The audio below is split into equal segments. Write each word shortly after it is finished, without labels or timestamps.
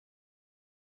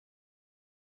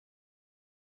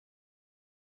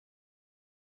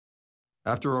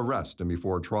After arrest and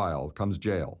before trial comes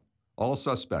jail. All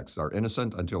suspects are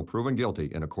innocent until proven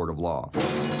guilty in a court of law. Another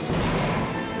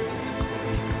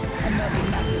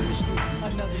night in the streets,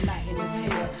 another night in this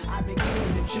hell. I've been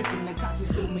killing and tripping, the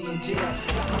cops threw me in jail.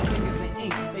 Got my fingers in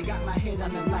ink, they got my head on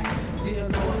the light. Dear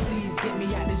Lord, please get me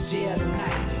out this jail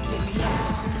tonight. Get me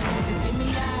out, just get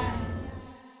me out.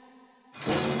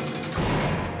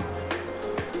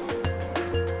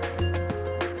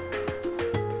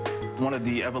 One of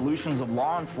the evolutions of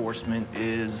law enforcement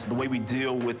is the way we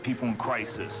deal with people in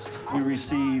crisis. We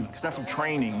receive extensive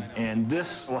training, and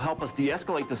this will help us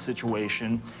de-escalate the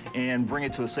situation and bring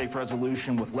it to a safe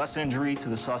resolution with less injury to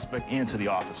the suspect and to the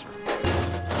officer.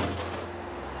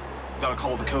 Got a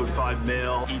call to Code 5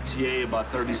 male, ETA about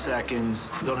 30 seconds.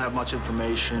 Don't have much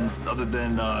information other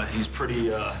than he's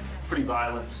pretty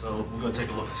violent, so we're gonna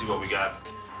take a look and see what we got.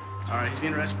 All right, he's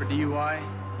being arrested for DUI.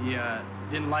 He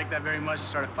didn't like that very much. He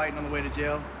started fighting on the way to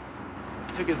jail.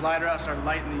 He took his lighter out, started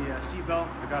lighting the seatbelt.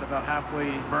 I got about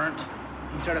halfway burnt.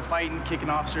 He started fighting, kicking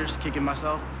officers, kicking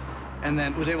myself, and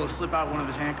then was able to slip out one of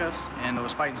his handcuffs and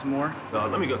was fighting some more.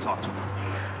 Let me go talk to him.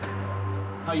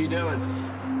 How you doing?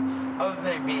 Other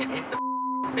than being hit in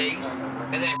the face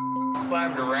and then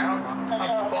slammed around,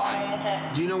 I'm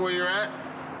fine. Do you know where you're at?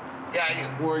 Yeah, I do.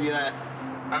 Where are you at?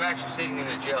 I'm actually sitting in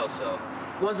a jail cell.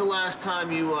 When's the last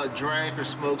time you drank or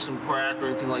smoked some crack or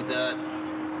anything like that?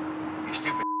 You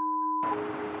stupid.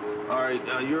 All right,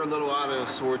 you're a little out of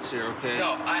sorts here, okay?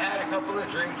 No, I had a couple of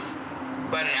drinks,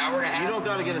 about an hour and a half. You don't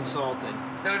gotta get insulted.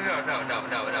 No. You're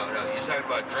talking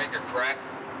about drink or crack,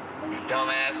 you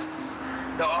dumbass.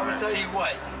 No, I'm gonna tell you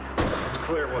what. It's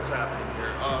clear what's happening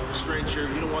here. Restraint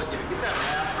shirt, you know what? You get that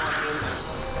mask on him.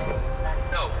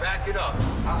 No, back it up.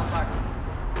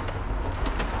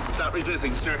 Stop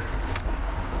resisting, sir.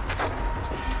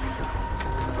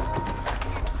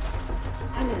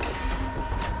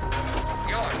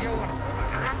 You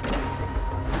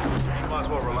might as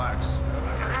well relax.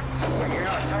 You're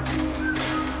not touching me.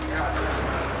 You're not touching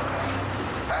me.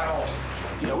 At all.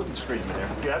 Yeah, we can scream in there.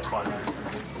 Yeah, that's fine.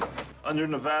 Under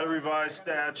Nevada revised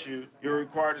statute, you're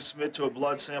required to submit to a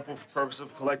blood sample for purpose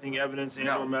of collecting evidence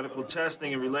and/or medical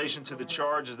testing in relation to the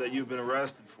charges that you've been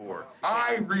arrested for.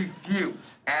 I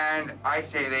refuse, and I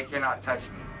say they cannot touch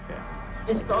me. Okay.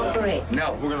 Just cooperate.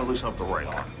 No. We're gonna loosen up the right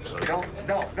arm. So.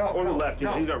 No. Or the left.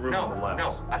 No, He's got room on the left.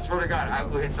 No, I swear to God, I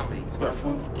will hit somebody.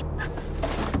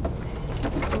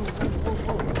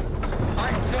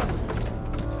 I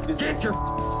just get your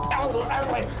out of the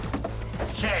way.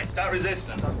 Shit, stop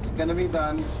resisting. It's gonna be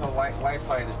done, so why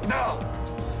fight it? No.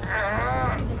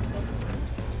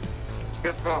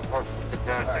 Get off my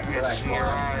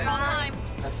Time.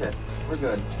 That's it. We're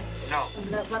good. No.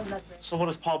 So what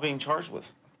is Paul being charged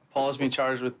with? Paul is being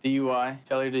charged with DUI,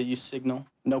 failure to use signal,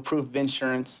 no proof of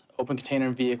insurance, open container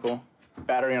in vehicle,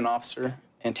 battery on officer,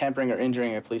 and tampering or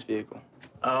injuring a police vehicle.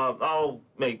 I'll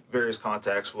make various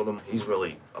contacts with him. He's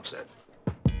really upset.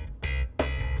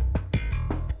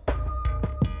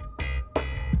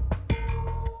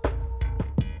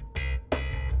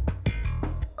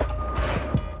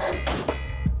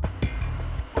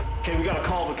 Okay, we got a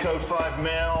call to Code 5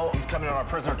 male. He's coming in our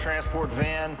prisoner transport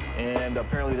van, and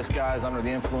apparently this guy's under the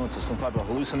influence of some type of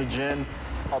hallucinogen.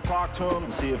 I'll talk to him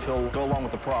and see if he'll go along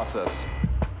with the process.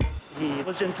 He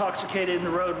was intoxicated in the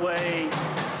roadway,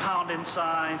 pounding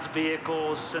signs,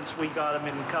 vehicles. Since we got him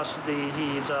in custody,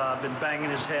 he's been banging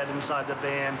his head inside the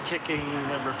van, kicking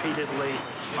repeatedly.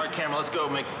 All right, camera, let's go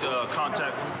make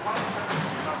contact.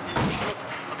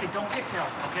 Okay, don't kick now,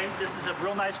 okay? This is a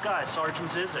real nice guy, Sergeant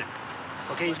Zizek.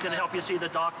 Okay, he's gonna help you see the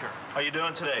doctor. How you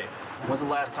doing today? When's the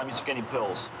last time you took any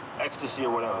pills? Ecstasy or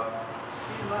whatever?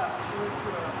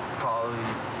 Probably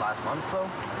last month, though.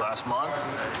 Last month?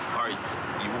 All right,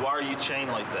 why are you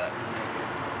chained like that?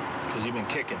 Because you've been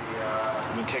kicking.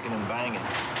 You've been kicking and banging.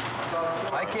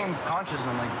 I came conscious and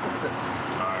I'm like,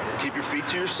 all right, keep your feet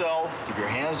to yourself, keep your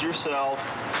hands to yourself,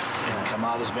 and come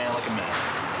out of this van like a man.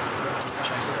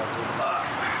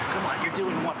 Come on, you're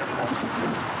doing wonderful.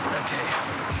 Okay.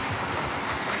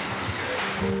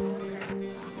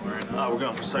 We're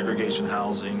going for segregation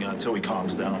housing until he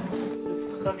calms down.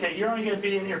 Okay, you're only gonna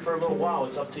be in here for a little while.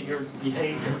 It's up to your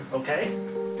behavior, okay?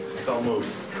 Don't move.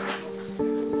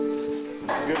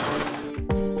 Good.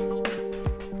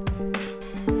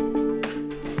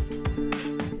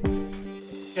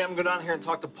 Okay, I'm going to go down here and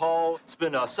talk to Paul. It's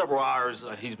been several hours.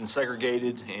 He's been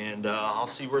segregated, and I'll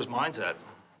see where his mind's at.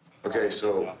 Okay,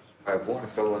 so I have one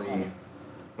felony.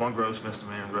 One gross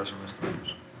misdemeanor and rest are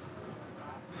misdemeanors.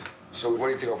 So what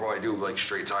do you think I'll probably do, like,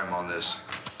 straight time on this?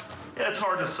 Yeah, it's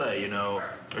hard to say, you know.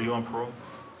 Are you on parole?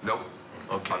 Nope.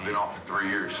 Okay. I've been off for 3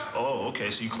 years. Oh, okay,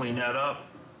 so you clean that up?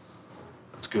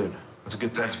 That's good. That's a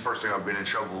good thing. That's the first thing I've been in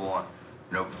trouble on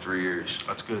in over 3 years.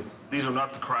 That's good. These are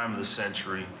not the crime of the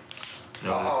century.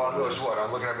 No, Oh, it was what?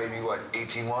 I'm looking at maybe, what,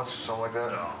 18 months or something like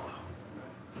that? No.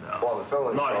 Well, the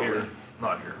felony Not probably. here.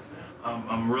 Not here.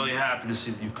 I'm really happy to see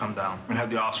that you've come down. I'm gonna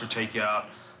have the officer take you out,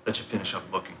 let you finish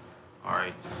up booking. All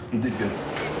right. You did good.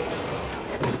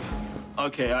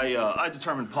 Okay, I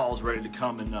determined Paul's ready to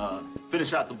come and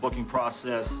finish out the booking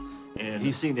process, and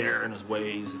he's seen the error in his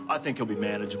ways. I think he'll be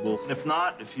manageable. And if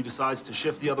not, if he decides to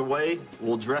shift the other way,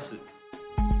 we'll address it.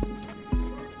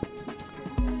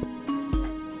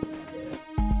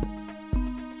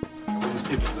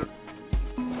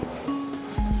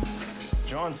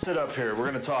 John, sit up here. We're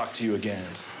gonna talk to you again.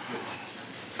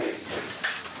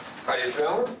 How you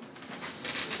feeling?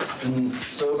 Been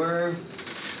sober,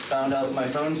 found out my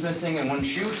phone's missing and one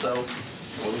shoe, so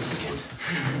what was the weekend?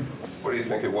 What do you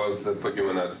think it was that put you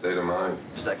in that state of mind?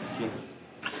 Just ecstasy.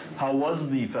 How was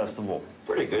the festival?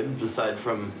 Pretty good, aside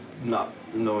from not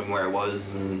knowing where I was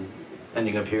and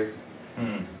ending up here.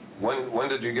 When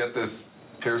did you get this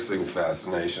piercing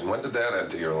fascination? When did that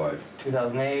enter your life?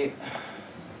 2008.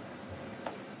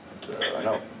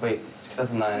 No, wait,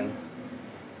 2009.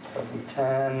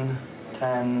 2010,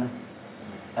 10.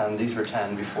 And these were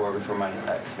 10 before my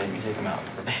ex made me take them out,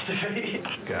 basically.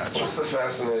 Gotcha. What's the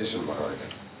fascination behind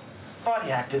it?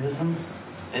 Body activism.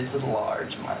 It's a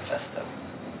large manifesto.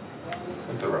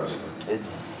 Interesting.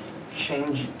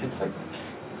 It's like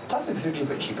plastic surgery,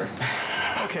 but cheaper.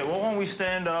 Okay, well, when we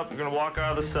stand up, you're gonna walk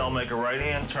out of the cell, make a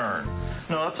right-hand turn.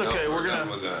 No, that's okay. No, we're done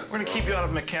with that. gonna keep you out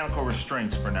of mechanical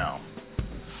restraints for now.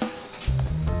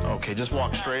 Okay, just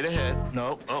walk straight ahead.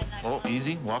 No, oh,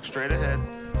 easy. Walk straight ahead.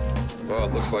 Well,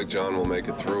 it looks like John will make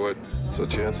it through it, so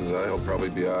chances are he'll probably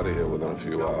be out of here within a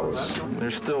few hours.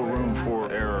 There's still room for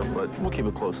error, but we'll keep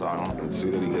a close eye on him. And see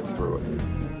that he gets through it.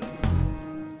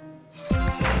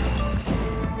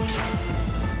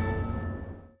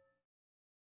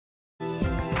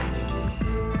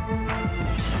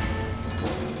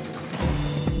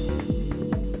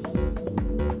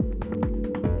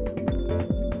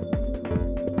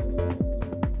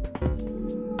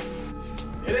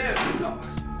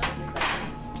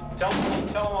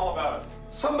 Tell them all about it.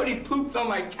 Somebody pooped on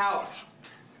my couch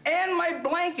and my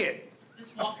blanket.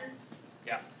 This Walker?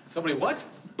 Yeah. Somebody what?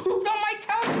 Pooped on my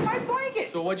couch and my blanket.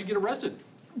 So why'd you get arrested?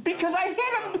 Because I hit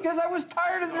them because I was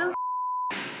tired of their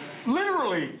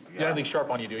literally. You got anything sharp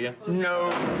on you, do you?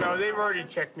 No, they've already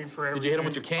checked me for everything. Did you hit him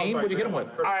with your cane? What did you hit him with?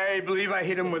 I believe I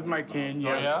hit him with my cane,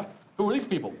 yes. Oh, yeah? Who are these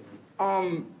people?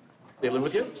 They live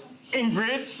with you?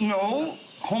 Ingrates, no.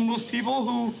 Homeless people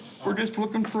who were just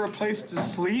looking for a place to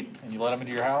sleep. And you let them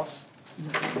into your house?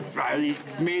 I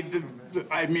made the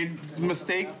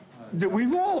mistake that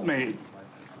we've all made.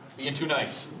 Being too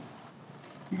nice.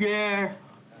 Yeah.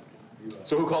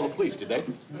 So who called the police, did they?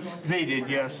 They did,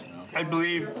 yes. I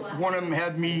believe one of them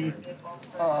had me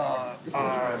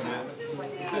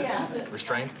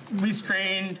restrained.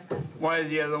 Why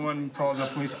the other one called the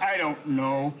police, I don't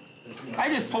know. I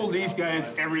just told these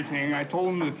guys everything. I told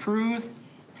them the truth,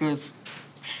 because,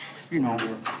 you know,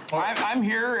 I'm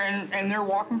here and they're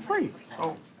walking free.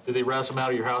 So. Did they rouse them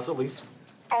out of your house at least?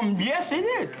 Yes, they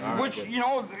did, which, good. you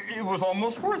know, it was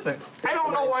almost worth it. I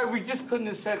don't know why we just couldn't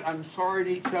have said I'm sorry to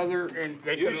each other, and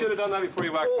they You should have done that before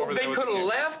you walked over there. They could have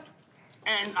left,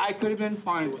 and I could have been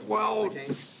fine. Well,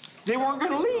 they weren't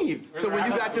going to leave. So when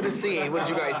you got to the scene, what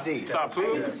did you guys see? We saw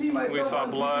poop, we saw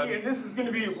blood, And this is going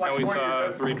to be like and we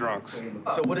saw 3 drunks.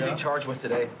 So what is he charged with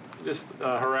today? Just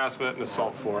harassment and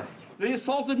assault for. They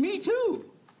assaulted me, too.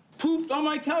 Pooped on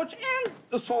my couch and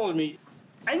assaulted me.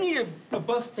 I need a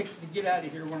bus ticket to get out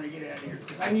of here when I get out of here.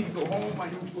 I need to go home, I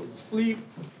need to go to sleep.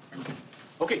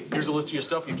 Okay, here's a list of your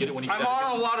stuff. You get it when you get I'm out.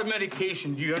 on a lot of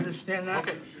medication, do you understand that?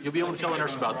 Okay, you'll be able to tell the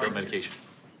nurse about the medication.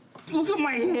 Look at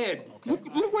my head.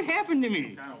 Look what happened to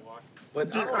me.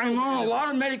 But I'm on a lot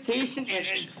of medication and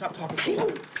stop talking.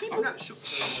 people. I'm not sure.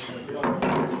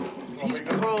 He's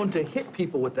prone to hit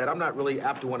people with that. I'm not really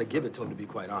apt to want to give it to him, to be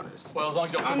quite honest. Well, as long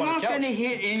as you don't I'm poop on not his gonna couch.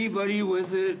 hit anybody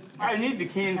with it. I need the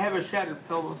cane, have a shattered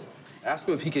pelvis. Ask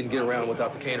him if he can get around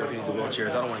without the cane or if he needs a wheelchair.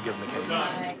 I don't want to give him the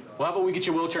cane. Well, how about we get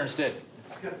you a wheelchair instead?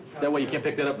 That way you can't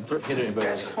pick that up and hit anybody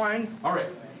That's else. fine. All right.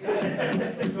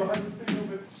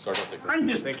 Sarge, I'll take that. I'm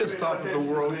just pissed off at the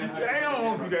world. I don't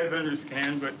know if you guys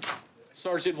understand, but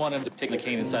Sarge didn't want him to take the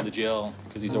cane inside the jail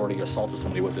because he's already assaulted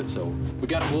somebody with it. So we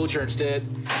got him a wheelchair instead.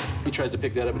 If he tries to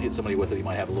pick that up and hit somebody with it, he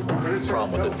might have a little more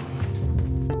problem with it.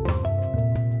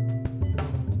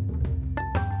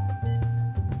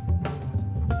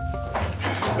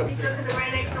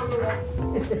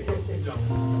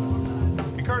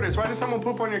 Hey, Curtis, why did someone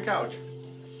poop on your couch?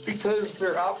 because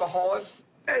they're alcoholics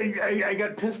I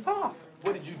got pissed off.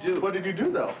 What did you do? What did you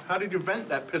do, though? How did you vent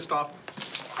that pissed off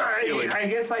feeling? I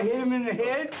guess I hit him in the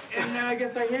head, and then I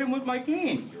guess I hit him with my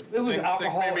cane. It was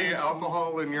alcohol. Think maybe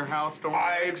alcohol in your house don't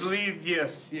I mix? believe,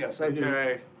 yes, I do.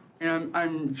 Okay. And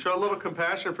I'm Show a little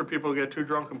compassion for people who get too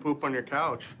drunk and poop on your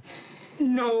couch.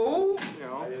 no,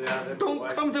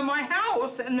 don't come to my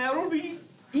house, and that'll be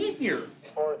easier.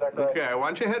 Okay, why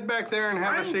don't you head back there and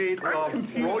have a seat?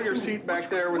 Roll your seat back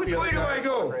there with the other Which way do I guys.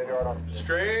 go?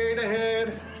 Straight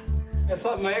ahead. I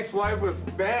thought my ex-wife was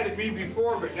bad at me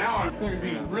before, but now I'm going to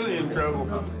be really in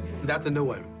trouble. That's a new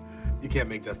one. You can't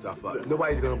make that stuff up.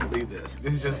 Nobody's gonna believe this.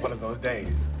 This is just one of those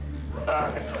days. All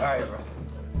right, bro.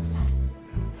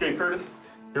 Okay, Curtis,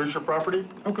 here's your property.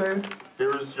 Okay.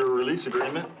 Here's your release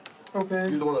agreement. Okay.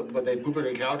 You the one that, but they poop on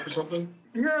your couch or something?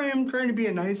 Here I am trying to be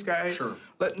a nice guy. Sure.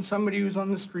 Letting somebody who's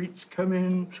on the streets come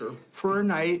in for a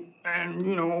night and,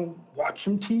 you know, watch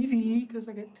some TV because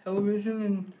I get television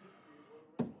and...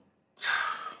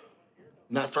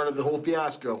 And that started the whole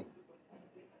fiasco.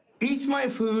 Eats my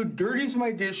food, dirties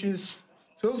my dishes,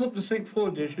 fills up the sink full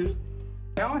of dishes.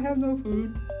 Now I have no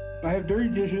food, I have dirty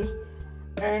dishes,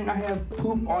 and I have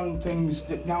poop on things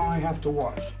that now I have to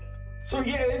wash. So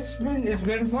yeah, it's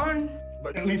been fun,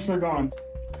 but at least they're gone.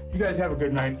 You guys have a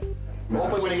good night.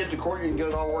 Hopefully when you get to court, you can get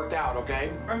it all worked out,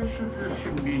 okay? I'm sure there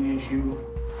shouldn't be an issue.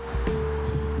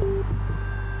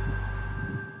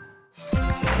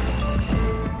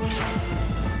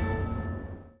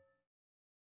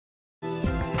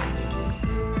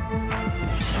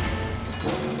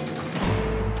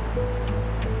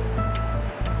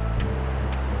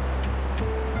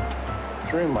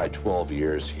 During my 12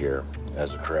 years here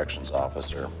as a corrections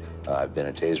officer, I've been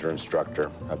a TASER instructor,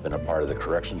 I've been a part of the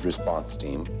corrections response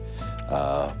team,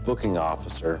 booking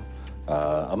officer,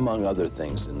 among other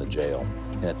things in the jail.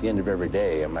 And at the end of every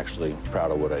day, I'm actually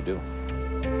proud of what I do.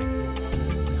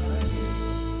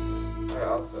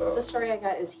 The story I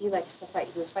got is he likes to fight.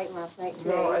 He was fighting last night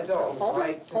today. No, I So don't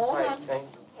like to hold fight, on. thank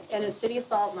And it's city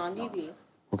assault, non-DV.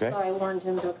 Okay. So I warned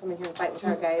him, don't come in here and fight with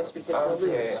our guys because we'll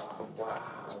lose. Wow.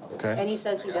 Okay. And he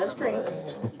says he does drink.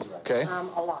 Okay.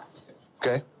 A lot.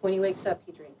 Okay. When he wakes up,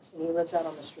 he drinks, and he lives out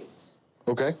on the streets.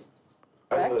 Okay.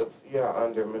 I Correct? live,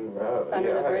 under Monroe.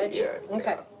 Under the bridge? Yeah.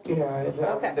 Okay. Yeah,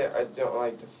 I don't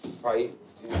like to fight,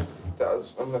 dude. That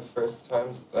was one of the first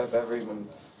times that I've ever even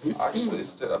actually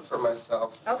stood up for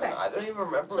myself. Okay. I don't even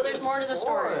remember. So what there's it's more to the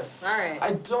story. for. All right.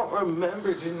 I don't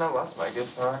remember, dude. And I lost my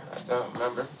guitar. I don't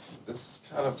remember. This is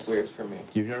kind of weird for me.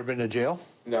 You've never been to jail?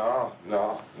 No.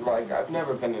 Like, I've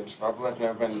never been in trouble. I've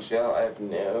never been in jail. I have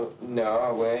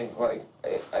no way. Like,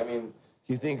 I mean...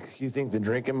 You think the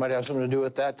drinking might have something to do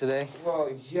with that today? Well,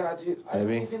 yeah, dude. I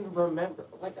Maybe. don't even remember.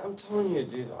 Like, I'm telling you,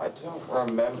 dude, I don't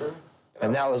remember.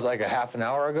 And that was like a half an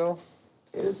hour ago?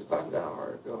 It was about an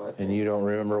hour ago, I think. And you don't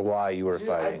remember why you were Dude,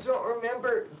 fighting? I don't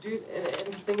remember, dude.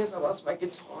 And the thing is, I lost my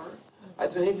guitar. I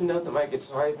don't even know that my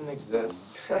guitar even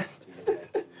exists.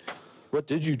 What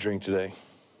did you drink today?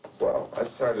 Well, I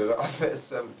started off at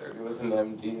 7:30 with an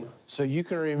MD. So you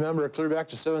can remember clear back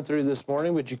to 7:30 this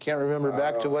morning, but you can't remember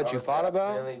back to what you fought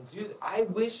about? Dude, I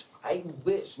wish.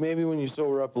 Maybe when you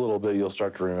sober up a little bit, you'll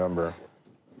start to remember.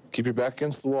 Keep your back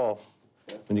against the wall.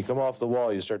 When you come off the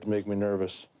wall, you start to make me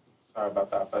nervous. Sorry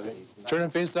about that, buddy. Turn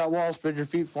and face that wall, spread your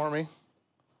feet for me.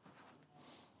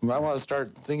 You might want to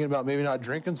start thinking about maybe not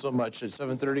drinking so much at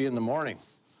 7:30 in the morning,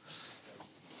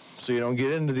 so you don't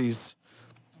get into these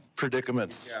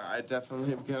predicaments. Yeah, I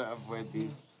definitely am gonna avoid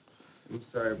these. I'm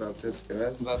sorry about this,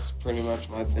 guys. That's pretty much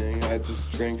my thing. I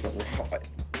just drink a lot.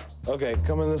 Okay,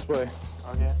 come in this way.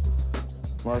 Okay.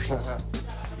 Marshall.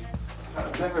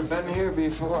 I've never been here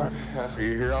before.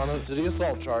 You're here on a city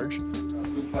assault charge.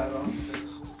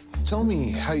 Tell me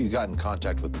how you got in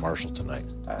contact with Marshall tonight.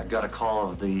 I got a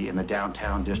call in the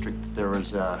downtown district. There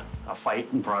was a fight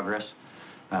in progress.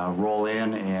 Roll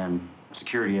in and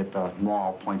security at the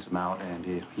mall points him out,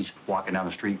 and he's walking down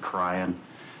the street crying.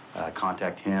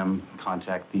 Contact him,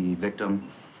 contact the victim,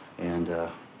 and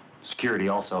security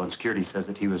also. And security says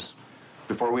that he was,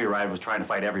 before we arrived, was trying to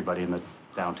fight everybody in the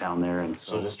downtown there. And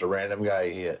So just a random guy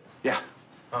he hit? Yeah.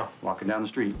 Walking down the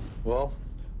street. Well,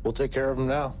 we'll take care of him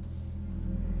now.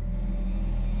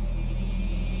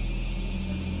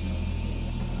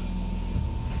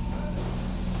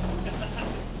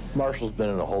 Marshall's been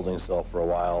in a holding cell for a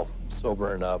while,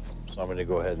 sobering up, so I'm gonna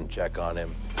go ahead and check on him.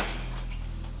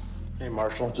 Hey,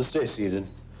 Marshall, just stay seated.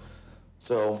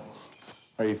 So,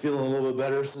 are you feeling a little bit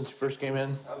better since you first came in?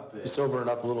 A bit. You sobering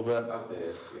up a little bit? A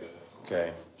bit, yeah.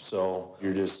 Okay, so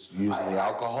you're just using the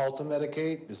alcohol to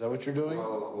medicate? Is that what you're doing?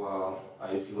 Well,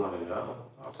 if you want to know,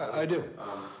 I'll tell you. I do.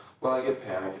 Well, I get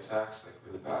panic attacks, like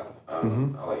really bad.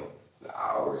 I like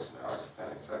hours and hours of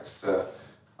panic attacks. So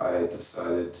I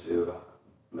decided to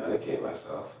medicate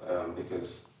myself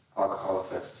because alcohol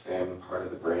affects the same part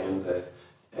of the brain that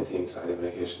anti-anxiety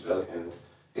medication does, and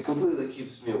it completely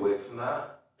keeps me away from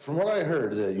that. From what I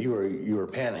heard, that you were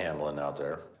panhandling out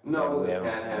there. No, I wasn't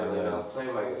panhandling. I was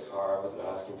playing my guitar. I wasn't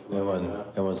asking for money.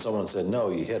 And when someone said no,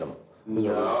 you hit them.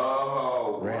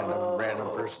 No.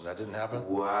 Random person. That didn't happen?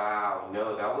 Wow.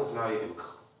 No, that was not even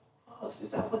close.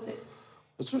 Is that what they...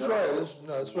 That's right.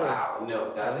 That's right. Wow.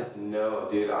 No, that is no,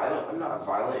 dude. I'm not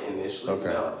violent initially.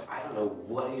 Okay. No. I don't know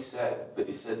what he said, but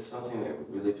he said something that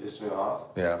really pissed me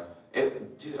off. Yeah.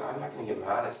 Dude, I'm not gonna get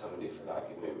mad at somebody for not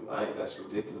giving me money. That's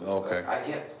ridiculous. Okay. Like, I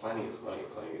get plenty of money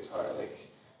playing guitar. Like,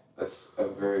 that's a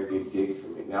very big gig for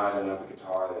me. Now I don't have a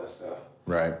guitar though, so.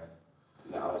 Right.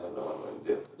 Now I don't know what I'm gonna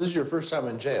do. This is your first time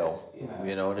in jail, Yeah.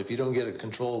 you know, and if you don't get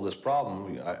control of this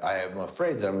problem, I am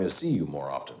afraid that I'm going to see you more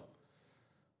often.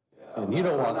 Yeah, and you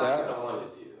don't want that. I don't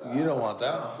want to do that. You don't want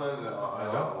that? No, I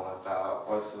don't want that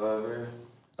whatsoever.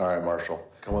 All right, Marshall,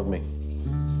 come with me.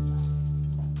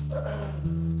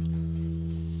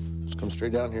 Just come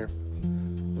straight down here.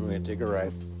 Then we're going to take a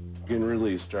right. Getting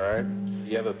released, all right?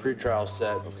 You have a pretrial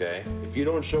set, okay? If you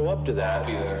don't show up to that,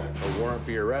 a warrant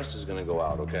for your arrest is gonna go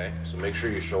out, okay? So make sure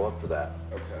you show up for that.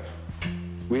 Okay.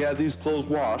 We had these clothes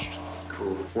washed.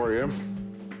 Cool. For you.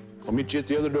 I'll meet you at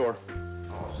the other door.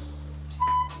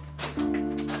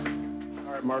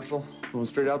 All right, Marshall, going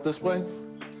straight out this way.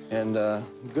 And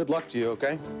good luck to you,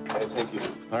 okay? Hey, thank you.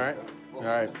 All right? All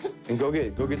right. And go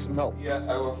get some help. Yeah,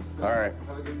 I will. All right.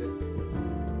 Have a good day.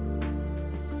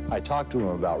 I talked to him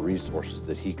about resources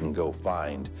that he can go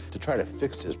find to try to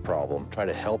fix his problem, try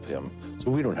to help him,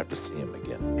 so we don't have to see him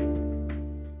again.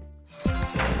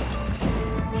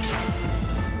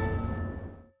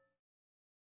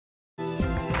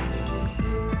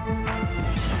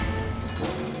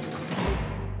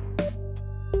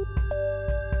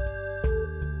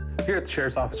 Here at the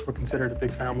Sheriff's Office, we're considered a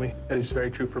big family. That is very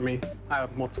true for me. I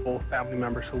have multiple family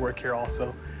members who work here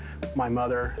also. My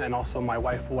mother and also my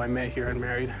wife, who I met here and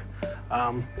married.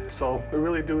 So we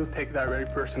really do take that very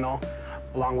personal,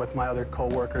 along with my other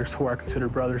co-workers who are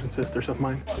considered brothers and sisters of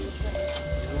mine.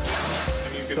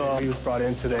 So he was brought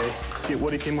in today.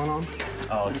 What he came on?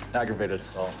 Oh, aggravated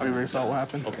assault. Aggravated assault, what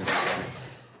happened? Okay.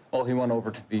 Well, he went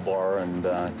over to the bar and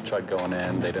tried going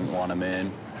in. They didn't want him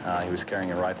in. He was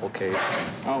carrying a rifle case.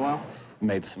 Oh, wow.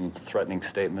 Made some threatening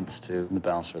statements to the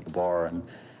bouncer at the bar and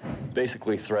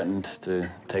basically threatened to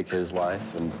take his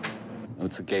life. And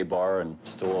it's a gay bar and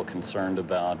still concerned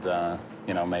about,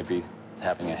 you know, maybe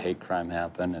having a hate crime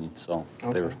happen. And so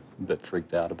they were a bit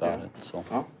freaked out about it. So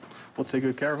we'll take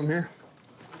good care of him here.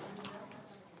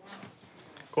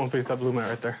 Go and face that blue mat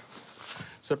right there.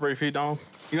 Separate your feet, Donald.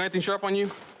 You got anything sharp on you?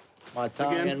 My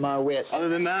tongue and my wit. Other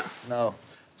than that? No.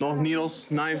 No needles,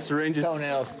 knives, syringes?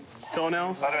 Toenails.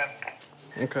 Toenails?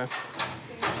 Okay.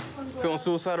 Feeling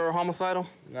suicidal or homicidal?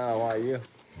 No, why are you?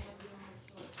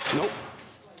 Nope.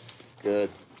 Good.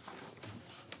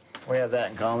 We have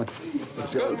that in common.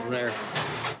 Let's go from there.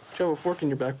 What you have a fork in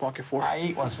your back pocket for? I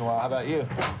eat once in a while. How about you?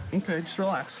 Okay, just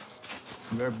relax.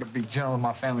 You better be gentle with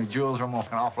my family jewels or I'm gonna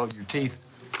offload your teeth.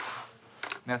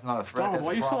 That's not a threat. Donald,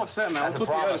 why are you so upset, man? What's with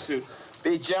the attitude?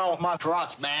 Be gentle with my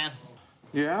crotch, man.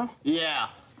 Yeah? Yeah.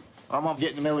 I'm gonna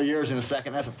get in the middle of yours in a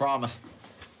second. That's a promise.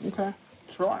 Okay,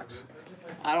 just relax.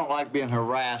 I don't like being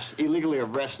harassed, illegally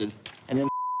arrested, and then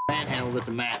manhandled at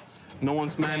the mat. No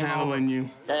one's manhandling you.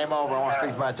 Game over. I want to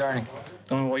speak to my attorney.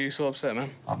 Donald, why are you so upset, man?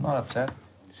 I'm not upset.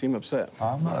 You seem upset.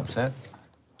 I'm not upset.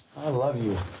 I love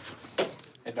you.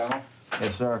 Hey, Donald.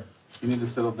 Yes, sir. You need to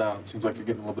settle down. It seems like you're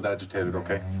getting a little bit agitated,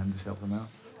 okay? I'm just helping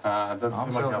out. Doesn't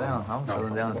I'm seem like settling down. I'm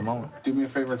settling down at the moment. Do me a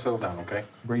favor and settle down, okay?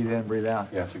 Breathe in, breathe out.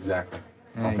 Yes, exactly.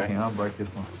 Yeah, you Okay. can't. I'll break this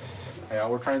one. Hey,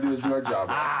 all we're trying to do is do our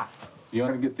job. You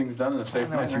want to get things done in a I safe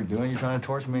know what manner? you're doing. You're trying to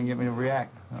torture me and get me to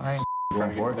react. I ain't Trying going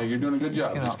to for get- it. No, you're doing a good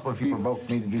job. You Just know, if you provoke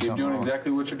me to do something You're doing wrong.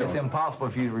 exactly what you're doing. It's impossible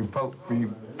for you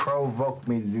to provoke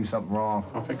me to do something wrong.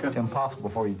 Okay, good. It's impossible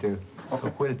for you to. So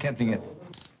quit attempting it.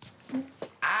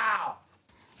 Ow!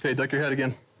 Okay, duck your head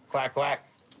again. Quack, quack.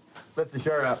 Lift the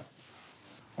shirt up.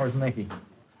 Where's Mickey?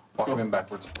 Walk him in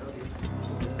backwards.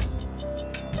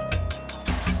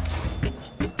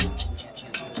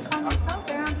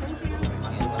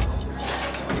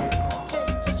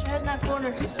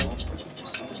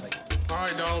 All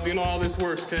right, Donald, you know how this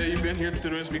works, okay? You've been here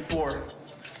through this before.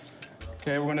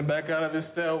 Okay, we're gonna back out of this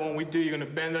cell. When we do, you're gonna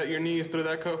bend out your knees through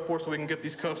that cuff port so we can get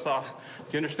these cuffs off. Do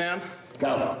you understand?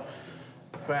 Go.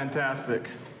 Fantastic.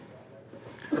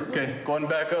 Okay, go ahead and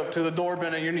back up to the door,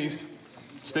 bend at your knees.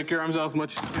 Stick your arms out as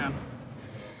much as you can.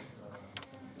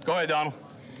 Go ahead, Donald.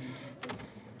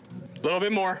 A little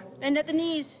bit more. Bend at the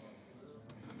knees.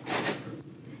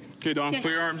 Okay, Don,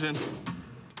 put your arms in.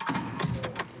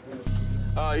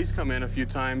 He's come in a few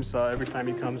times. Every time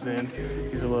he comes in,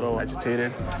 he's a little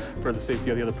agitated. For the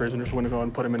safety of the other prisoners, we're gonna go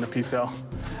and put him in the P cell.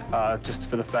 Just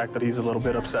for the fact that he's a little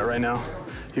bit upset right now.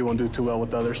 He won't do too well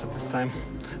with others at this time.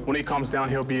 When he calms down,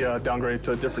 he'll be downgraded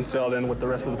to a different cell than with the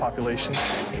rest of the population.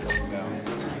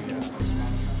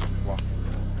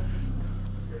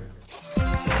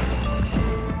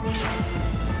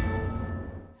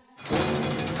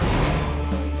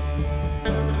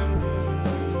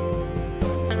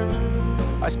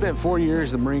 I spent 4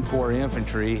 years in the Marine Corps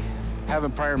infantry.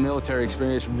 Having prior military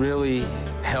experience really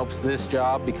helps this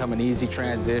job become an easy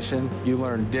transition. You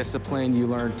learn discipline, you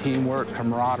learn teamwork,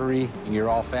 camaraderie, and you're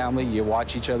all family. You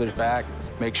watch each other's back,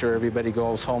 make sure everybody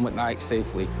goes home at night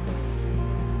safely.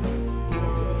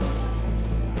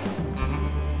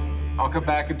 I'll come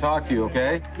back and talk to you,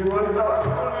 okay? You want to talk to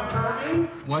an attorney?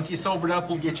 Once you sobered up,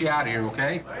 we'll get you out of here,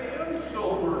 okay? I am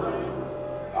sober.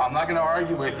 I'm not gonna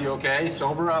argue with you, okay?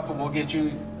 Sober up and we'll get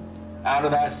you out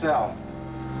of that cell.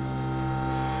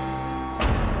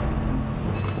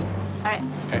 All right.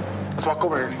 Hey, let's walk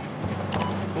over here.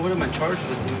 What am I charged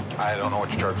with? I don't know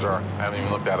what your charges are. I haven't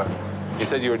even looked at it. You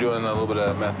said you were doing a little bit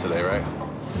of meth today, right?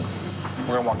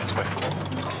 We're gonna walk this way.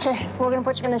 Okay, we're gonna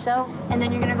put you in the cell, and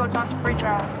then you're gonna go talk to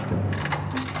pretrial.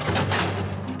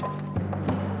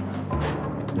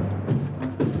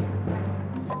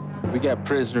 We got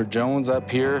prisoner Jones up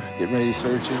here, getting ready to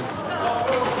search him.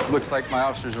 Looks like my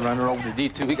officers are running over to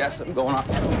D2. We got something going on.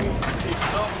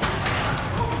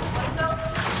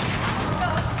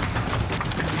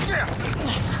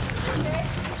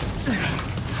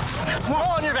 Roll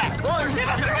on your back. Roll on your Give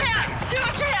us your hands! Give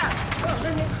us your hands!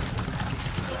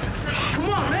 Come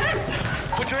on, man.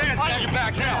 Put your hands behind your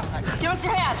back now. Give us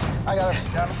your hands! I got it.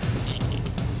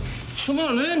 Come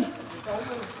on, man.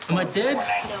 Am I dead? No.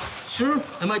 Sure?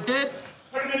 Am I dead?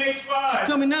 Turn to H5. Just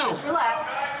tell me now. Just relax.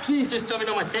 Please, just tell me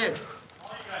now, am I dead?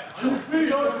 Touch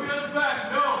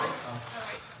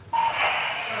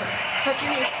Touch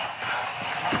your knees.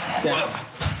 Stand up.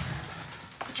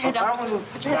 Put your head down.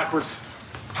 Put your head Backwards.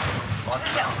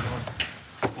 down.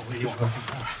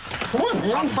 Come on, man.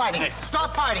 Stop fighting.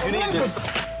 Stop fighting. You need this.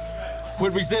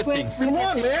 Quit resisting. Come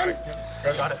on, man.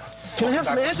 Got it. Can I have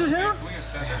some answers here?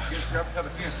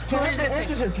 Can I have some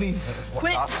answers here, please?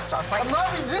 Quit. Stop fighting. I'm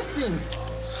not resisting.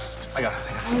 I got it.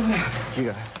 You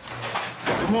got it.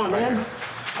 Come on, man.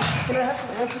 Can I have some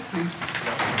answers, please?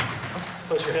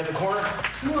 Place your head in the corner.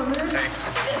 Come on, man. Hey,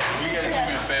 you guys do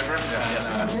me a favor? Yes.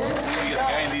 You get the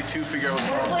guy in D2, figure out what's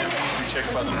wrong with him. We check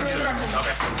about the nurses.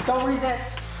 Okay. Don't resist.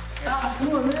 Come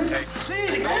on, man. Hey,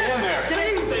 please, stay in there.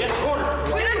 Please. Stay in the corner.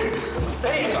 Please.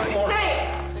 Stay in the corner. Stay.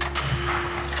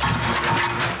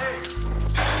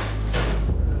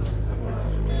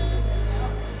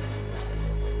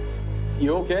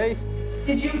 You okay?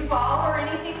 Did you fall or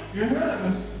anything? Yes,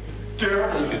 this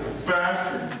terrible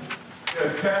bastard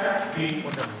attacked me.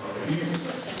 He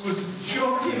was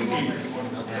joking me.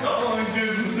 All I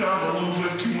did was have a little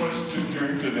bit too much to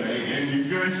drink today, and you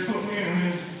guys put me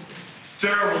in this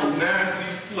terrible, nasty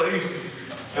place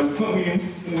and put me in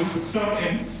with some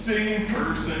insane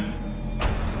person.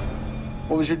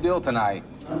 What was your deal tonight?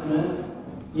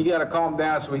 You gotta calm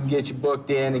down so we can get you booked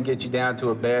in and get you down to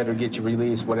a bed or get you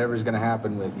released, whatever's gonna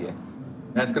happen with you.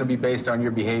 That's gonna be based on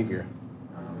your behavior.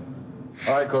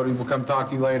 All right, Cody, we'll come talk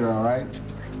to you later, all right?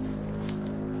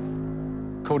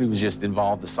 Cody was just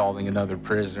involved assaulting another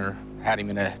prisoner, had him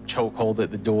in a chokehold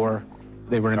at the door.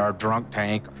 They were in our drunk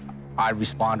tank. I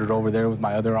responded over there with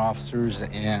my other officers,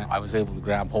 and I was able to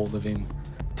grab hold of him,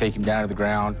 take him down to the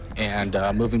ground, and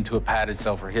move him to a padded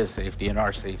cell for his safety and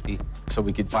our safety, so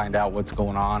we could find out what's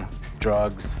going on,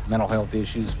 drugs, mental health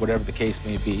issues, whatever the case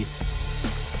may be.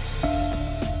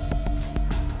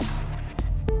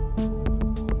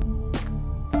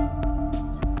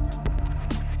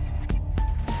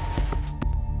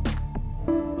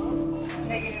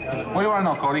 What do you want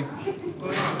to know, Cody?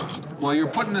 Well, you're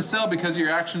put in the cell because of your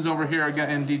actions over here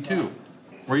in D2.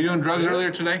 Were you doing drugs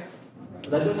earlier today?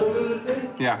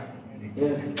 Yeah.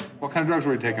 Yes. What kind of drugs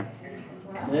were you taking?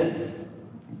 Meds.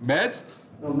 Meds?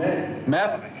 No, meds.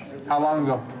 Meth? How long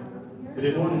ago?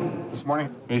 This morning. This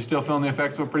morning? Are you still feeling the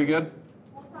effects of it pretty good?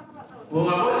 Well,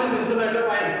 I wasn't until I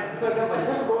got my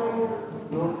temp going.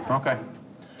 No. Okay.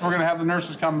 We're gonna have the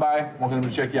nurses come by. We're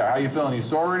gonna check you out. How you feeling? You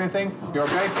sore or anything? You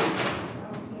okay?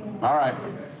 All right.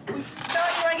 No, you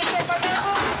wanna get checked by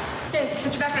medical? Dave,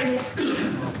 put your back right here.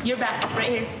 Your back, right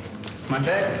here. My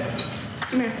back?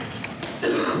 Come here.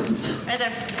 Right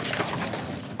there.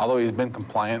 Although he's been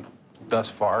compliant thus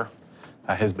far,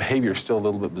 His behavior is still a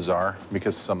little bit bizarre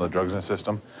because of some of the drugs in the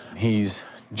system. He's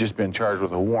just been charged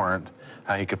with a warrant.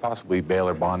 He could possibly bail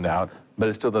or bond out, but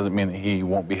it still doesn't mean that he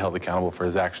won't be held accountable for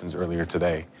his actions earlier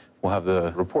today. We'll have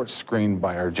the reports screened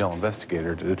by our jail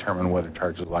investigator to determine whether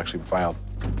charges will actually be filed.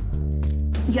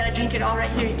 You gotta drink it all right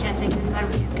here. You can't take it inside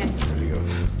with you, okay? There you go.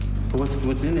 But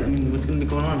what's in it? I mean, what's gonna be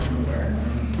going on?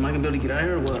 Am I gonna be able to get out of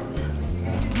here or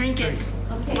what? Drink it.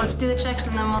 Okay. Let's do the checks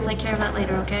and then we'll take care of that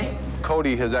later, okay?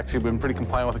 Cody has actually been pretty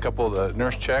compliant with a couple of the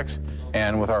nurse checks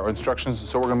and with our instructions,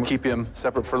 so we're gonna keep him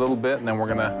separate for a little bit, and then we're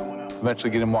gonna eventually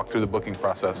get him walked through the booking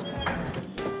process.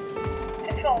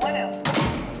 Control 1 out.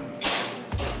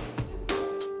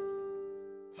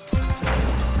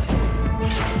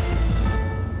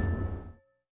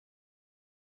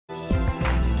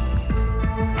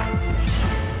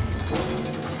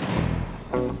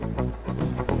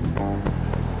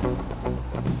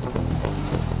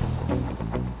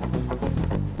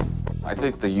 I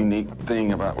think the unique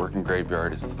thing about working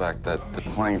graveyard is the fact that the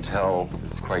clientele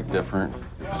is quite different.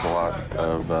 It's a lot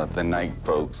of the night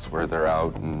folks where they're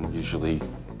out and usually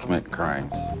commit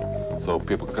crimes. So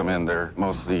people come in, they're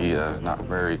mostly not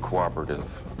very cooperative,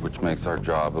 which makes our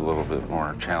job a little bit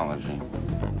more challenging.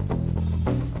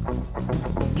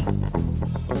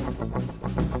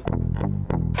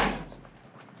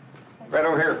 Right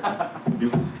over here.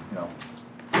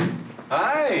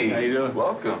 Hi. How you doing?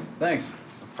 Welcome. Thanks.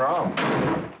 No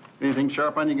problem. Anything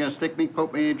sharp on you? Gonna stick me,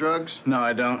 poke me, any drugs? No,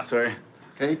 I don't. Sorry.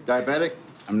 Okay, diabetic?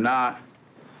 I'm not.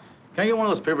 Can I get one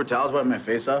of those paper towels wipe my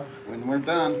face off? When we're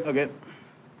done. Okay.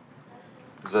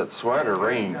 Is that sweat or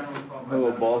rain? A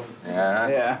little both. Yeah?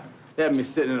 Yeah. They had me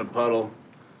sitting in a puddle.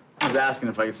 I was asking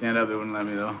if I could stand up. They wouldn't let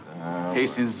me, though.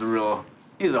 Hastings is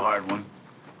he's a hard one.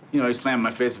 You know, he slammed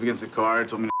my face up against a car,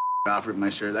 told me to off, rip my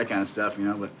shirt, that kind of stuff, you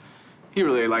know, but he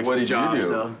really likes his job,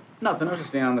 so. Nothing, I was just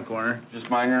standing on the corner.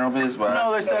 Just mind your own business, what?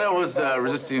 No, they said I was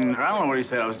resisting, or I don't know what he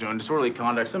said I was doing, disorderly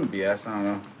conduct, some BS, I don't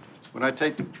know. When I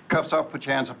take the cuffs off, put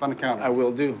your hands up on the counter. I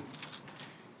will do.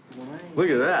 Look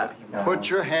at that. Put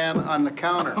your hand on the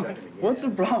counter. What's the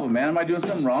problem, man? Am I doing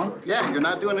something wrong? Yeah, you're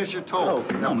not doing as you're told.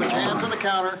 Oh, now put your hands on the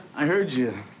counter. I heard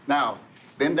you. Now,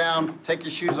 bend down, take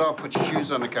your shoes off, put your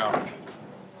shoes on the counter.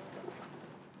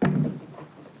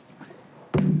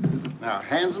 Now,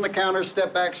 hands on the counter,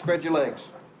 step back, spread your legs.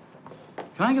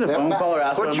 Can I get a Step phone back. call or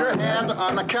ask Put what your I'm hand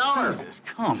on the counter. Jesus,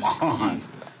 come on.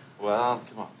 Well,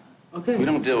 come on. Okay. We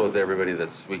don't deal with everybody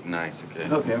that's sweet and nice,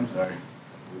 okay? Okay, I'm sorry.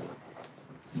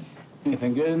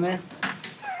 Anything good in there?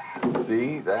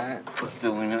 See that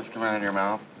silliness coming out of your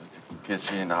mouth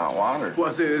gets you into hot water.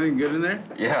 What's it? Anything good in there?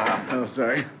 Yeah. Oh,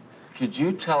 sorry. Could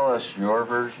you tell us your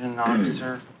version,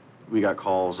 officer? We got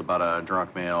calls about a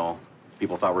drunk male.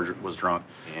 People thought was drunk,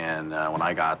 and when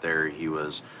I got there, he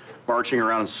was marching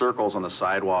around in circles on the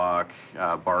sidewalk,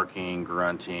 barking,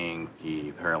 grunting. He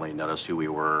apparently noticed who we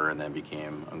were and then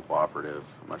became uncooperative,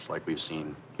 much like we've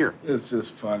seen here. It's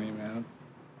just funny, man.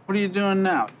 What are you doing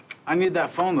now? I need that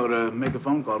phone, though, to make a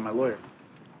phone call to my lawyer.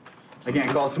 I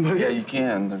can't call somebody? Yeah, you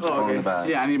can. There's a phone in the back.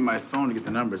 Yeah, I need my phone to get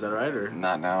the number. Is that right, or?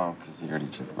 Not now, because you already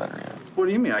took the battery out. What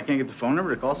do you mean? I can't get the phone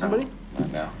number to call somebody? No,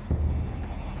 not now.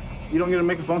 You don't get to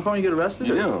make a phone call when you get arrested?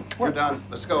 You or? do. We're done.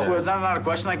 Let's go. Well, is that not a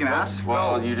question I can ask?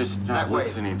 Well, you're just not That way.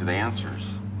 listening to the answers.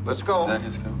 Let's go. Is that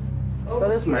his code?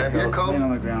 That is my Grab your coat, coat. laying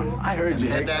on the ground. I heard you.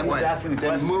 Head that I was way. asking a Then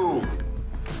question. move.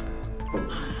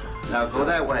 Now go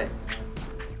that way.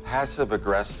 Passive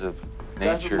aggressive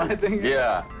That's nature. what my thing is?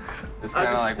 Yeah. It's kind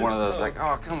of like one of those, like,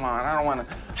 oh, come on, I don't want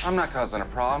to, I'm not causing a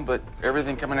problem, but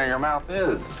everything coming out of your mouth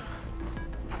is.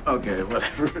 Okay,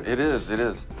 whatever. It is, it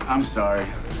is. I'm sorry.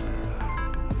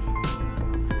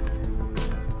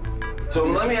 So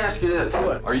let me ask you this.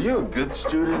 What? Are you a good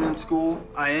student in school?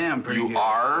 I am pretty good. You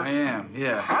are? I am,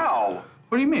 yeah. How?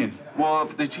 What do you mean? Well,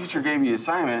 if the teacher gave you an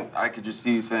assignment, I could just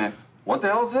see you saying, what the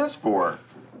hell is this for?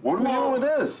 What are we doing with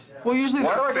this? Well, usually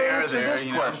Why do I they're have to fair answer there, this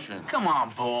you know. question? Come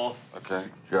on, Bull. Okay,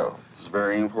 Joe, this is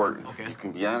very important. Okay. You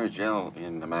can be out of jail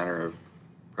in a matter of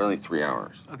probably 3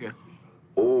 hours. Okay.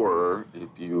 Or if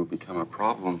you become a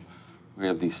problem, we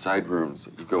have these side rooms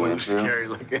that you go They're into. scary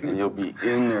looking. And you'll be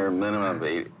in there a minimum of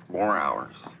 8 more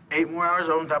hours. 8 more hours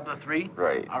on top of the 3?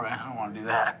 Right. All right, I don't want to do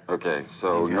that. Okay,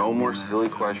 so He's no gotta more be in there. silly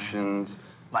questions.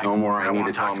 Like, No more, I I don't need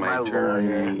wanna to call talk to my my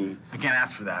attorney. lawyer. I can't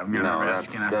ask for that. I'm gonna No,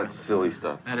 arrest. that's silly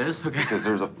stuff. That is? Okay. Because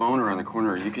there's a phone around the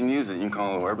corner. You can use it. You can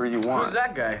call whoever you want. Who's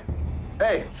that guy?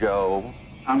 Hey. Joe.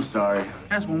 I'm sorry. Can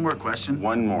I ask one more question?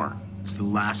 One more. It's the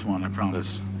last one, I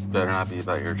promise. This better not be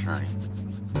about your attorney.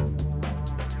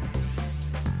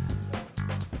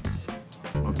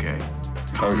 Okay.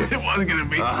 Okay. It was gonna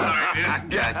be, sorry, dude. I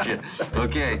gotcha.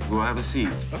 Okay, we'll have a seat.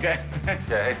 Okay.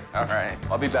 Okay, all right.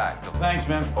 I'll be back. Thanks,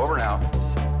 man. Over now.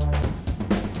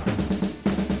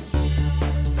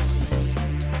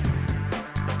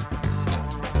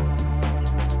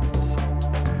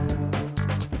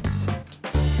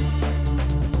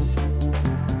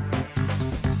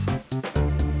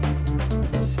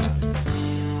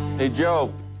 Hey,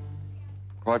 Joe,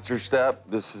 watch your step.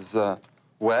 This is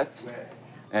wet,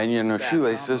 and you know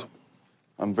shoelaces.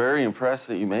 I'm very impressed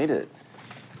that you made it.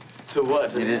 To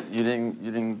what? You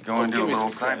didn't go into a little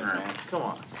side room. Come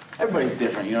on. Everybody's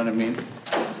different, you know what I mean?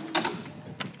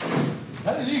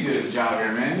 How did you get a job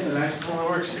here, man? You're the nicest one that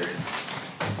works here.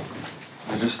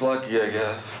 You're just lucky, I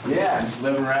guess. Yeah, just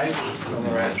living right on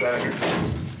the right side of your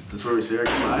toes. That's where we see our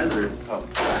goodbyes, or? Oh.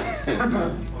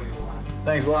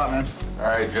 Thanks a lot, man. All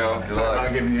right, Joe. Good Sorry luck.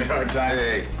 about giving you a hard time.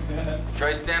 Hey,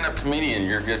 try stand-up comedian.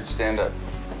 You're a good stand-up.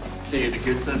 So you had a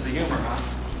good sense of humor, huh?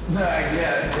 I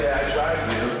guess, yeah, I tried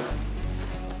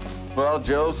to. Well,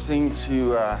 Joe seemed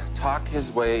to talk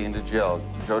his way into jail.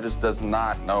 Joe just does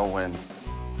not know when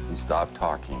you stop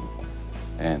talking.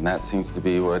 And that seems to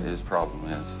be what his problem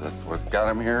is. That's what got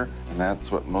him here, and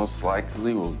that's what most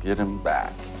likely will get him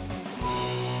back.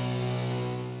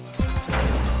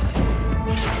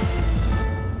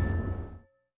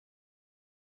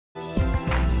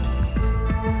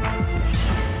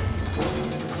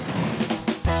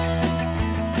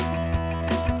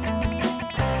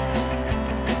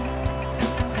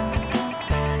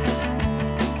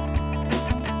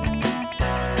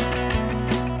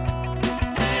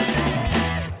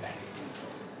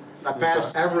 I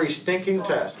passed every stinking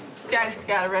test. This guy just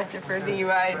got arrested for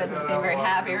DUI. He doesn't seem very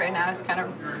happy right now. He's kind of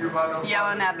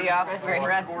yelling at the officer. He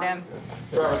arrested him.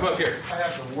 Come up here. I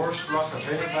have the worst luck of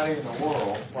anybody in the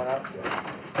world.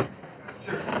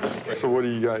 So what do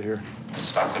you got here?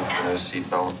 Stopped him for no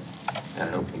seatbelt in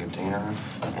an open container,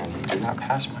 and he did not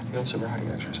pass my field sobriety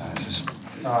exercises.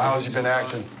 How has he been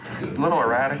acting? A little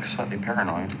erratic, slightly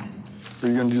paranoid. Are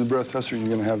you going to do the breath test, or are you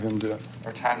going to have him do it?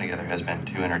 Our time together has been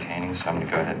too entertaining, so I'm going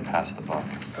to go ahead and pass the buck.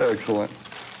 Excellent.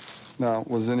 Now,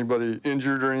 was anybody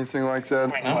injured or anything like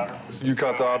that? No. You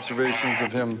caught the observations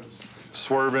of him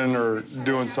swerving or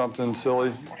doing something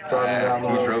silly, driving down the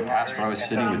road? He drove past where I was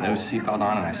sitting with no seatbelt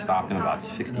on, and I stopped him about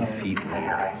 60 feet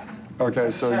later. Okay,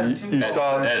 so you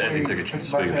saw him? As he took a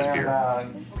swig of his beer.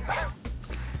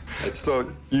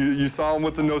 So you saw him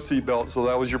with the no seatbelt, so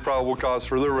that was your probable cause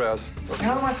for the arrest. You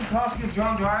know how much it costs you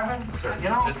drunk driving? You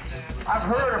know, I've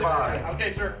heard about it. Okay,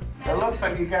 sir. It looks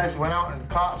like you guys went out and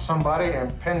caught somebody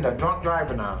and pinned a drunk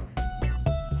driving on him.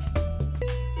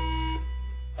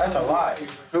 That's a lie.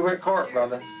 Prove it in court,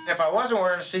 brother. If I wasn't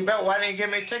wearing a seatbelt, why didn't you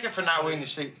give me a ticket for not wearing a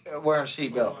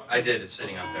seatbelt? I did. It's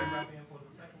sitting out there.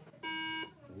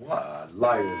 What a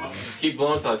liar. Just keep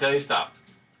blowing until I tell you stop.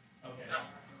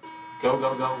 Go,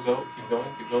 go, go, go. Keep going,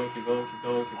 keep going, keep going, keep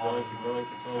going, keep going, keep going,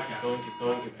 keep going, keep going, keep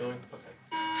going, keep going.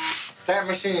 Okay. That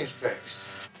machine's fixed.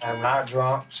 I'm not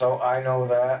drunk, so I know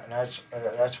that, and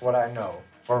that's what I know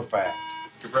for a fact.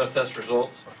 Your breath test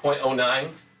results are 0.09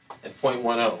 and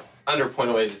 0.10. Under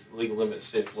 0.08 is the legal limit in the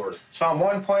state of Florida. So I'm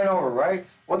 1 point over, right?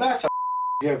 Well, that's a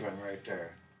given right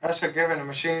there. That's a given. The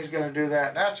machine's gonna do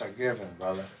that. That's a given,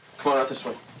 brother. Come on out this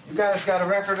way. You guys got a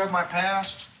record of my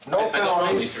past? No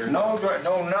felonies, no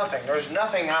nothing. There's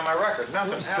nothing on my record,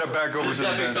 nothing. Step back over to the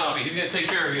bench. He's gonna take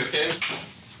care of you, okay?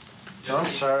 I'm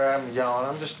sorry I'm yelling.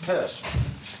 I'm just pissed.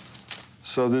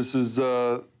 So this is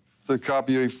the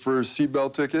copy for a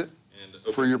seatbelt ticket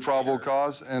for your probable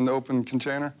cause and the open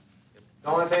container? The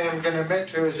only thing I'm gonna admit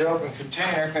to is the open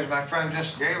container, because my friend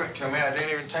just gave it to me. I didn't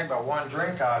even take but one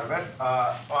drink out of it.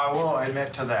 I will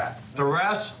admit to that. The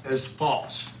rest is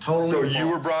false, totally false. So you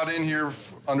were brought in here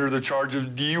under the charge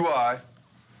of DUI.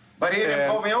 But he didn't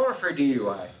pull me over for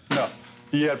DUI. No,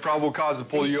 he had probable cause to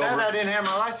pull you over. He said I didn't have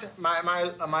my license, my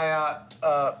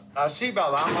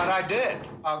seatbelt on, but I did.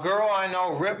 A girl I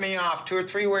know ripped me off 2 or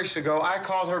 3 weeks ago. I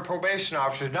called her probation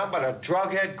officer, nothing but a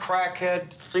drughead,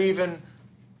 crackhead, thieving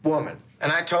woman.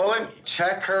 And I told him,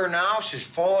 check her now. She's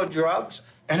full of drugs,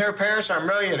 and her parents are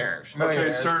millionaires.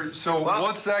 Okay, sir. So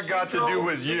what's that got to do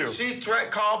with you? She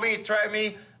called me, threatened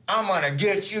me. I'm gonna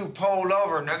get you pulled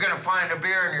over, and they're gonna find a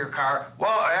beer in your car.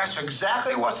 Well, that's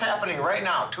exactly what's happening right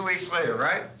now. 2 weeks later,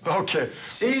 right? Okay.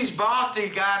 She's bought the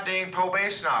goddamn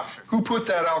probation officer. Who put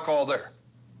that alcohol there?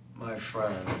 My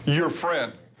friend. Your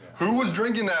friend. Yeah. Who was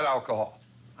drinking that alcohol?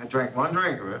 I drank 1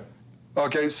 drink of it.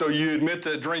 Okay, so you admit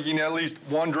to drinking at least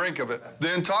 1 drink of it.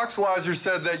 The intoxilizer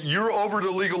said that you're over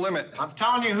the legal limit. I'm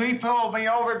telling you, he pulled me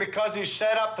over because he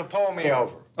set up to pull me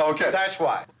over. Okay. That's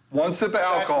why. 1 sip of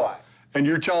alcohol. And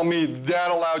you're telling me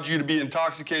that allowed you to be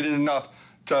intoxicated enough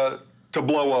to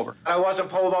blow over. I wasn't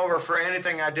pulled over for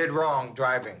anything I did wrong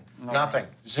driving. No. Nothing.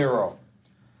 Zero.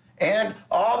 And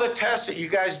all the tests that you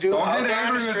guys do out there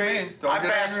on the street, I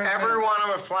passed every one of them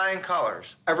with flying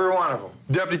colors. Every one of them.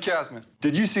 Deputy Kazman,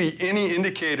 did you see any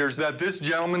indicators that this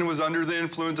gentleman was under the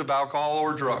influence of alcohol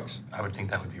or drugs? I would think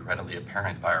that would be readily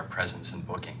apparent by our presence and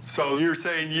booking. So you're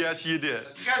saying yes, you did?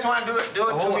 You guys want to do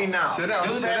it to me now. Sit down.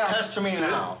 Do that test to me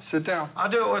now. Sit down. I'll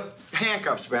do it with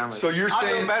handcuffs, man. So you're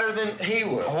saying... I'll do better than he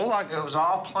would. Hold on. It was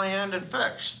all planned and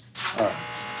fixed. All right.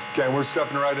 Okay, we're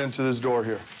stepping right into this door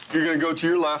here. You're going to go to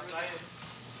your left.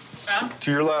 To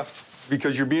your left,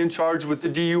 because you're being charged with the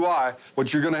DUI.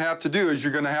 What you're going to have to do is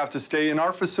you're going to have to stay in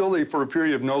our facility for a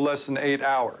period of no less than 8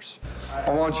 hours.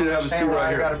 I want you to have a seat right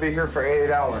here. I got to be here for 8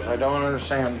 hours. I don't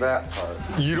understand that part.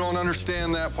 You don't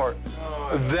understand that part.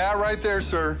 That right there,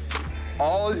 sir,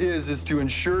 all it is to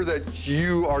ensure that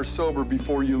you are sober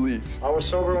before you leave. I was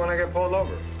sober when I got pulled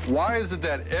over. Why is it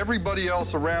that everybody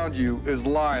else around you is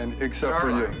lying except for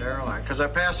you? They're lying, because I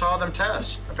passed all them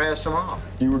tests. I passed them all.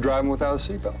 You were driving without a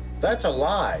seatbelt. That's a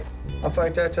lie. I'll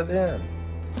fight that to the end.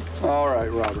 All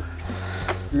right, Robert.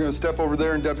 You're gonna step over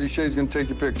there and Deputy Shea's gonna take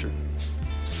your picture.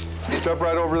 Step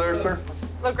right over there, sir.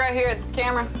 Look right here at this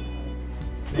camera.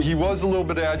 He was a little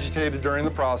bit agitated during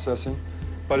the processing,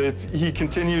 but if he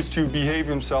continues to behave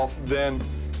himself, then,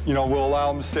 you know, we'll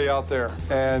allow him to stay out there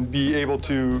and be able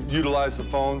to utilize the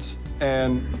phones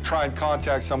and try and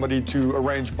contact somebody to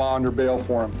arrange bond or bail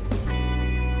for him.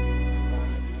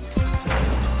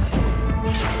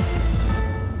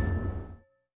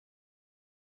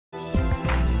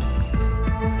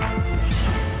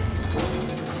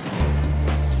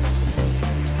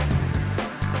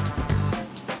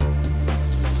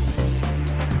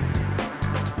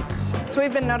 So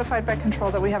we've been notified by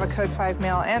control that we have a code 5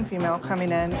 male and female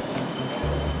coming in.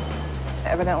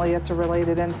 Evidently, it's a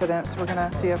related incident, so we're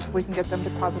gonna see if we can get them to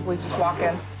possibly just walk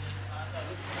in.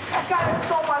 That guy that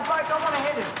stole my bike, I want to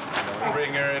hit him.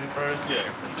 Bring her in first? Yeah.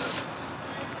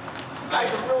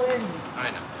 Guys are really in.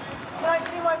 I know. Can I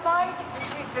see my bike?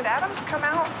 Did Adams come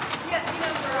out? Yeah, he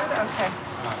knows where I'm Okay.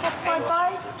 That's my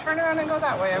bike? Turn around and go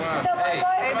that way. Is that my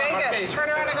bike? Hey, Vegas, turn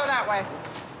around and go that way.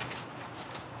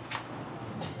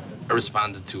 I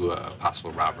responded to a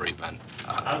possible robbery event.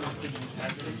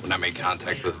 When I made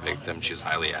contact with the victim, she was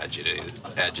highly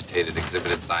agitated,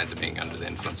 exhibited signs of being under the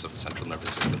influence of a central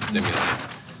nervous system stimulant.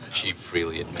 She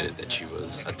freely admitted that she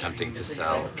was attempting to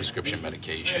sell prescription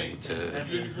medication to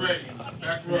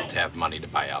have money to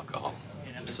buy alcohol.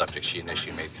 The subject she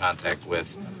initially made contact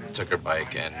with took her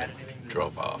bike and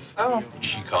drove off. Oh.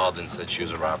 She called and said she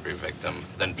was a robbery victim,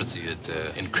 then proceeded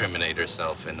to incriminate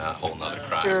herself in a whole nother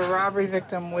crime. You're a robbery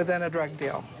victim within a drug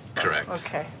deal. Correct.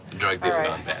 Okay. The drug deal All right.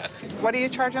 gone bad. What are you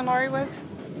charging Laurie with?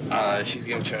 She's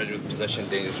getting charged with possession of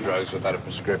dangerous drugs without a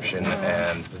prescription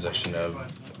and possession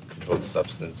of controlled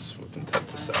substance with intent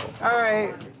to sell. All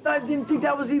right. I didn't think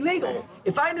that was illegal.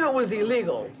 If I knew it was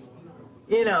illegal,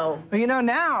 you know. Well, you know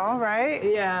now, right?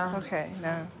 Yeah. Okay,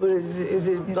 no. But is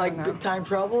it like big time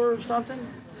trouble or something?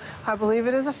 I believe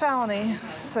it is a felony,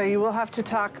 so you will have to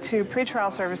talk to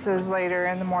pretrial services later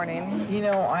in the morning. You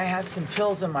know, I had some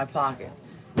pills in my pocket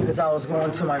because I was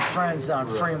going to my friends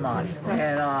on Fremont,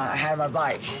 and I had my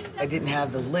bike. I didn't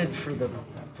have the lid for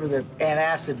the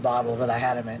antacid bottle that I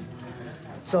had them in,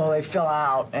 so they fell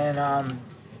out, and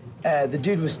the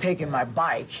dude was taking my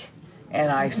bike. And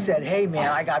I said, hey,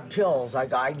 man, I got pills. I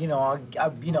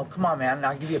come on, man,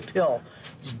 I'll give you a pill.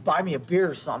 Just buy me a beer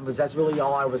or something, because that's really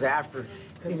all I was after.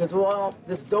 And he goes, well,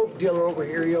 this dope dealer over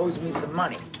here, he owes me some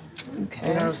money. Okay.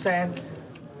 You know what I'm saying?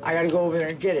 I got to go over there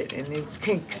and get it. And it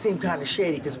seemed kind of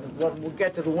shady, because we'll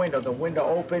get to the window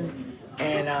opened,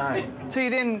 and... So you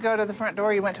didn't go to the front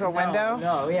door, you went to a window?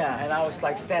 No, yeah, and I was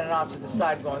like standing off to the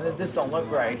side going, this don't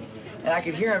look right. And I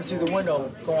could hear him through the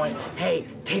window going, hey,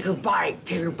 take her bike,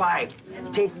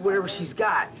 take whatever she's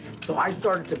got. So I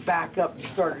started to back up and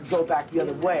started to go back the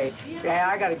other way. Say, hey,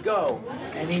 I gotta go.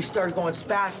 And he started going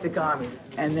spastic on me.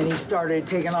 And then he started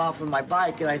taking off with my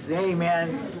bike. And I said, hey, man,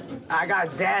 I got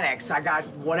Xanax, I got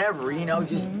whatever, you know,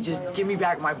 just give me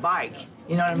back my bike.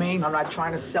 You know what I mean? I'm not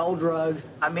trying to sell drugs.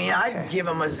 I mean, I'd give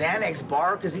him a Xanax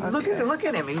bar, because look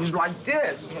at him. He was like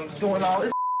this, doing all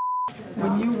this.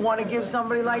 When you want to give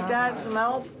somebody like that some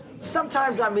help,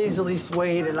 sometimes I'm easily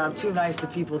swayed and I'm too nice to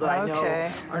people that I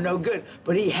know are no good.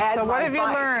 But he had So my what have you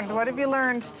bike. learned? What have you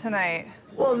learned tonight?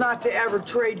 Well, not to ever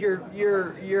trade your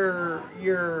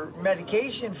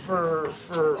medication for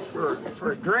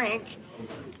a drink.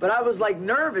 But I was like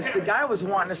nervous. The guy was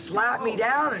wanting to slap me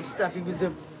down and stuff. He was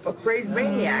a crazy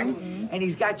maniac. And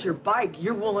he's got your bike.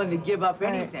 You're willing to give up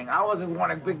anything. I wasn't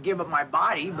want to give up my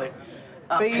body, but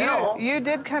But uphill. you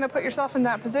did kind of put yourself in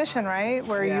that position, right?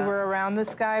 Where you were around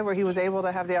this guy, where he was able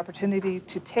to have the opportunity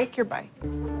to take your bike.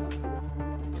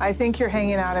 I think you're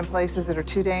hanging out in places that are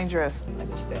too dangerous. I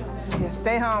just stay home. Yeah,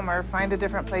 stay home or find a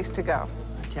different place to go.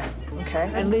 Okay.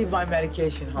 Okay? And leave my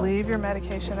medication home. Leave your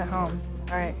medication at home.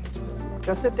 All right.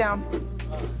 Go sit down.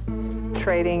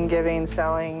 Trading, giving,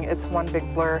 selling, it's one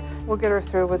big blur. We'll get her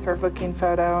through with her booking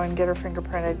photo and get her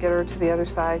fingerprinted, get her to the other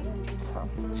side. So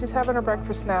she's having her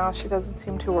breakfast now. She doesn't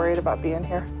seem too worried about being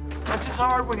here. It's just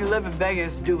hard when you live in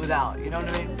Vegas to do without, you know what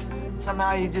I mean?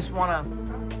 Somehow you just want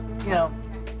to, you know,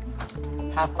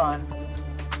 have fun.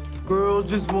 Girls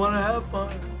just want to have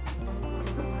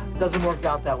fun. Doesn't work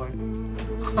out that way.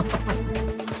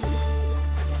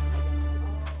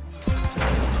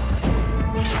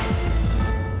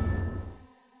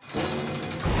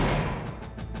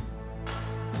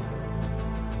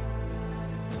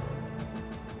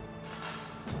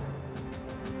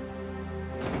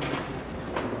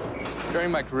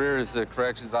 During my career as a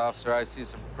corrections officer, I've seen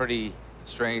some pretty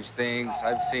strange things.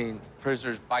 I've seen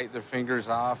prisoners bite their fingers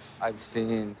off. I've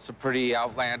seen some pretty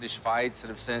outlandish fights that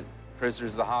have sent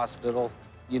prisoners to the hospital.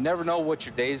 You never know what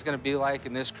your day is going to be like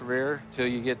in this career till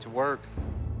you get to work.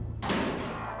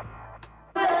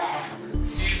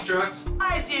 Use drugs?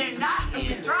 I did not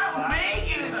use drugs.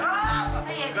 Make you drugs.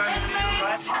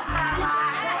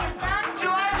 Do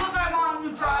I look like I'm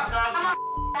on drugs? I'm a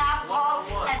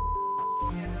alcohol and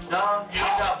No, you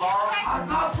got balls? I'm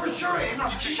not for sure.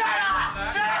 Shut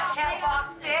up! Shut up, cat box,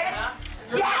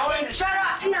 bitch! Yeah, shut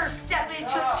up! You're stepping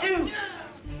into two.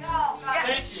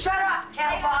 Yeah, shut up,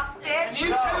 cat box, bitch! You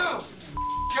too!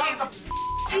 Shut the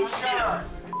you too!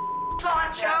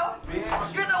 Sancho!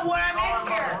 You're the one I'm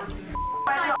in here!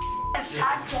 It's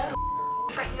time to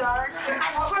the yard.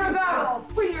 I swear to God, I'll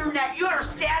free your neck. You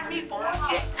understand me, boy?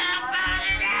 Get out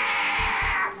of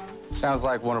there! Sounds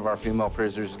like one of our female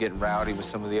prisoners is getting rowdy with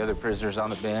some of the other prisoners on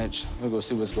the bench. We'll go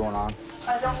see what's going on.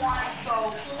 I don't want to go.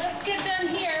 Well, let's get done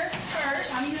here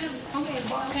first.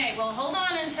 Okay, well, hold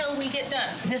on until we get done.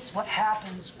 This is what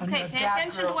happens when Okay, you're a pay bad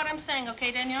attention girl. to what I'm saying,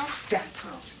 okay, Danielle? Bad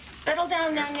girls. Settle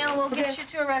down, Danielle. We'll get you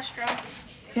to a restroom.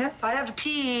 Yep, I have to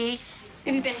pee.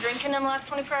 Have you been drinking in the last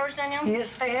 24 hours, Danielle?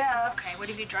 Yes, I have. Okay, what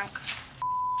have you drunk?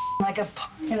 Like a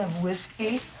pint of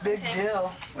whiskey. Big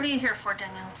deal. What are you here for,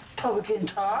 Danielle? Public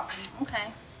Intox. Okay.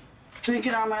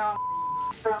 Drinking on my own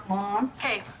front lawn.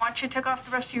 Okay, why don't you take off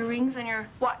the rest of your rings and your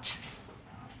watch?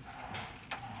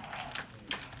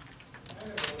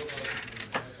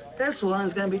 This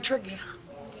one's gonna be tricky.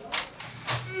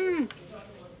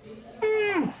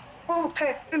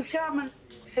 Okay, it's coming.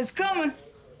 It's coming.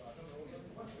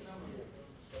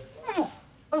 It's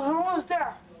almost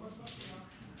there.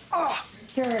 Oh,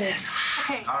 there it is.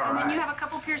 Okay, All and then right. you have a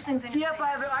couple piercings in your Yep, I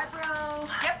have an eyebrow.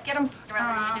 Yep, get them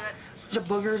around when you do it.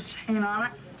 The boogers hanging on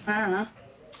it. I don't know.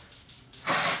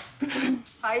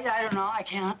 I don't know. I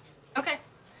can't. Okay.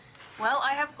 Well,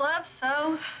 I have gloves,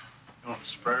 so You want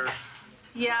sprayers?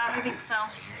 yeah, I think so.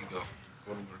 Here you go.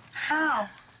 Go to work. How?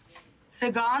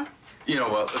 They gone? You know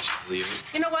what? Let's just leave it.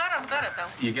 You know what? I've got it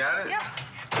though. You got it? Yeah.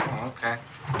 Oh, okay.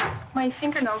 My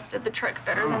fingernails did the trick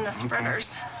better than the okay.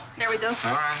 spreaders. There we go.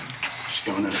 All right. Just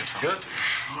going in a Good.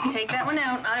 Take that one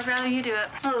out. I'd rather you do it.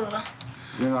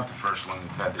 You're not the first one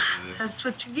that's had to do this. That's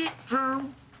what you get for...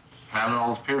 Having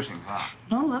all those piercings, huh?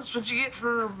 No, that's what you get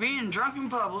for being drunk in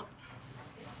public.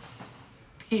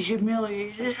 Be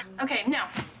humiliated. Okay, now,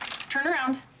 turn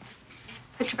around.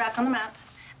 Put your back on the mat.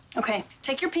 Okay,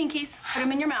 take your pinkies, put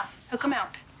them in your mouth, hook them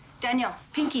out. Danielle,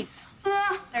 pinkies.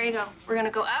 There you go. We're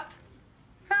gonna go up,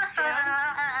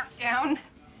 down, down.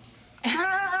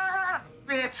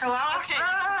 Bitch, hello?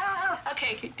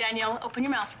 Okay. Okay, Danielle, open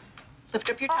your mouth. Lift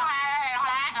up your tongue.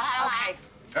 Okay.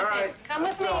 All right. Come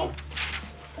with me.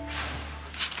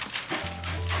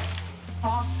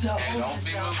 Off the Hey, don't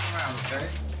be moving around, okay?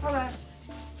 All right.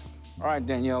 All right,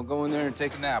 Danielle, go in there and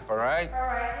take a nap, all right? All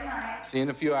right, good night. See you in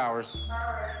a few hours.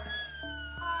 All right.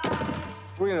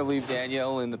 We're gonna leave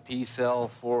Danielle in the P cell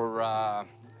for a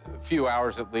few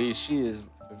hours at least. She is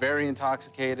very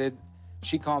intoxicated.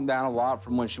 She calmed down a lot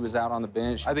from when she was out on the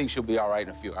bench. I think she'll be all right in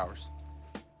a few hours.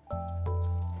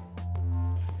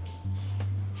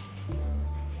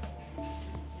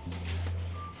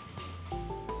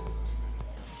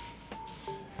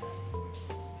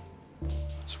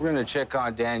 So we're gonna check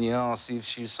on Danielle, see if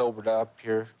she's sobered up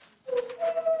here.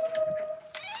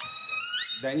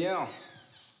 Danielle.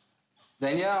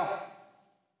 Danielle.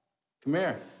 Come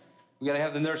here. We gotta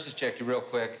have the nurses check you real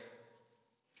quick.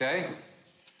 Okay?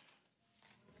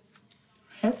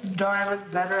 Don't I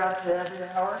look better after every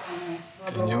hour?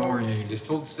 Danielle, were you just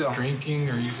drinking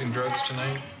or using drugs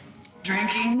tonight?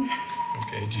 Drinking.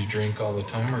 Okay, do you drink all the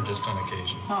time or just on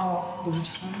occasion? All the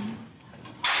time.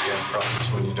 You have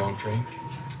problems when you don't drink?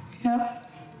 Yeah.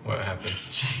 What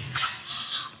happens?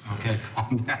 Okay,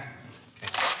 calm down.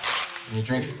 Okay. Can you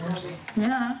drink it for us?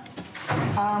 Yeah.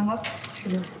 What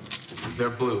flavor? They're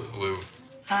blue. Blue.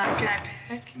 Can I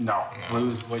pick? No.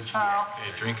 Blue's what you get.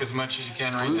 Okay, drink as much as you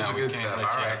can right Blue's now. the We good can't stuff.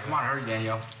 let All you right, out. come on, hurry,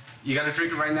 Danielle. You gotta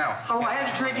drink it right now. Oh, I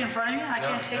have to drink in front of you? I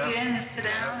can't take it in and sit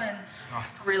down and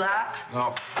relax?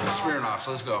 No, it's Smirnoff,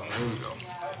 so let's go. Here we go.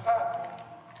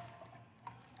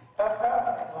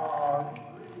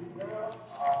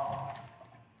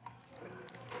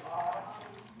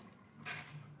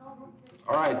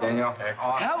 All right, Danielle.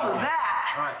 Awesome. How was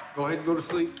that? All right, go ahead and go to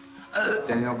sleep.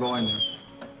 Danielle, go in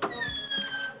there.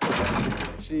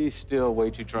 She's still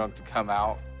way too drunk to come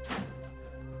out.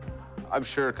 I'm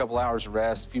sure a couple hours of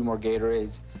rest, a few more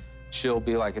Gatorades, she'll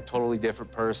be like a totally different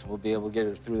person. We'll be able to get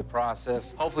her through the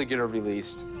process, hopefully get her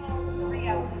released.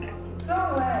 Go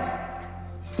away.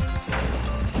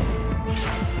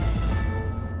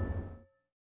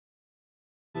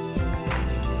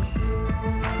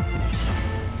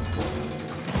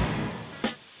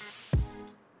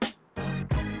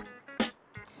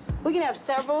 We can have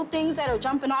several things that are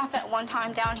jumping off at one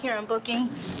time down here in booking,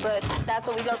 but that's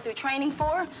what we go through training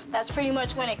for. That's pretty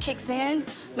much when it kicks in.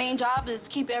 Main job is to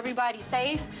keep everybody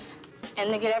safe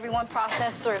and to get everyone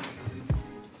processed through.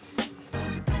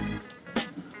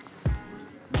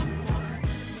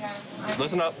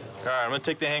 Listen up. All right, I'm gonna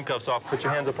take the handcuffs off. Put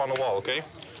your hands up on the wall, okay?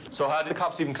 So how did the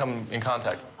cops even come in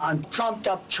contact? On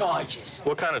trumped-up charges.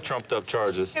 What kind of trumped-up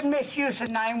charges? The misuse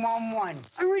of 911.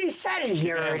 I already sat in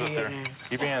here Keep your hands up already. there.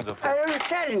 Keep your hands up I there. already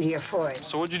sat in here for it.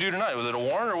 So what'd you do tonight? Was it a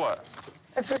warrant or what?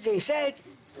 That's what they said.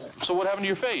 So what happened to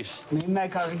your face? Me and my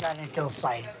cousin got into a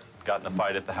fight. Got in a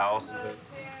fight at the house.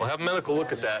 Well, have medical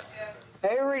look at that.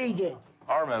 I already did.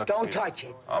 Our medical. Don't touch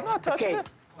it. I'm not touching Okay. it.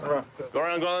 Go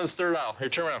around, go on this third aisle. Here,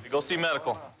 turn around. Go see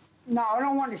medical. No, I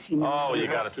don't want to see medical. Oh, you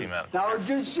gotta see medical. No,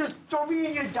 just throw me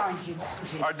in your dungeon.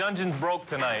 Our dungeon's broke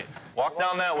tonight. Walk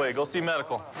down that way. Go see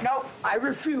medical. No, I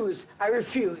refuse. I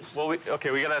refuse. Well, okay,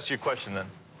 we gotta ask you a question then.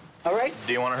 All right?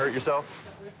 Do you want to hurt yourself?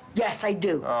 Yes, I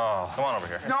do. Oh, come on over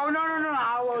here. No,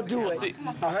 I will do it. See.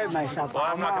 I'll hurt myself. Well,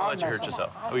 I'm not gonna let you hurt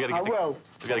yourself. We gotta get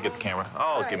We gotta get the camera.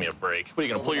 Oh, give me a break. What, are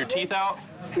you gonna pull your teeth out?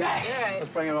 Yes. Let's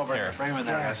bring him over here. Bring him in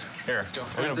there, guys. Here.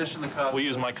 Transition the cuffs. We'll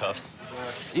use my cuffs.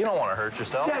 You don't want to hurt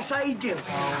yourself. Yes, I do. We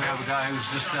have a guy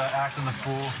who's just acting the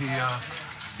fool.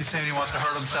 He's saying he wants to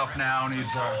hurt himself now, and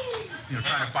he's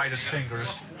trying to bite his fingers.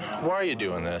 Why are you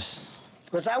doing this?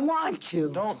 Because I want to.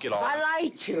 Don't get off. I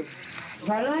like to.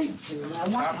 I like to. I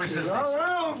want to.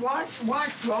 Oh, watch.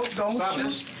 Don't Stop you.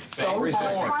 this. Don't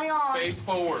hold my arm. Face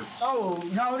forward. Oh,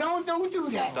 no, don't do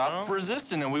that. Stop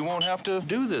resisting, and we won't have to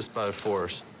do this by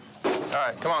force. All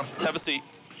right, come on. Have a seat.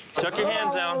 Tuck your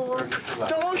hands down.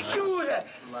 Don't do that.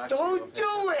 Don't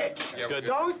do it. Good.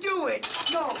 Don't do it.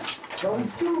 No,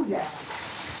 don't do that.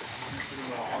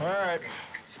 All right.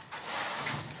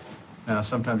 Now,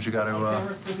 sometimes you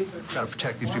gotta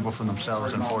protect these people from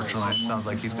themselves. Unfortunately, it sounds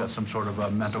like he's got some sort of a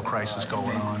mental crisis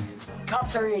going on.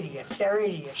 Cops are idiots. They're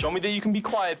idiots. Show me that you can be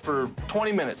quiet for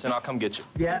 20 minutes, and I'll come get you.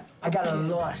 Yeah, I got a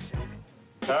lawsuit.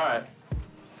 All right.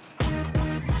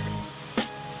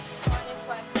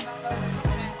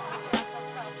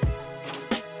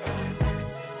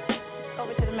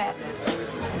 Over to the mat.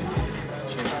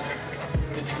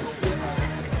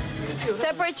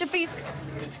 Separate your feet.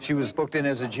 She was booked in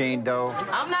as a Jane Doe.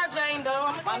 I'm not Jane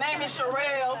Doe. My name is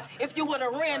Sherelle. If you would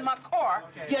have ran my car,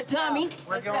 you dummy.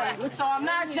 So I'm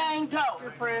not Jane Doe.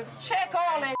 Check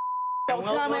all that, yo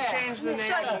dumbass.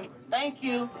 Shut up. Thank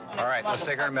you. All right, let's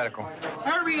take her to medical.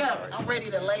 Hurry up. I'm ready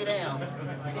to lay down.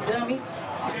 You dummy.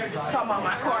 Come on,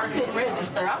 my car couldn't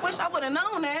register. I wish I would have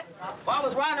known that. Well, I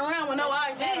was riding around with no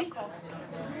ID.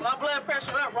 My blood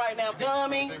pressure up right now,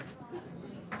 dummy.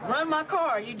 Run my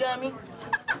car, you dummy.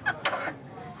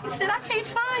 He said, I can't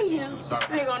find you. Sorry.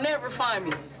 You ain't gonna never find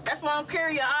me. That's why I'm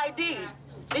carrying your ID.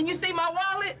 And you see my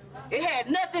wallet? It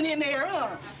had nothing in there,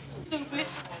 huh? Stupid.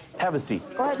 Have a seat.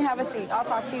 Go ahead and have a seat. I'll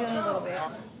talk to you in a little bit.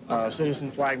 A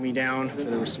citizen flagged me down, so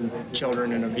there were some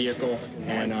children in a vehicle,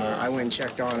 and I went and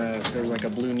checked on there was like a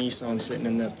blue Nissan sitting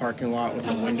in the parking lot with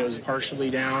the windows partially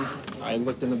down. I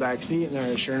looked in the back seat,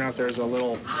 and sure enough, there's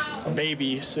a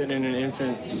baby sitting in an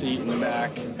infant seat in the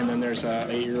back, and then there's a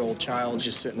 8-year-old child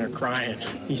just sitting there crying.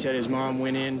 He said his mom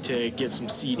went in to get some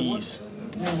CDs.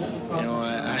 You know,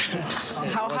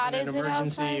 How hot is it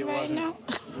outside right now?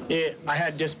 I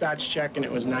had dispatch check, and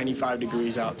it was 95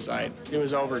 degrees outside. It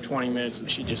was over 20 minutes, and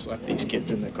she just left these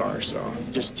kids in the car, so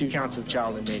just 2 counts of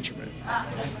child endangerment.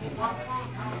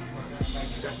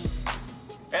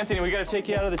 Anthony, we gotta take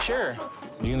you out of the chair.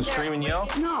 You gonna scream and yell?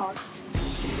 No.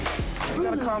 You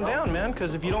gotta calm down, man,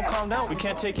 because if you don't calm down, we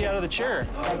can't take you out of the chair.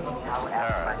 All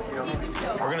right.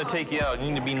 We're gonna take you out. You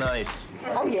need to be nice.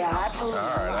 Oh, yeah, absolutely. All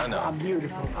right, I know. I'm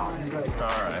beautiful. I'm good.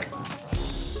 All right.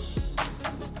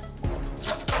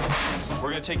 We're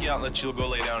gonna take you out and let you go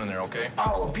lay down in there, okay?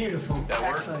 Oh, beautiful. That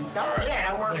work? Excellent. All right.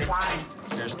 Yeah, that worked fine.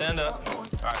 Here, stand up. All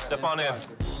right, step on in.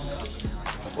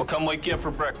 We'll come wake you up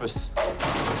for breakfast.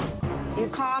 You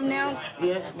calm now?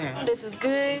 Yes, ma'am. This is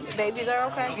good? Babies are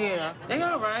okay? Yeah, they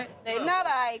all right. They not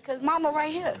all right, because mama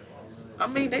right here. I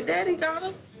mean, their daddy got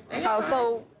them. Oh,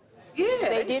 so yeah,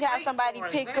 they did have somebody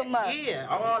pick them up. Yeah,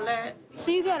 all that. So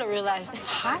you gotta realize it's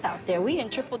hot out there. We in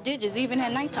triple digits even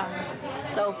at nighttime.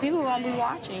 So people gonna be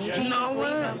watching. You can't just leave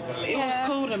them. It was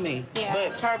cool to me. Yeah.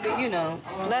 But probably, you know.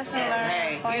 Lesson learned,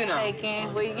 Hey, point you know.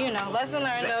 taken. Well, you know, lesson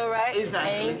learned though, right?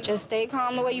 Exactly. And just stay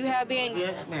calm the way you have been.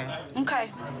 Yes, ma'am. Okay.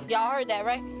 Y'all heard that,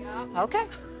 right? Okay.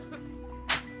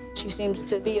 She seems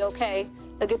to be okay.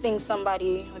 A good thing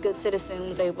somebody, a good citizen,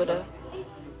 was able to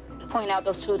point out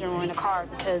those children were in the car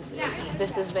because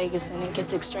this is Vegas and it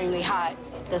gets extremely hot.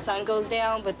 The sun goes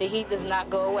down, but the heat does not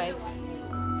go away.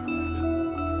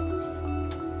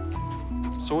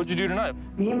 So what'd you do tonight?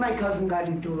 Me and my cousin got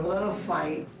into a little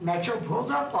fight. Metro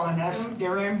pulled up on us. They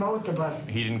were in both of us.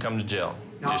 He didn't come to jail.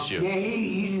 No, Just you. Yeah,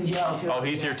 he's in jail too. Oh,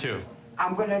 he's here too.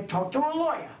 I'm gonna talk to a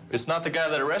lawyer. It's not the guy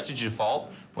that arrested you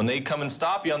fault. When they come and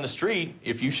stop you on the street,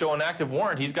 if you show an active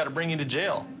warrant, he's got to bring you to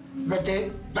jail. But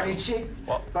it should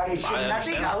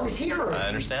nothing. I was here. I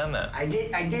understand that. I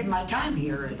did my time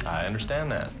here. I understand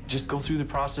that. Just go through the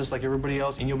process like everybody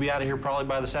else, and you'll be out of here probably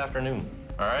by this afternoon.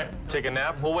 All right? Take a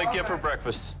nap. We'll wake you up for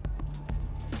breakfast.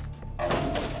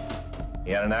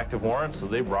 He had an active warrant, so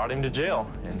they brought him to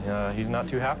jail, and he's not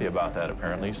too happy about that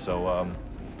apparently. So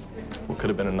what could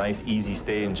have been a nice, easy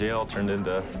stay in jail turned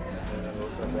into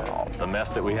the mess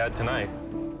that we had tonight.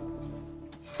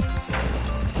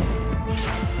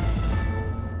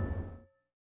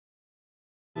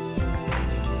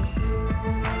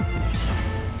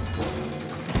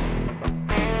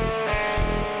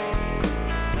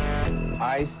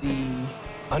 I see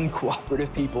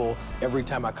uncooperative people every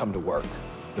time I come to work.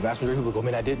 The vast majority of people go,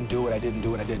 man, I didn't do it, I didn't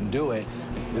do it, I didn't do it.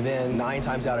 And then 9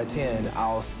 times out of 10,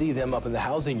 I'll see them up in the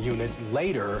housing units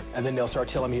later, and then they'll start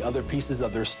telling me other pieces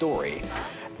of their story.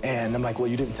 And I'm like, well,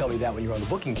 you didn't tell me that when you were on the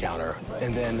booking counter.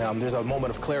 And then there's a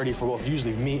moment of clarity for both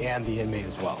usually me and the inmate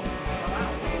as well.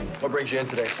 What brings you in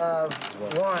today?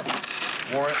 Warrant.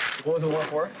 Warrant? What was the warrant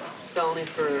for? Felony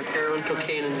for heroin,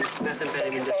 cocaine, and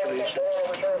methamphetamine distribution.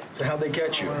 So how'd they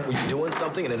catch you? Were you doing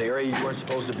something in an area you weren't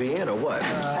supposed to be in, or what?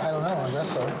 I don't know, I guess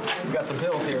so. You got some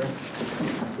pills here.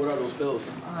 What are those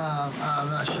pills? I'm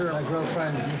not sure. My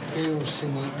girlfriend gave them to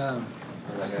me.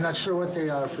 I'm not sure what they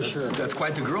are for sure. That's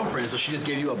quite the girlfriend, so she just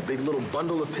gave you a big little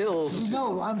bundle of pills.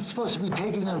 No, I'm supposed to be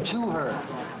taking them to her,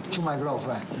 to my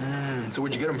girlfriend. So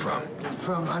where'd you get them from?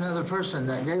 From another person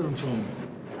that gave them to me.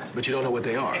 But you don't know what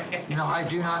they are? No, I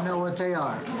do not know what they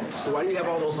are. So why do you have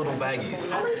all those little baggies?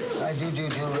 I do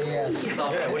jewelry, yes.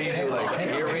 Yeah, what do you do, like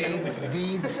earrings?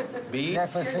 Beads. Beads?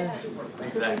 Necklaces.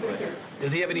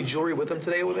 Does he have any jewelry with him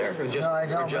today over there? Or just, no, I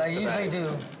don't, just but I usually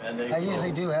do. I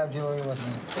usually do have jewelry with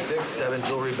me. 6, 7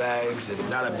 jewelry bags, and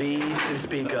not a bead to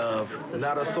speak of.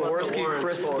 Not a Swarovski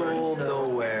crystal,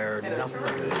 nowhere, nothing.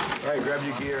 All right, grab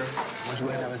your gear. Why don't you go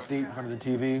ahead and have a seat in front of the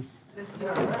TV?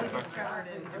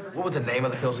 What was the name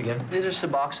of the pills again? These are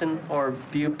Suboxone or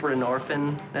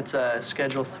buprenorphine. It's a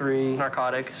Schedule III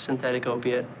narcotic, synthetic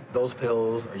opiate. Those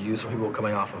pills are used for people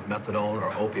coming off of methadone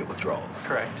or opiate withdrawals.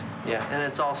 Correct, yeah. And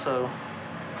it's also,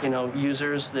 you know,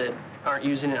 users that aren't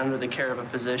using it under the care of a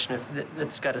physician.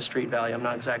 It's got a street value. I'm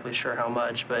not exactly sure how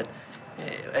much, but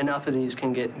enough of these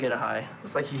can get a high.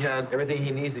 Looks like he had everything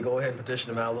he needs to go ahead and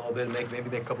petition him out a little bit and maybe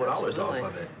make a couple of dollars off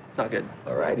of it. Not good.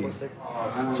 All righty.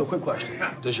 So quick question.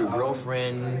 Does your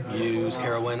girlfriend use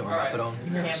heroin or methadone?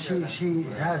 Yeah, she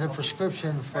has a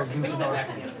prescription for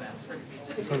buprenorphine.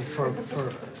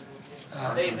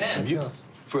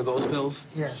 For those pills?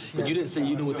 Yes. But you didn't say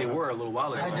you knew what they were a little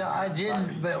while ago. I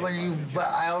didn't, but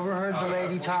I overheard the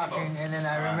lady talking, and then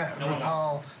I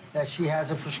recall that she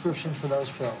has a prescription for those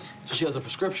pills. So she has a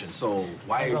prescription. So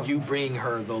why are you bringing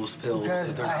her those pills?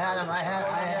 Because I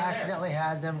accidentally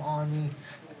had them on me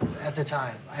at the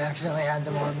time.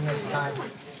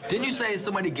 Didn't you say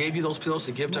somebody gave you those pills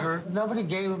to give to her? Nobody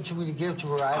gave them to me to give to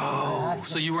her. Oh,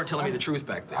 so you weren't telling me the truth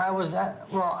back then? I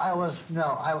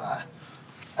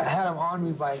I had them on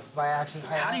me by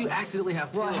accident. How do you accidentally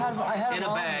have pills I had in a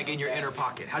bag in your inner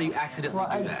pocket? How do you accidentally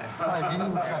do that?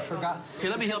 I forgot. Here,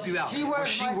 let me help you out. Was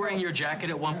she wearing your jacket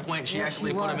at one point? She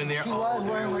actually put them in there? She was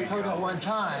wearing my coat at one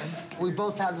time. We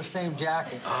both have the same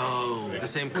jacket. Oh, the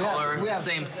same color, the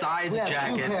same size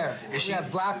jacket. We have 2 pairs. We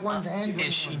have black ones and green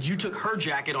ones. You took her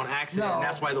jacket on accident, and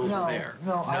that's why those were there?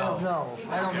 No, I don't know.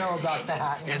 I don't know about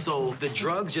that. And so the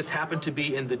drugs just happened to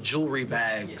be in the jewelry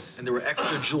bags, and there were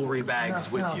extra jewelry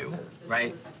bags with you,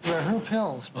 right? They're her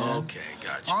pills, man. Okay,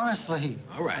 gotcha. Honestly.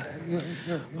 All right.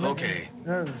 Okay.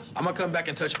 Nervous. I'm gonna come back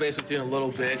and touch base with you in a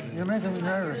little bit. You're making me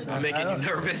nervous. I'm making you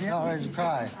nervous? I'm about ready to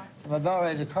cry. I'm about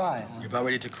ready to cry. You're about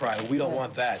ready to cry. We don't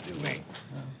want that, do we?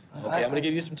 Okay, I'm gonna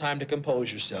give you some time to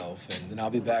compose yourself, and then I'll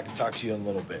be back and talk to you in a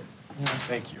little bit.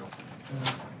 Thank you.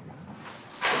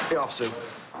 Hey, officer.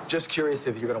 Just curious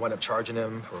if you're gonna wind up charging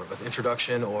him for an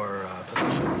introduction or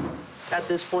possession. At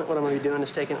this point, what I'm gonna be doing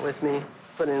is taking it with me,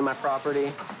 putting it in my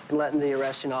property, and letting the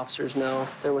arresting officers know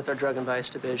they're with our Drug and Vice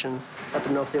Division. Let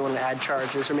them know if they want to add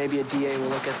charges, or maybe a DA will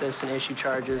look at this and issue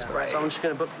charges. Yeah, right. So I'm just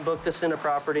gonna book this into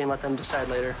property and let them decide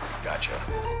later. Gotcha.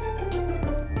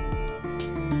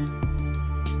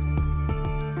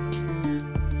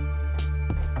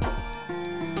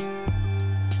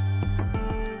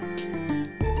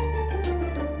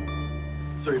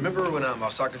 So remember when I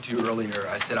was talking to you earlier,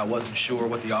 I said I wasn't sure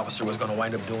what the officer was going to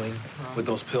wind up doing with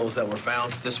those pills that were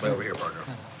found? This way over here, partner.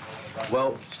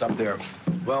 Well, stop there.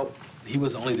 Well, he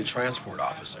was only the transport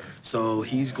officer. So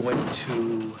he's going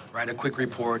to write a quick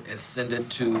report and send it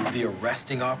to the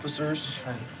arresting officers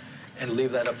and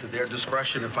leave that up to their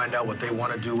discretion and find out what they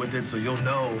want to do with it. So you'll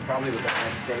know probably within the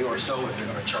next day or so if they're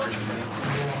going to charge him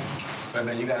anything. But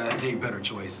man, you got to make better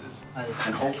choices.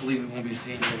 And hopefully we won't be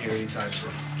seeing you in here anytime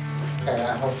soon. Okay,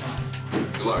 I hope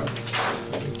not. Good luck.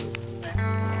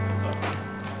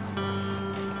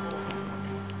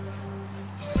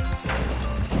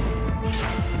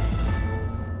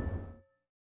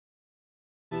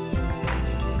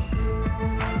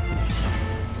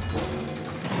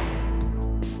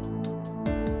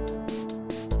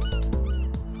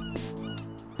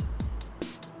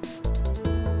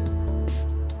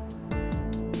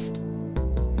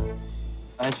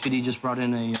 SPD just brought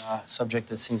in a subject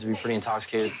that seems to be pretty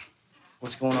intoxicated.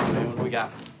 What's going on, man? What do we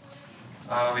got?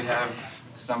 We have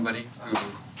somebody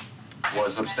who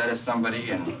was upset at somebody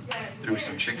and threw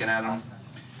some chicken at him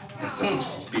and some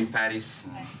beef patties.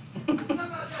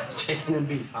 Chicken and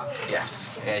beef, huh?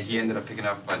 Yes. And he ended up picking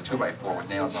up a 2x4 with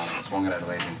nails on it, swung it at a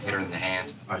lady and hit her in the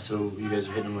hand. All right, so you guys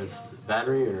are hitting him with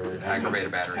battery or?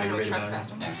 Aggravated battery. Aggravated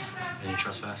battery? Yes. Any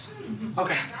trespass?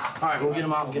 Okay. All right, we'll get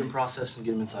him out and get him processed and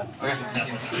get him inside.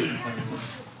 Okay.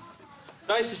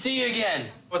 Nice to see you again.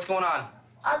 What's going on?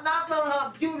 I knocked on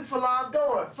her beauty salon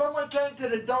door. Someone came to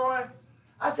the door.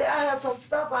 I said, I have some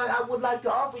stuff I would like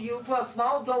to offer you for a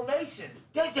small donation.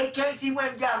 They came, she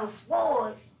went and got a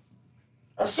sword.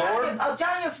 A sword? A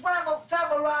giant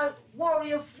samurai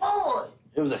warrior sword.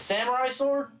 It was a samurai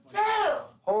sword? Yeah.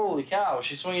 Holy cow, was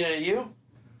she swinging it at you?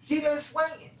 She been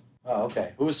swinging. Oh,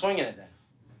 okay. Who was swinging it then?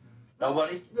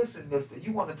 Nobody? Listen, mister,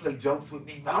 you want to play jokes with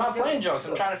me? I'm not playing jokes.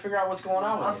 I'm trying to figure out what's going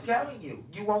on with I'm telling you,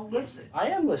 you won't listen. I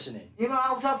am listening. You know,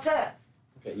 I was upset.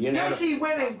 Okay, you Then she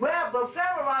went and grabbed the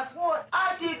samurai sword.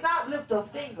 I did not lift a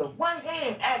finger, one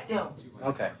hand at them.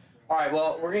 Okay. All right,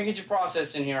 well, we're going to get you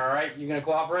processed in here, all right? You going to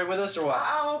cooperate with us or what?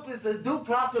 I hope it's a due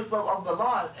process of the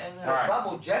law and All right.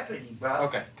 double jeopardy, bro.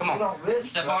 Okay, come on. You don't risk,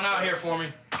 Step bro. on out here for me.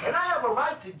 And I have a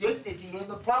right to dignity in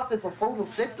the process of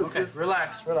photosynthesis. Okay,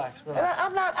 relax.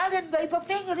 And I didn't raise a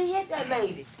finger to hit that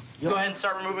lady. You go ahead and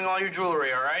start removing all your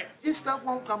jewelry, all right? This stuff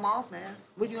won't come off, man.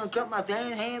 What, you gonna cut my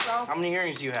hands off? How many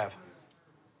earrings do you have?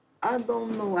 I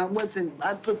don't know.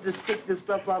 I picked this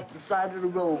stuff off the side of the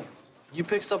road. You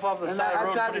pick stuff off the side of the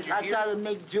road and put it in your I try to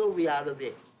make jewelry out of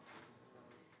it.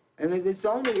 And it's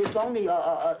only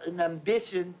an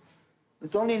ambition.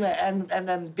 It's only an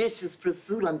ambitious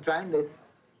pursuit. I'm trying to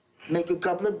make a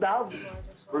couple of dollars.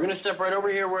 We're going to step right over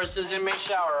here where it says inmate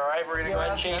shower, all right? We're going to go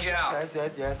ahead and change you out. Yes.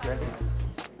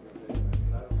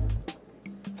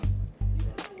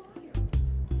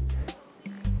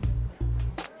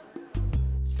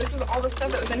 This is all the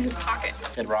stuff that was in his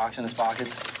pockets. He had rocks in his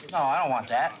pockets? No, I don't want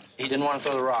that. He didn't want to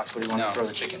throw the rocks, but he wanted to throw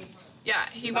the chicken. Yeah,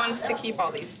 he wants to keep all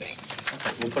these things.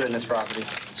 Okay, we'll put it in his property.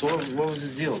 So what was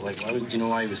his deal? Like, do you know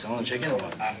why he was selling chicken or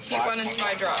what? He wanted to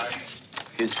buy drugs.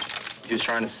 He was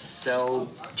trying to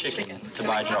sell chicken to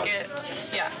buy drugs.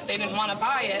 Yeah, they didn't want to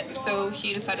buy it, so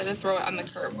he decided to throw it on the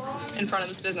curb in front of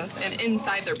this business and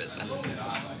inside their business.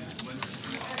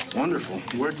 Wonderful.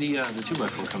 Where'd the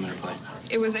 2x4 come into play?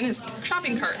 It was in his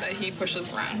shopping cart that he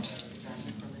pushes around.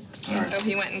 And so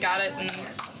he went and got it and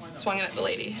swung it at the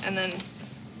lady, and then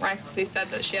miraculously said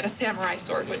that she had a samurai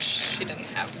sword, which she didn't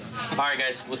have. All right,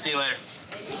 guys, we'll see you later.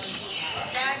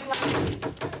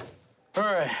 All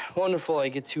right, wonderful. I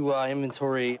get to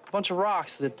inventory a bunch of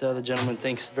rocks that the gentleman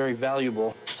thinks very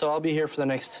valuable. So I'll be here for the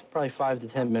next probably 5 to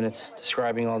 10 minutes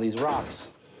describing all these rocks.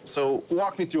 So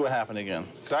walk me through what happened again,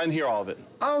 because I didn't hear all of it.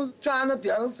 I was trying to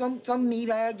build some meat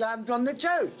I had gotten from the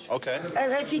church. Okay.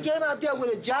 And she came out there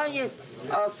with a giant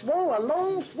sword, a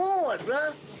long sword,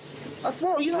 bruh. A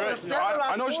sword, you know what a samurai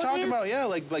I know what you're talking is? about, yeah,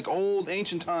 like old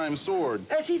ancient times sword.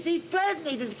 And she threatened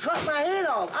me to cut my head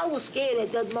off. I was scared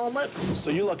at that moment.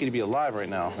 So you're lucky to be alive right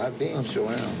now. I damn sure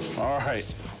am. All right.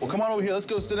 Well, come on over here. Let's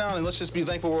go sit down and let's just be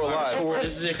thankful we're alive.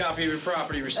 This is a copy of your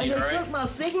property receipt, And all they right? took my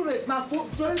cigarette, my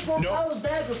 $34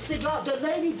 bag of cigar. The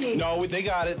lady did. No, they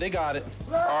got it. They got it.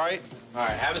 All right. All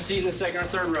right, have a seat in the second or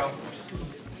third row.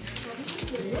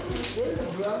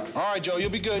 All right, Joe, you'll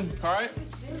be good. All right?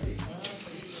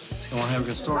 You want to have a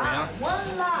good story, huh?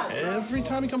 One lie. Every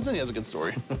time he comes in, he has a good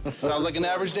story. Sounds like an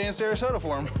average day in Sarasota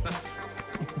for him.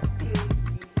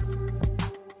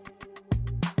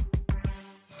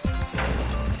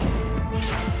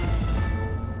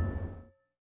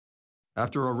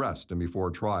 After arrest and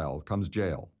before trial comes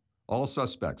jail. All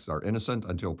suspects are innocent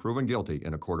until proven guilty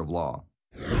in a court of law.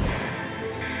 Another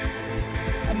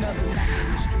night in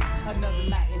the streets, another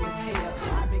night in this hell.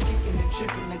 I've been kicking and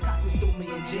tripping, the cops has threw me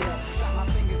in jail. Got my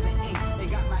fingers in ink, they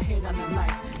got my head on the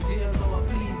lights. Dear Lord,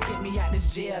 please get me out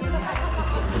this jail tonight. Just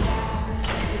get me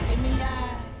out, just get me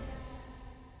out.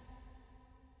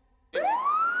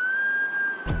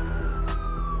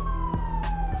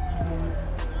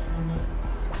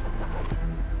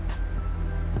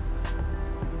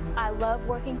 I love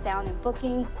working down in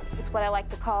booking. It's what I like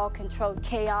to call controlled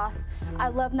chaos. I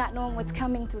love not knowing what's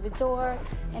coming through the door,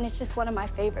 and it's just one of my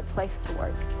favorite places to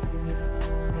work.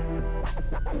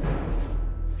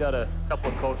 Got a couple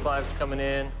of code 5s coming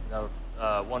in,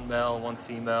 one male, one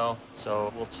female,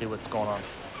 so we'll see what's going on.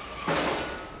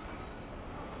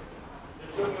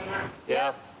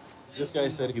 Yeah. This guy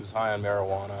said he was high on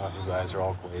marijuana. His eyes are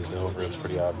all glazed over. It's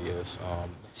pretty obvious.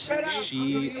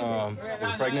 She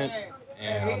was pregnant,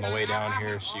 and on the way down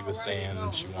here, she was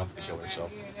saying she wanted to kill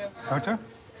herself. Doctor?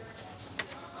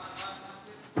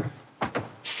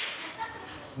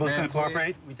 Both gonna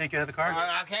cooperate? We take you out of the car?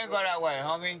 I can't go that way,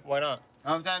 homie. Why not?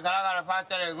 I'm saying, 'cause I got a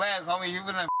prosthetic leg, homie. You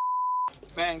gonna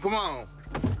man, come on.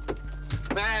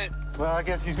 Man. Well, I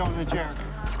guess he's going to the chair.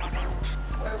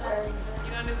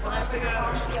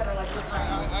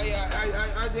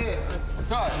 I did.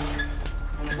 Sorry.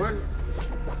 Where?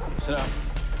 Sit down.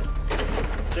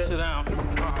 Sit down. No,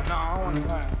 I don't want to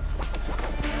try.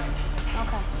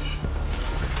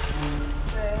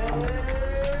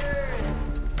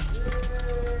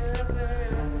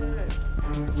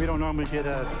 We don't normally get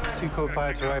two code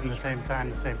 5s arrive in the same time,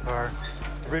 in the same car.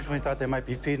 Originally thought they might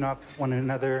be feeding off one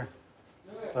another,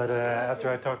 but after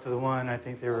I talked to the one, I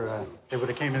think they would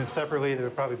have came in separately. They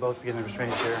would probably both be in the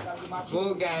restraint chair.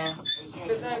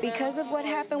 Because of what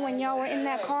happened when y'all were in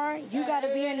that car, you got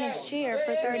to be in this chair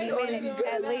for 30 minutes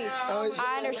at least.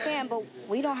 I understand, but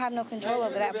we don't have no control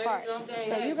over that part.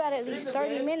 So you got at least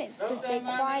 30 minutes to stay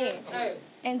quiet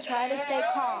and try to stay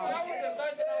calm.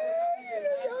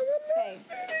 Okay.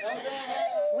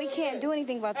 We can't do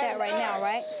anything about that right now,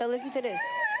 right? So listen to this.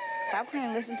 Stop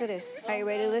crying, listen to this. Are you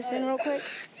ready to listen real quick?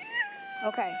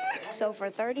 Okay, so for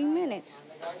 30 minutes,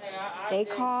 stay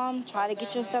calm, try to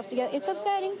get yourself together. It's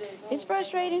upsetting, it's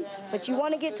frustrating, but you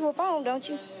want to get to a phone, don't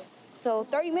you? So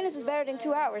 30 minutes is better than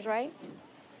 2 hours, right?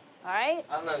 All right?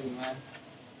 I love you, man.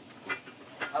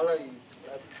 I love you.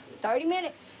 30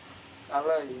 minutes. I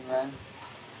love you, man.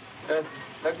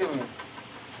 Look at me.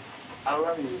 I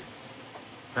love you.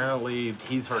 Apparently,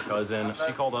 he's her cousin.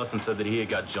 She called us and said that he had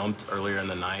got jumped earlier in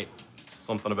the night.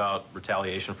 Something about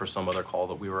retaliation for some other call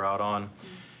that we were out on.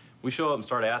 We show up and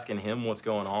start asking him what's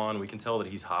going on. We can tell that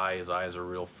he's high. His eyes are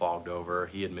real fogged over.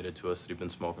 He admitted to us that he'd been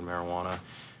smoking marijuana.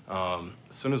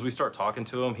 As soon as we start talking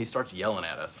to him, he starts yelling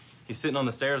at us. He's sitting on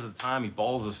the stairs at the time. He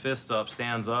balls his fists up,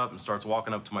 stands up, and starts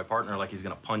walking up to my partner like he's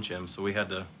gonna punch him. So we had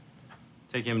to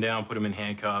take him down, put him in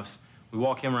handcuffs. We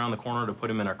walk him around the corner to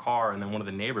put him in our car, and then one of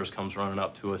the neighbors comes running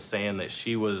up to us saying that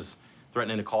she was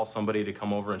threatening to call somebody to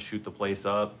come over and shoot the place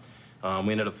up. We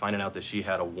ended up finding out that she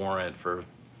had a warrant for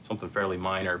something fairly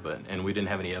minor, and we didn't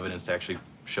have any evidence to actually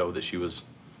show that she was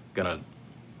gonna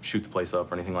shoot the place up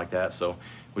or anything like that. So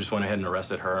we just went ahead and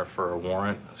arrested her for a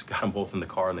warrant. Got them both in the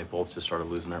car, and they both just started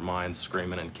losing their minds,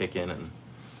 screaming and kicking, and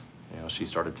You know, she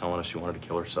started telling us she wanted to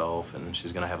kill herself and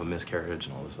she's gonna have a miscarriage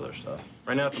and all this other stuff.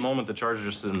 Right now, at the moment, the charge is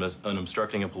just an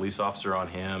obstructing a police officer on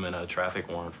him and a traffic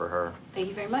warrant for her. Thank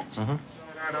you very much.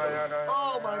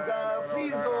 Oh my God,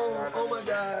 please don't. Oh my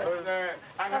God.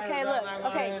 Okay, look,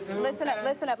 okay, listen up,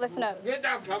 listen up, listen up. Get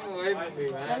that come away from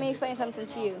me, man. Let me explain something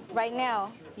to you. Right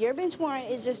now, your bench warrant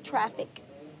is just traffic.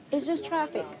 It's just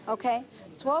traffic, okay?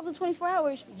 12 to 24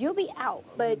 hours, you'll be out.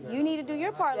 But you need to do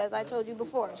your part, as I told you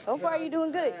before. So far, you're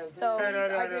doing good. So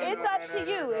it's up to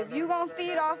you. If you're going to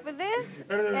feed off of this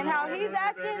and how he's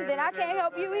acting, then I can't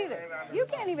help you either. You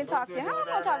can't even talk to him. How am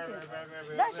I going to talk to him?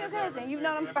 That's your cousin. You've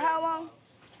known him for how long?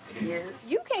 Years.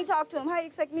 You can't talk to him. How you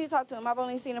expect me to talk to him? I've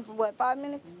only seen him for, what, 5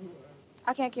 minutes?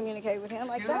 I can't communicate with him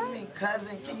like that. Excuse me,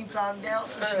 cousin, can you calm down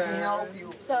so she can help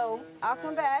you? So I'll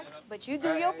come back, but you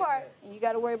do your part, and you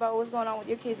got to worry about what's going on with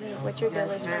your kids and what your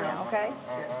deal is for now, okay?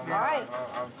 Yes, ma'am. All right.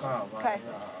 Okay.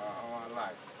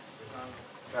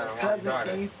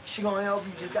 Cousin, she gonna help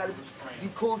you. Just gotta be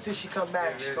cool till she come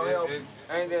back. She gonna help you.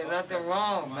 Ain't there nothing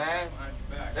wrong, man.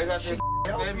 They got this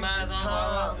big mask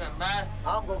on, man.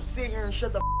 I'm gonna sit here and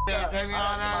shut the Yeah, up. take me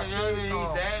on down to you to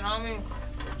eat that, homie.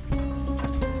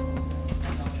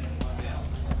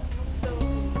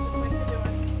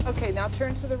 Okay, now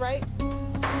turn to the right.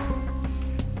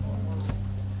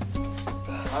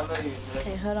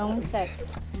 Okay, hold on one sec.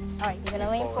 All right, you're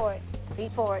gonna lean forward.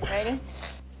 Feet forward. Ready?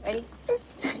 Ready?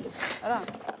 Hold on.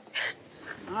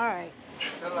 All right.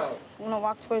 Hello. I'm gonna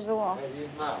walk towards the wall.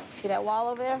 See that wall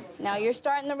over there? Now you're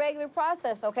starting the regular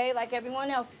process, okay? Like everyone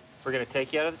else. We're gonna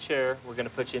take you out of the chair. We're gonna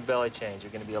put you in belly change.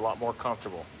 You're gonna be a lot more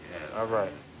comfortable. Yeah. All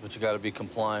right. But you got to be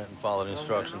compliant and follow the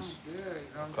instructions.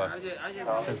 Okay.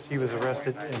 Since he was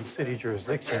arrested in city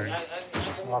jurisdiction,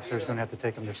 the officer's going to have to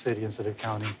take him to city instead of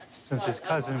county. Since his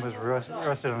cousin was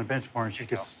arrested on a bench warrant, she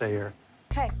gets to stay here.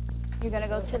 Okay. You're gonna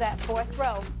go to that 4th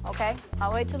row, okay? All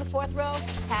the way to the 4th row,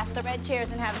 past the red chairs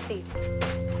and have a seat.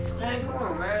 Man, come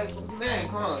on, man. Man,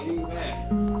 come on, you man.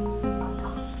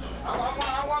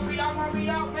 I want to be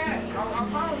out, man. I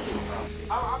promise you.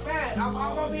 I'm mad. I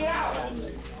want to be out.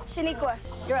 Shaniqua,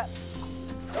 you're up.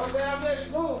 Don't say I'm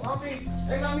letting move.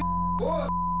 They got me bored.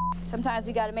 Sometimes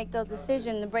you gotta make those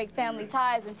decisions to break family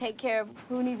ties and take care of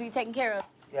who needs to be taken care of.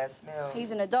 Yes, ma'am.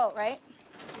 He's an adult, right?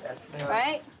 Yes, ma'am.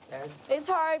 Right? Yes. It's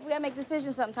hard. We gotta make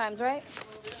decisions sometimes, right?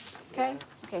 Okay?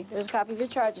 Okay, there's a copy of your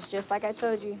charges, just like I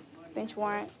told you. Bench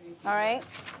warrant. All right?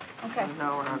 Okay.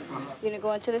 No, we're not coming. You're gonna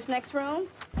go into this next room.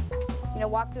 You're gonna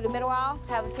walk through the middle aisle,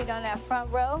 have a seat on that front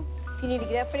row. If you need to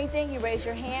get up for anything, you raise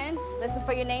your hand. Listen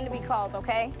for your name to be called,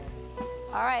 okay?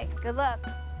 All right, good luck.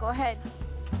 Go ahead.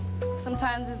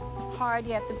 Sometimes it's hard.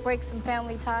 You have to break some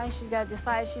family ties. She's got to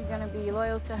decide she's going to be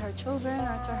loyal to her children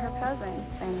or to her cousin.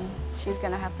 And she's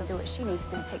going to have to do what she needs to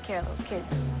do to take care of those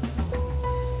kids.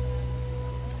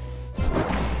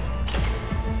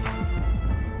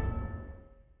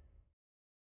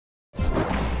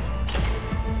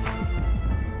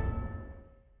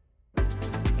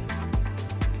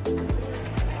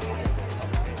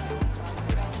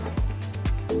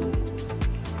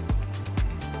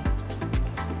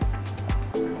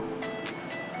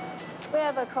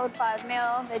 A Code 5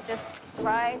 male that just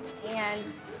arrived, and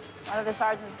one of the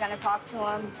sergeants is going to talk to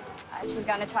him. She's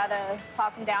going to try to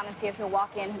talk him down and see if he'll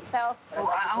walk in himself. Well,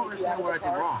 I don't understand what I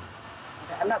did wrong.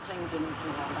 Okay, I'm not saying you did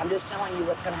anything wrong. I'm just telling you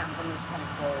what's going to happen from this point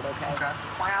forward, okay?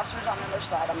 My officer's on the other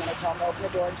side. I'm going to tell him to open the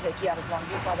door and take you out. As long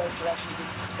as you follow the directions,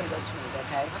 it's going to go smooth,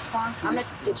 okay? That's fine. I'm going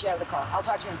to get you out of the car. I'll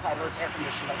talk to you inside where it's air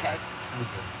conditioned, okay?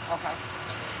 Okay.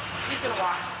 He's going to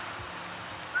watch.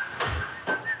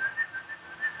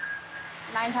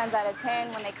 9 times out of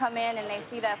 10, when they come in and they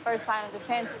see that first line of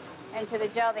defense into the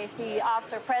jail, they see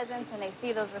officer presence and they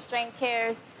see those restraint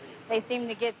chairs. They seem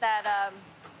to get that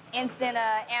instant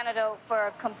antidote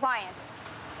for compliance.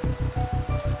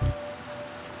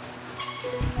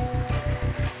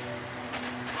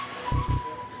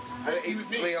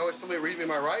 Always somebody read me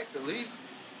my rights at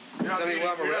least. Tell me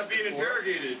what I'm arrested for.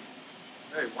 Interrogated.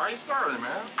 Hey, why are you starting,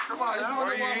 man? Come on, I just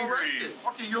want to know why I'm arrested.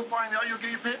 Okay, you'll find out. You'll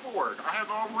get your paperwork. I have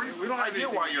no reason. We don't have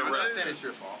idea why you're arrested. I'm not saying it's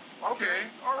your fault.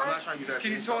 Okay, all right. I'm not trying to get that.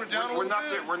 Can you tone it down a little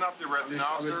bit? We're not the arresting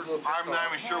officer. I'm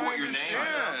not even sure what your name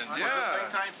is. Yeah. Just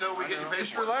hang tight until we get your paperwork.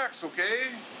 Just relax,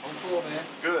 okay? I'm cool, man.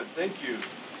 Good, thank you.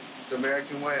 It's the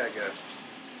American way, I guess.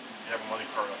 You have a money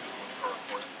card up. Money card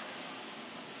for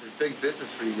you. It's a big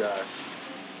business for you guys.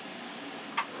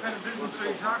 What kind of business are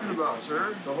you talking about,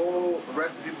 sir? The whole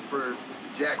arresting people for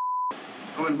jack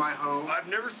coming to my home. I've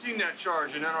never seen that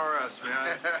charge in NRS,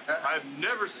 man. I've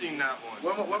never seen that one.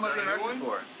 What am I being arrested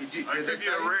for? I could be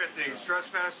a rare things.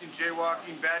 Trespassing,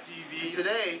 jaywalking, bad DV.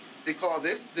 Today, they call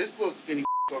this little skinny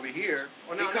over here.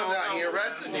 Well, He comes out here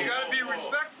arresting me. You gotta be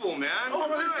respectful, man. Oh,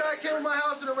 but this guy came to my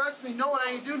house and arrested me knowing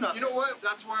I ain't do nothing. You know what?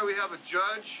 That's why we have a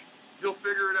judge. He'll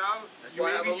figure it out.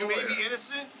 You may be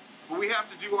innocent, but we have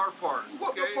to do our part.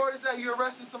 What part is that? You're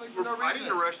arresting somebody for no reason? I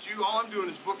didn't arrest you. All I'm doing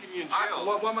is booking you in jail.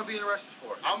 What am I being arrested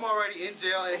for? I'm already in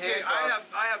jail in handcuffs.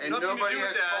 I have and nothing nobody to do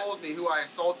with has that. told me who I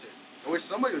assaulted. I wish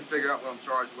somebody would figure out what I'm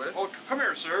charged with. Oh, come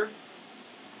here, sir.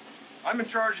 I'm in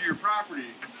charge of your property.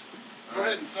 Go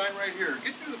ahead and sign right here.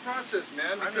 Get through the process,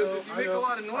 man, because if you make a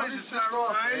lot of noise, it's not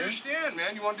right. I understand,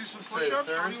 man. You want to do some push-ups?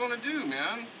 What do you want to do,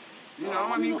 man? You know,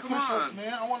 I mean, come on.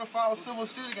 Man. I want to file a civil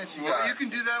suit against you guys. Well, you can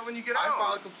do that when you get out. I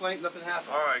file a complaint, nothing happens.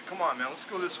 All right, come on, man. Let's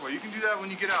go this way. You can do that when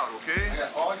you get out, okay? I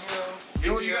got audio, You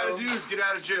know what you got to do is get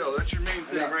out of jail. That's your main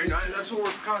thing, right? That's what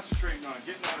we're concentrating on,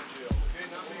 getting out of jail, okay?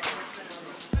 Not making mistakes.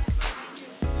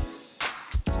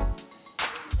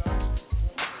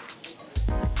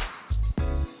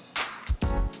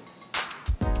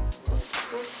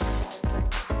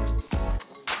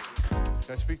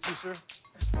 Can I speak to you, sir?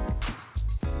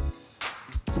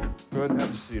 Go ahead and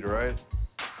have a seat, all right?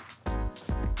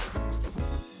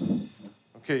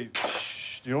 Okay,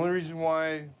 the only reason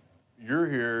why you're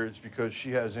here is because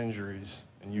she has injuries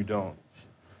and you don't.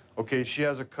 Okay, she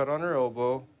has a cut on her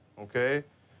elbow, okay,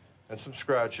 and some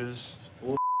scratches.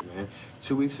 Man.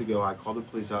 2 weeks ago, I called the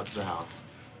police out to the house.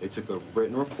 They took a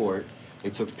written report. They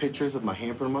took pictures of my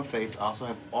handprint on my face. I also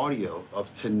have audio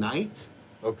of tonight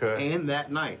and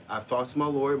that night. I've talked to my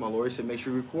lawyer. My lawyer said make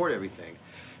sure you record everything.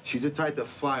 She's the type to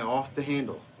fly off the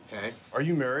handle, okay? Are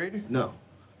you married? No.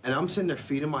 And I'm sitting there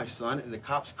feeding my son, and the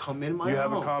cops come in my home. You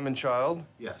have a common child?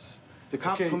 Yes. The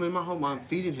cops come in my home while I'm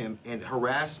feeding him and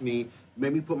harass me,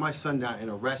 make me put my son down,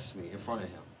 and arrest me in front of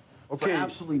him. Okay. For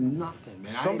absolutely nothing,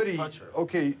 man. I didn't touch her.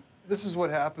 Okay, this is what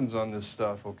happens on this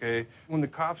stuff, okay? When the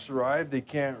cops arrive, they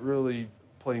can't really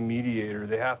play mediator.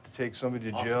 They have to take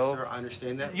somebody to jail. Officer, I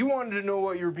understand that. You wanted to know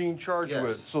what you're being charged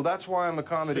with, so that's why I'm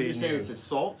accommodating So you're saying it's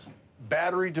assault?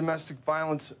 Battery, domestic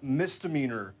violence,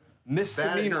 misdemeanor.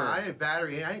 Misdemeanor. No, I didn't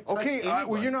battery. I didn't touch Okay, anyone.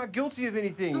 well, you're not guilty of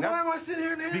anything. So why am I sitting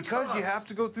here now? Because you have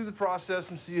to go through the process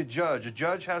and see a judge. A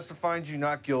judge has to find you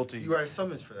not guilty. You write a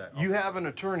summons for that. You have an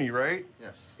attorney, right?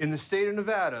 Yes. In the state of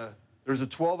Nevada, there's a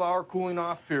 12-hour cooling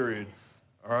off period,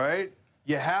 all right?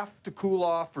 You have to cool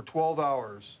off for 12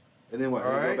 hours. And then what,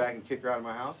 all you right? go back and kick her out of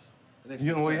my house?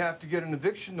 You know, you have to get an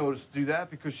eviction notice to do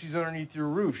that because she's underneath your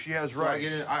roof. She has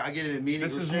rights. I get an immediate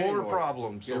This is restraining motor order.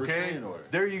 problems, Get a okay? restraining order.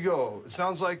 There you go. It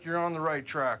sounds like you're on the right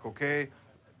track, okay?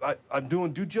 I'm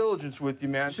doing due diligence with you,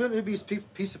 man. Shouldn't there be a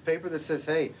piece of paper that says,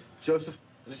 hey, Joseph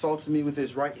assaulted me with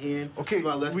his right hand to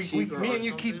my left cheek? Me and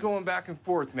you keep going back and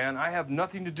forth, man. I have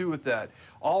nothing to do with that.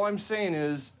 All I'm saying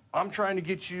is I'm trying to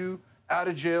get you out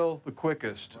of jail the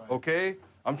quickest, okay?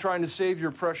 I'm trying to save your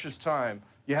precious time.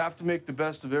 You have to make the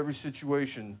best of every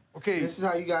situation. Okay. This is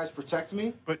how you guys protect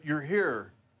me? But you're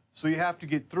here, so you have to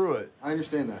get through it. I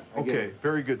understand that. I get it.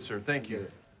 Very good, sir. Thank you.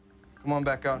 Come on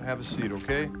back out and have a seat,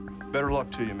 okay? Better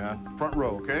luck to you, man. Front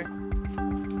row, okay?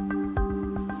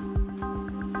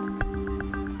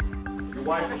 Your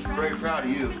wife is very proud of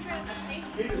you.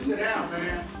 You need to sit down,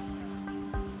 man.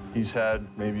 He's had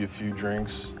maybe a few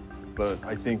drinks, but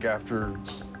I think after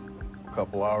a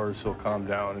couple hours, he'll calm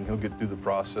down and he'll get through the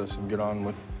process and get on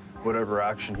with whatever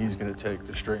action he's going to take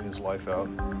to straighten his life out.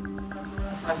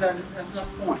 That's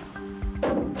not the point.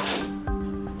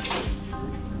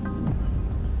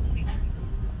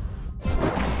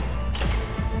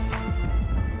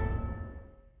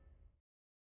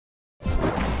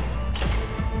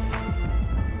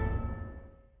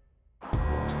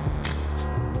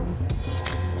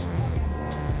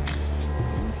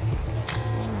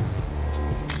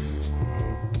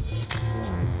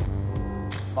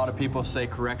 A lot of people say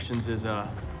corrections is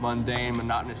a mundane,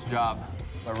 monotonous job,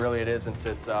 but really it isn't.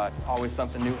 It's always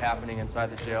something new happening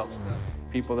inside the jail.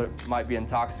 People that might be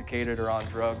intoxicated or on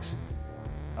drugs,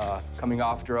 coming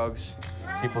off drugs,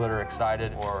 people that are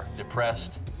excited or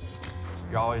depressed.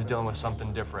 You're always dealing with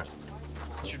something different.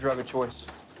 What's your drug of choice?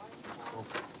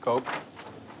 Coke?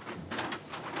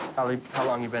 How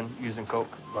long you been using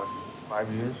Coke? About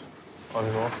 5 years, on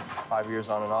and off. 5 years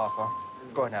on and off, huh?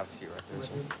 Go ahead and have a seat right there,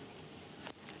 sir.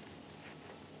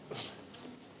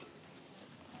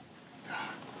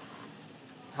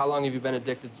 How long have you been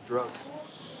addicted to drugs?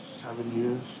 7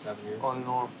 years. 7 years. On and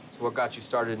off. So what got you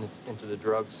started into the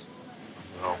drugs?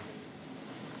 No.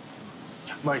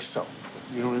 Myself.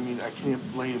 You know what I mean? I can't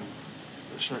blame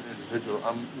a certain individual.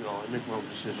 I make my own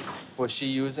decisions. Was she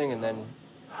using and then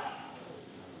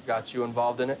got you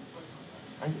involved in it?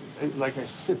 Like I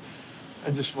said,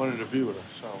 I just wanted to be with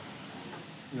her, so.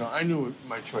 I knew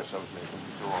my choice I was making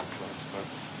was the wrong choice, but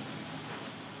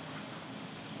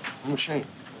I'm ashamed.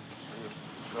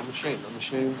 I'm ashamed. I'm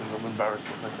ashamed and I'm embarrassed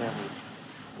with my family.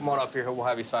 Come on up here. We'll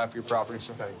have you sign for your property,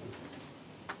 sir. Thank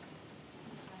you.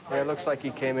 Yeah, it looks like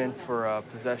he came in for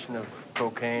possession of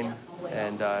cocaine,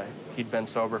 and he'd been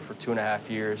sober for 2.5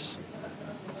 years.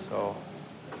 So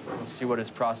we'll see what his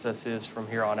process is from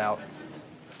here on out.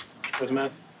 What's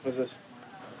meth? What's this?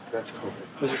 That's coke.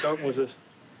 This is coke? What's this?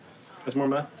 That's more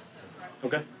meth?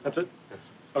 Okay, that's it? Yes.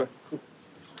 Okay, cool.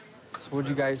 So what'd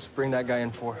you guys bring that guy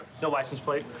in for? No license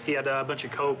plate. He had a bunch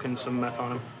of coke and some meth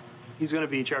on him. He's going to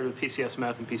be charged with PCS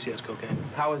meth and PCS cocaine.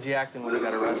 How was he acting when he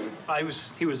got arrested?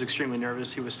 He was extremely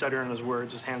nervous. He was stuttering his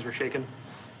words. His hands were shaking.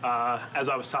 As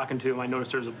I was talking to him, I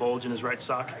noticed there was a bulge in his right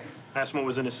sock. I asked him what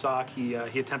was in his sock. He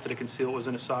attempted to conceal what was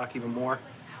in his sock even more.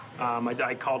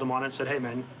 I called him on it and said, "Hey,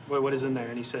 man, what is in there?"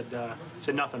 And he said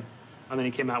nothing. And then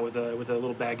he came out with a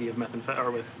little baggie of with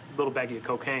a little baggie of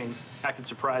cocaine. Acted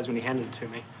surprised when he handed it to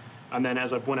me. And then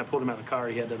when I pulled him out of the car,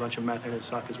 he had a bunch of meth in his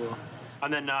sock as well.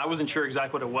 And then I wasn't sure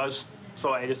exactly what it was,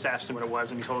 so I just asked him what it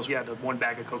was, and he told us he had 1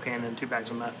 bag of cocaine and 2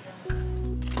 bags of meth.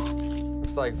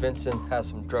 Looks like Vincent has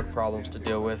some drug problems to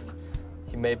deal with.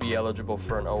 He may be eligible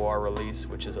for an OR release,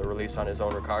 which is a release on his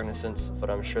own recognizance, but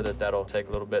I'm sure that that'll take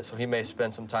a little bit, so he may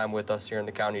spend some time with us here in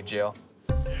the county jail.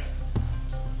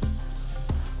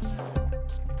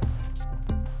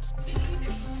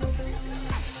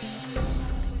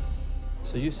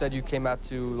 So you said you came out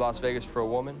to Las Vegas for a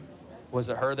woman. Was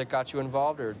it her that got you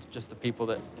involved, or just the people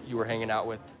that you were hanging out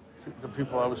with? The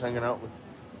people I was hanging out with,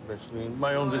 basically.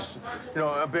 My own,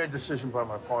 a bad decision by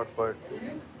my part, but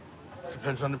it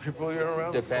depends on the people you're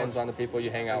around. Depends on the people you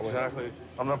hang out with. Exactly.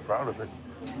 I'm not proud of it.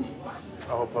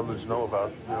 I hope others know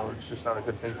about it. It's just not a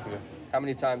good thing for you. How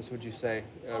many times would you say,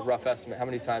 a rough estimate, how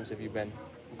many times have you been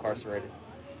incarcerated?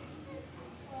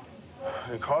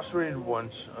 Incarcerated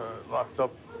once, locked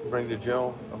up, bring to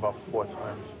jail about 4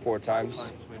 times. 4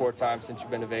 times? 4 times since you've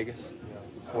been to Vegas?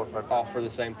 Yeah, 4 or 5 times. All for the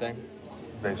same thing?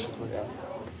 Basically. Yeah.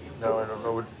 No, I don't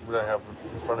know what I have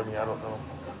in front of me. I don't know.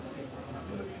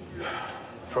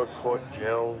 Drug court,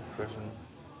 jail, prison.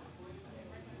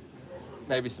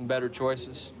 Maybe some better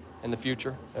choices in the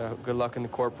future. Good luck in the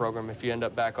court program. If you end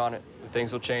up back on it,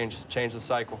 things will change the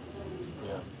cycle.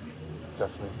 Yeah,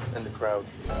 definitely. And the crowd.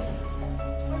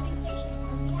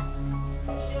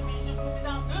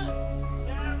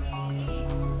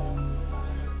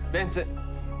 Vincent,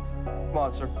 come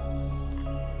on, sir.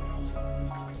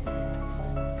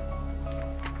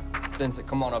 Vincent,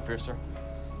 come on up here, sir.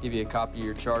 Give you a copy of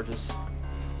your charges.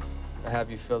 I have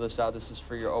you fill this out. This is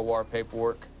for your OR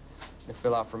paperwork. You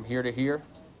fill out from here to here,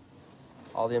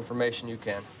 all the information you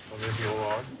can. I'm in the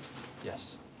OR?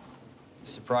 Yes. You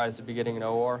surprised to be getting an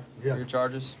OR for your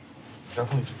charges?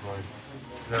 Definitely surprised.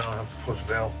 Then I don't have to post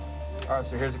bail. All right,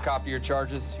 so here's a copy of your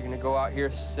charges. You're gonna go out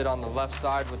here, sit on the left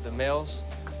side with the males.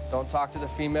 Don't talk to the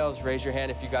females. Raise your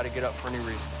hand if you got to get up for any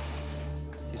reason.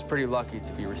 He's pretty lucky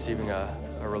to be receiving a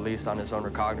release on his own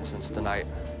recognizance tonight.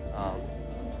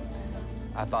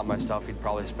 I thought myself he'd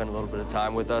probably spend a little bit of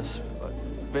time with us, but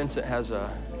Vincent has an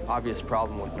obvious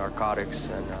problem with narcotics,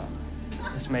 and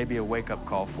this may be a wake-up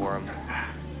call for him.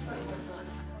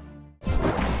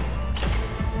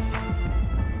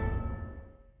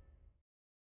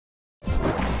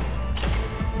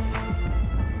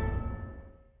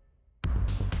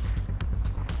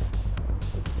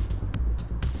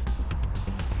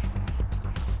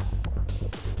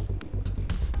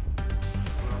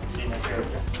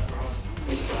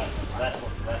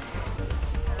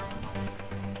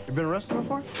 You been arrested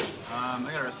before? I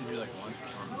got arrested here like once or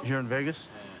something. Here in Vegas?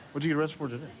 Yeah. What'd you get arrested for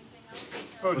today?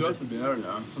 Oh, just I don't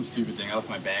know. Some stupid thing. I left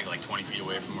my bag like 20 feet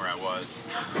away from where I was.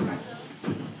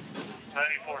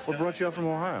 What brought you out from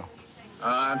Ohio?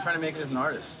 I'm trying to make it as an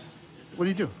artist. What do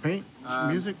you do? Paint?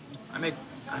 Music? I make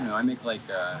like,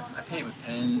 I paint with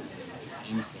pen,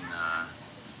 ink, and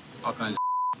all kinds of.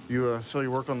 You sell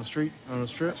your work on the street, on the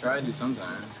strip? I try to do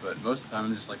sometimes, but most of the time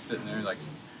I'm just like sitting there, like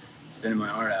spinning my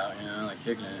heart out, like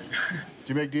kicking it. Do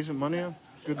you make decent money on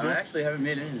good deal? I actually haven't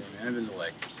made anything, man. I've been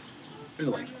to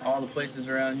like all the places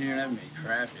around here and I haven't made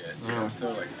crap yet. I'm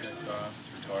so like pissed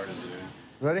off. It's retarded, dude.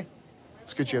 Ready?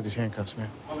 Let's get you out these handcuffs, man.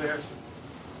 Over here, sir.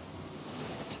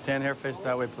 Stand here, face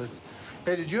that way, please.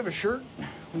 Hey, did you have a shirt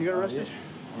when you got arrested?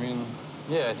 Yeah. I mean,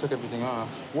 yeah, I took everything off.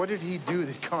 What did he do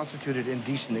that constituted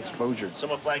indecent exposure?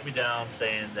 Someone flagged me down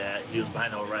saying that he was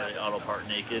behind the O'Reilly Auto Park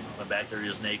naked. Went back there, he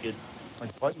was naked.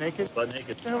 Like butt naked? Butt naked.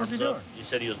 What the hell was he arms up. doing? He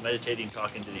said he was meditating,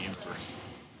 talking to the universe.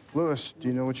 Lewis, do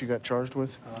you know what you got charged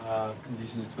with?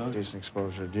 Indecent exposure. Indecent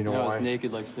exposure. Do you know I why? was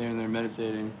naked, like standing there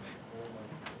meditating.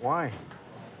 Why?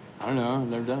 I don't know. I've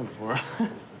never done it before.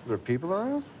 There are people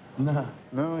around? No.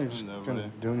 No, you're just kind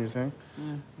of doing your thing?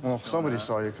 Yeah. Well, somebody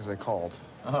saw you because they called.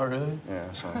 Oh, really?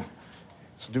 Yeah, so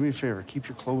do me a favor. Keep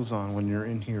your clothes on when you're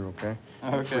in here, okay?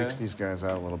 Okay. It freaks these guys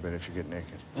out a little bit if you get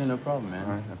naked. Yeah, no problem, man.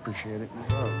 All right, I appreciate it. No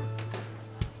problem.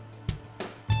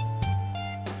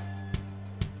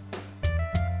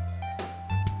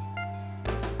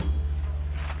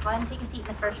 Go ahead and take a seat in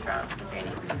the first row.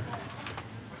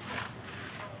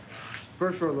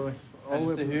 First row, Louie. All the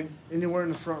way sit here? Anywhere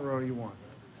in the front row you want.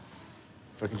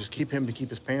 If I can just keep him to keep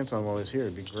his pants on while he's here,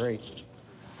 it'd be great.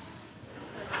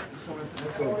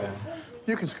 This guy.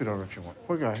 You can scoot over if you want.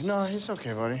 What guy? No, it's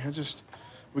okay, buddy.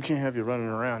 We can't have you running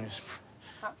around. He's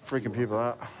freaking people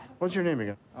out. What's your name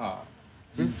again? Oh,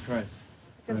 Jesus Christ.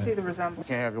 You can see the resemblance.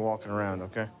 Can't have you walking around,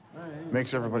 okay? All right.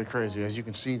 Makes everybody crazy. As you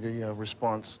can see, the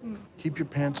response. Keep your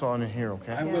pants on in here,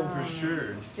 okay? I will for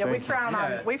sure. Yeah, we Thank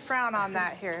you. frown on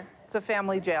that here. It's a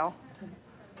family jail.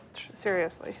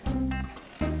 Seriously.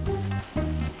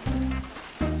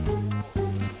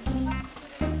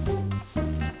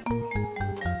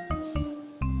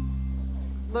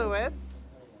 Lewis,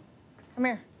 come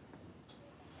here.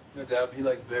 No doubt, he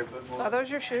likes barefoot more. Are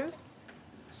those your shoes?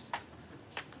 All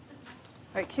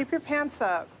right, keep your pants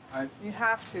up. You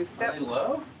have to. Are they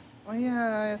low? Oh,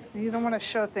 yeah, you don't want to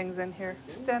show things in here.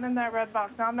 Stand in that red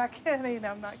box. No, I'm not kidding.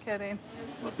 I'm not kidding.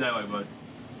 Look that way, bud.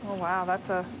 Oh, wow, that's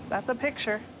a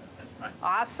picture. That's fine.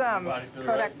 Awesome. Body feel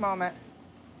Kodak right? moment.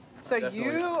 So Definitely-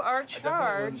 you are I definitely wasn't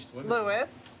charged, swimming.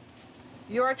 Lewis.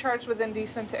 You are charged with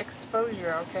indecent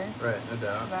exposure, okay? Right, no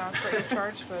doubt. That's what you're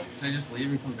charged with. Can I just leave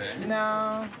and come back?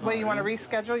 No. Wait, you want to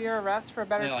reschedule your arrest for a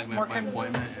better, Yeah, like my more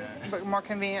appointment, yeah. but more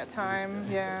convenient time?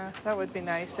 Yeah, that would be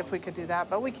nice if we could do that,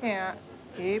 but we can't.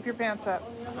 Keep your pants up.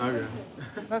 Okay.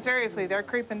 No, seriously, they're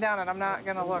creeping down, and I'm not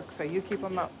gonna look. So you keep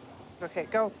them up. Okay,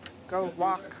 go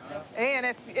walk. And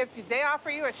if they offer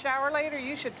you a shower later,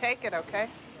 you should take it. Okay?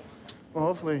 Well,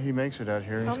 hopefully he makes it out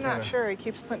here. He's I'm not sure. He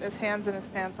keeps putting his hands in his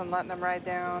pants and letting them ride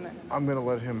down. And I'm gonna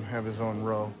let him have his own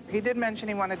row. he did mention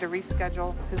he wanted to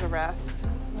reschedule his arrest.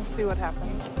 We'll see what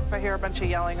happens. If I hear a bunch of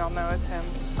yelling, I'll know it's him.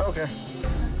 Okay.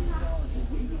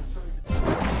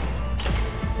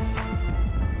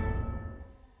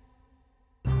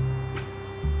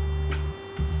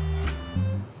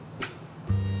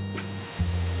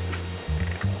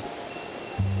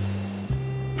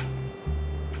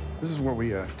 This is where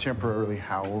we temporarily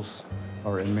house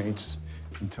our inmates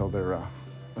until they're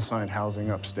assigned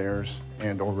housing upstairs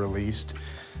and or released.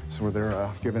 So where they're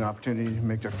given opportunity to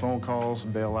make their phone calls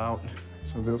and bail out.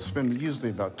 So they'll spend usually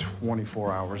about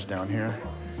 24 hours down here.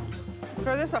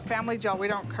 Sir, this is a family jail. We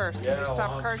don't curse. Can you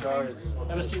stop cursing? Sorry.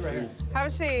 Have a seat right here. Have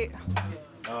a seat.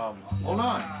 Hold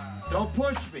on. Don't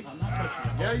push me. I'm not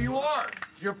pushing you. Yeah, you are.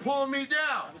 You're pulling me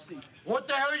down. What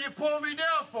the hell are you pulling me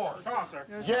down for? Come on, sir.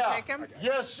 Yeah. Take him?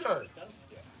 Yes, sir.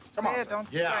 Come on, don't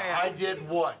spray Yeah, I it. did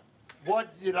what?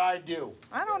 What did I do?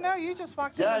 I don't know. You just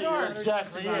walked in Yeah, the door. you're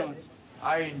exactly it.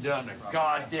 I ain't done a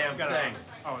goddamn thing.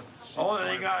 Only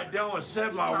thing I done was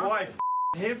said my wife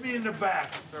hit me in the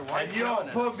back. Sir, why are And you you don't yelling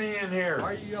at put us? me in here.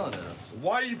 Why are you yelling at us?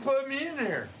 Why you put me in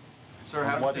here? Sir,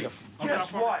 have a seat.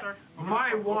 Guess what?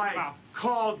 My wife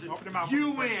called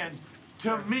you in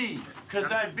to me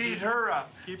because I beat her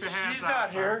up. Keep your hands She's out, not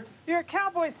sir. here. You're a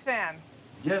Cowboys fan.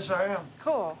 Yes, I am.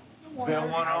 Cool.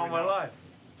 Been one all my life.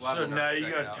 We'll So have to now go you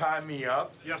check gonna it out. tie me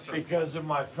up? Yes, sir. Because of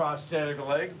my prosthetic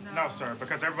leg? No, sir,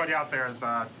 because everybody out there is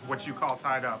what you call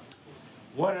tied up.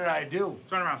 What did I do?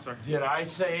 Turn around, sir. Did I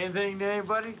say anything to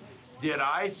anybody? Did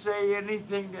I say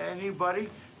anything to anybody?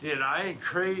 Did I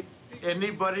create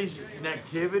anybody's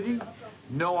negativity?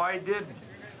 No, I didn't.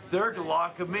 They're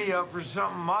locking me up for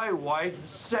something my wife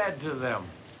said to them.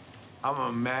 I'm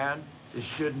a man that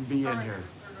shouldn't be in here.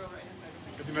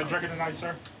 Have you been drinking tonight,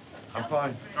 sir? I'm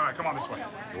fine. All right, come on this way.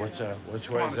 What's that? Which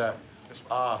Come way on is this that? way. This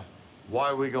way. Why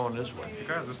are we going this way?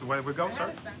 Because this is the way we go,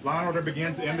 sir. Law and order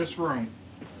begins in this room.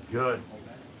 Good.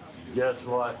 Guess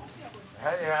what?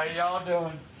 Hey, how y'all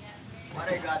doing? Why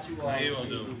they got you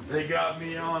on? They got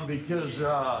me on because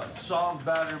assault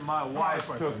battered my wife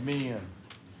took me in.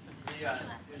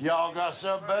 Y'all got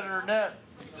something better than that?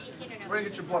 We're gonna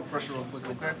get your blood pressure real quick,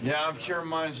 okay? Yeah, I'm sure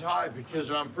mine's high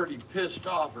because I'm pretty pissed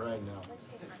off right now.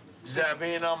 Does that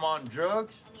mean I'm on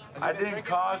drugs? I didn't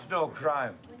cause no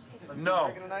crime.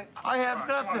 No, I have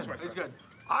nothing. He's good.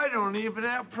 I don't even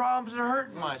have problems of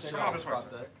hurting Come on myself. this way,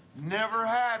 sir. Never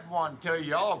had one till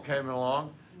y'all came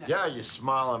along. Yeah, you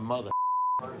smiling mother.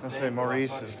 Let's say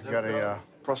Maurice has got a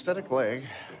prosthetic leg.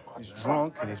 He's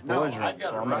drunk and he's belligerent,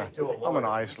 so I'm gonna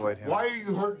isolate him. Why are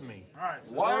you hurting me?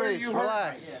 Why are Maurice, you hurting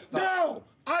relax. me? No,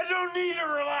 I don't need to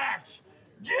relax.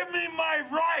 Give me my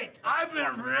right. I've been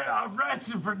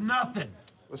arrested for nothing.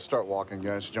 Let's start walking,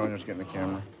 guys. Junior's getting the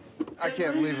camera. I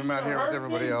can't leave him out here with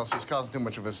everybody else. He's causing too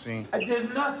much of a scene. I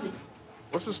did nothing.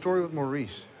 What's the story with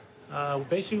Maurice?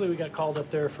 Basically, we got called up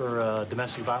there for a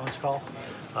domestic violence call.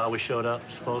 We showed up.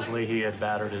 Supposedly, he had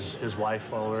battered his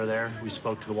wife while we were there. We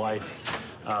spoke to the wife,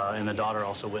 and the daughter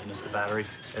also witnessed the battery.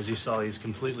 As you saw, he's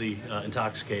completely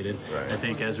intoxicated. Right. I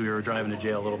think as we were driving to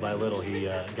jail little by little, he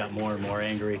got more and more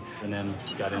angry, and then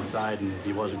got inside, and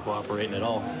he wasn't cooperating at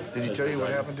all. Did he tell you what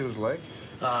happened to his leg?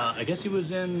 I guess he was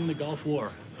in the Gulf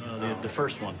War, the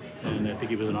first one, and I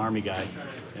think he was an Army guy,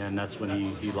 and that's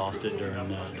when he lost it during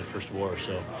the first war.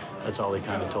 So that's all he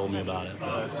kind of told me about it.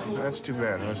 That's too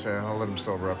bad. I'll let him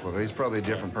sober up a little. He's probably a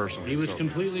different person. He was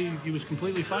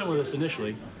completely fine with us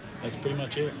initially. That's pretty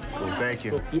much it. Cool. Thank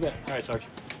you. Cool. You bet. All right, Sarge.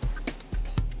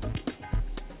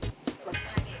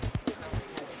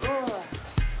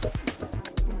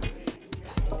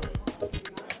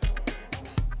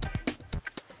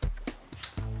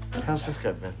 How's this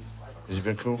guy been? Has he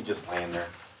been cool? He's just laying there.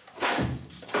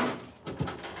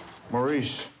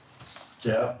 Maurice.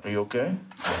 Yeah? Are you okay?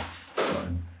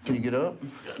 Can you get up?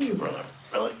 Got you, brother.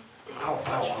 Really? Ow,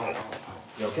 ow, ow.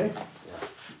 You okay? Yeah.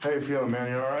 How you feeling, man?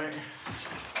 You all right?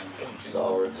 It's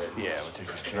all worth it. Yeah, we'll take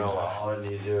his chains off. All I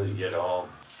need to do is get home.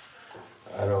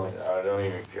 I don't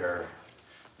even care.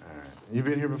 All right. You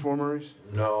been here before, Maurice?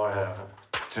 No, I haven't.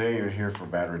 Today you're here for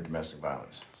battery domestic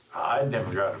violence. I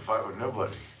never got in a fight with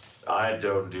nobody. I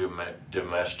don't do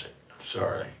domestic. I'm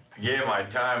sorry. I gave my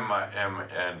time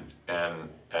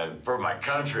and for my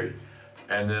country,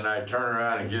 and then I turn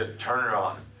around and get turned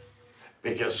on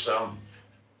because some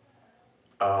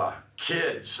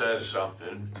kid says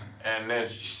something, and then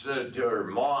she said it to her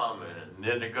mom, and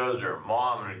then it goes to her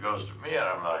mom, and it goes to me, and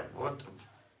I'm like, what the?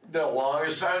 The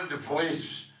longest time the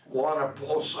police want to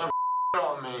pull some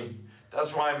on me.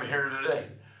 That's why I'm here today.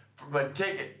 For my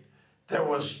ticket, there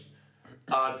was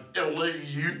an illegal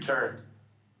U-turn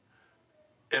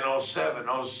in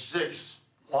 07, 06.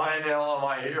 Why in the hell am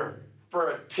I here?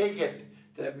 For a ticket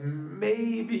that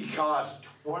maybe cost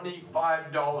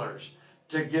 $25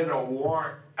 to get a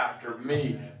warrant after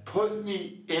me, put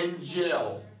me in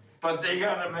jail. But they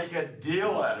gotta make a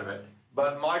deal out of it.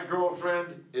 But my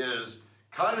girlfriend is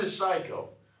kind of psycho.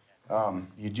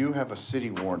 You do have a city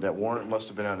warrant. That warrant must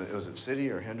have been out of, was it City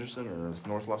or Henderson or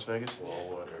North Las Vegas? Well,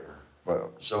 whatever.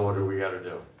 Well, so what do we gotta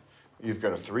do? You've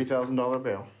got a $3,000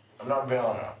 bail. I'm not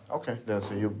bailing out. Okay, then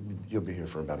so you'll be here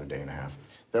for about a day and a half.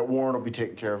 That warrant will be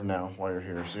taken care of now while you're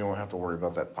here, so you won't have to worry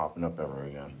about that popping up ever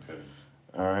again. Okay.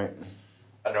 All right?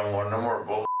 I don't want no more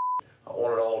bull. I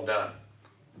want it all done.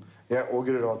 Yeah, we'll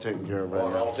get it all taken care of right now.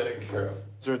 I want it all taken care of.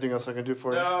 Is there anything else I can do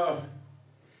for you? No.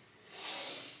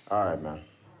 All right, man.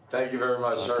 Thank you very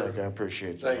much, sir. I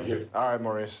appreciate you. Thank you. All right,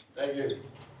 Maurice. Thank you.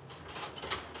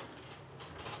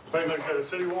 Got a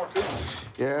city warrant, too?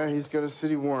 Yeah, he's got a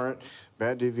city warrant.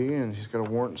 Bad DV, and he's got a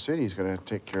warrant in city he's got to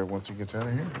take care of once he gets out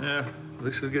of here. Yeah, at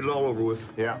least he'll get it all over with.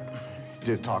 Yeah. He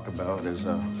did talk about his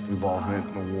involvement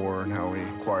in the war and how he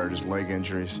acquired his leg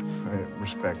injuries. I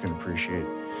respect and appreciate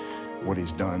what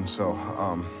he's done, so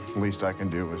the least I can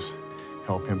do is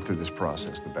help him through this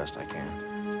process the best I can.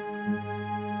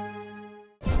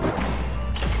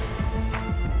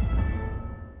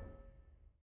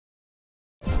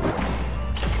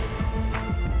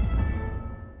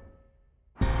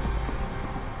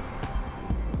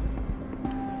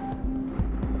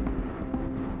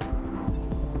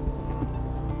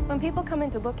 When people come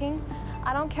into booking,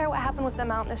 I don't care what happened with them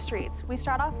out in the streets. We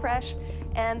start off fresh,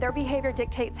 and their behavior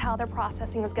dictates how their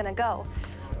processing is going to go.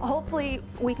 Hopefully,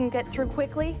 we can get through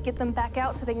quickly, get them back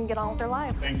out so they can get on with their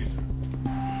lives. Thank you, sir.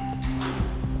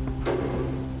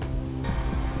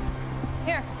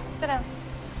 Here, sit down.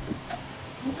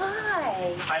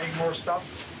 Hi. Hiding more stuff?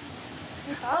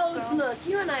 Oh, so. Look,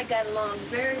 you and I got along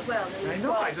very well in this I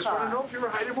know. small I just car. want to know if you were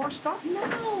hiding more stuff.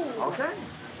 No. Okay.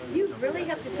 You really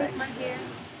have to take my hair?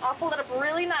 I'll pull it up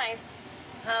really nice.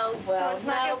 Oh, well, so it's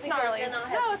not no, get snarly. then I'll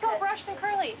have No, to it's all cut. brushed and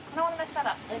curly. I don't want to mess that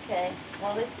up. Okay.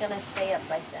 Well, it's going to stay up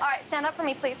like that. All right, stand up for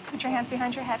me, please. Put your hands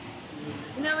behind your head.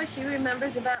 You know what she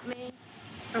remembers about me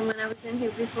from when I was in here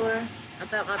before?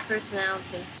 About my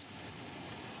personality.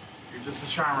 You're just a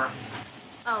charmer.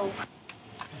 Oh.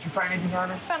 Did you find anything on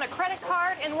her? Found a credit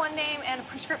card in one name and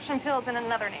prescription pills in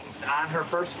another name. On her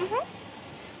person? Mm-hmm.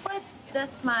 What?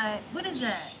 That's my... What is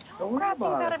that? Don't grab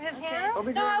things out of his hands.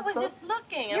 No, I was just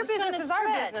looking. Your business is our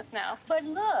business now. But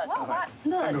look. What? I'll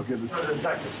go Look. get the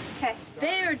detectives. Okay.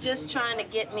 They're just trying to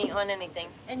get me on anything.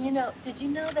 And you know, did you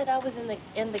know that I was in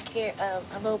the care?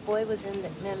 A little boy was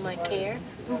in my care.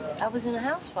 I was in a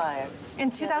house fire. In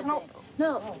 2000?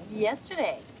 No,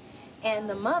 yesterday. And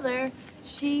the mother,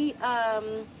 she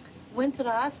went to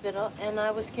the hospital, and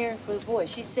I was caring for the boy.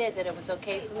 She said that it was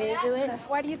okay for me to do it.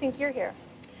 Why do you think you're here?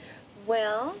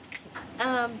 Well,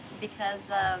 because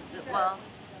of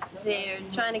they're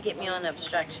trying to get me on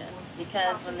obstruction.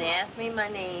 Because when they asked me my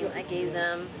name, I gave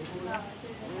them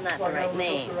not the right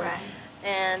name. Right.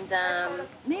 And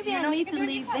maybe I need to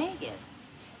leave Vegas.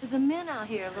 Because the men out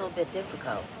here are a little bit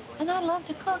difficult. And I love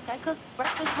to cook. I cook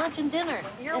breakfast, lunch, and dinner.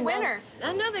 You're a winner.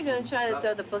 I know they're going to try to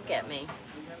throw the book at me.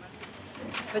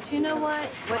 But you know what?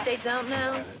 What they don't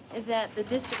know is that the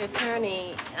district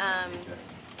attorney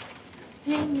is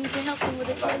paying me to help them with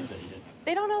a case.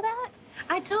 They don't know that?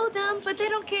 I told them, but they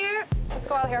don't care. Let's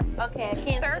go out here. Okay, I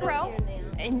can't. Third row.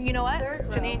 And you know what?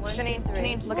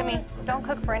 Janine, look at me. Don't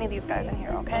cook for any of these guys in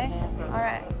here, okay? All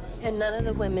right. And none of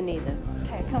the women either.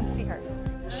 Okay, come see her.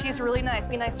 She's really nice.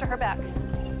 Be nice to her back.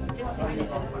 Just easy.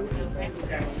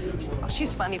 Oh,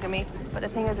 she's funny to me, but the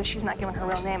thing is she's not giving her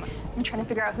real name. I'm trying to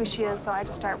figure out who she is, so I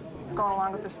just start going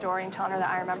along with the story and telling her that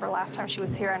I remember last time she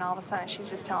was here, and all of a sudden she's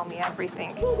just telling me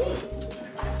everything.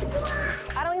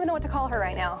 I don't even know what to call her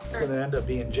right now. It's going to end up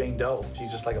being Jane Doe.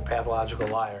 She's just like a pathological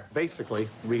liar. Basically,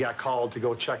 we got called to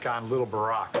go check on little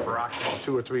Barack. Barack's about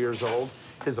 2 or 3 years old.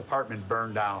 His apartment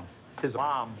burned down. His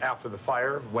mom, after the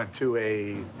fire, went to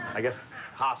I guess,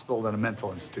 hospital and a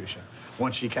mental institution.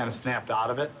 Once she kind of snapped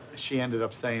out of it, she ended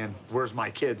up saying, "Where's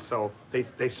my kid?" So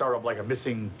they started up like a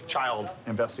missing child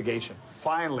investigation.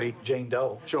 Finally, Jane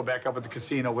Doe showed back up at the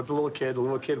casino with the little kid. The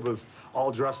little kid was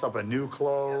all dressed up in new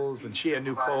clothes, and she had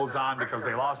new clothes on because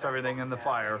they lost everything in the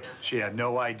fire. She had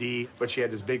no ID, but she had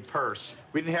this big purse.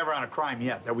 We didn't have her on a crime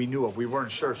yet that we knew of. We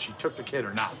weren't sure if she took the kid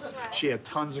or not. She had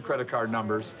tons of credit card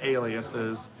numbers,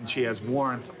 aliases, and she has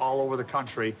warrants all over the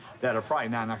country that are probably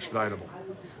non-extraditable.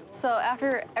 So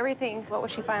after everything, what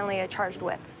was she finally charged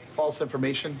with? False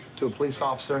information to a police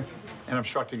officer and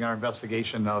obstructing our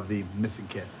investigation of the missing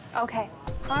kid. Okay.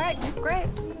 All right, great.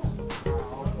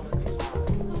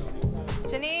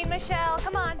 Janine, Michelle,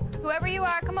 come on. Whoever you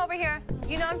are, come over here.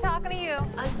 You know I'm talking to you.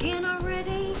 Again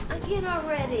already? Again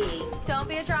already? Don't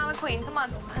be a drama queen. Come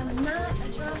on. I'm not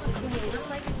a drama queen. I'm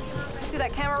like a drama. See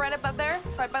that camera right up there,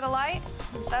 right by the light?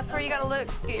 That's where you gotta look,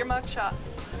 get your mug shot.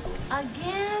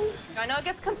 Again? I know it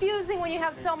gets confusing when you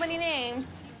have so many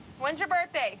names. When's your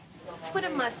birthday? What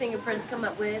did my fingerprints come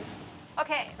up with?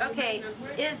 Okay. Okay,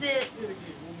 is it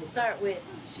start with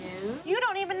June? You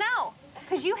don't even know.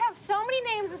 Because you have so many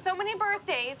names and so many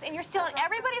birthdays, and you're stealing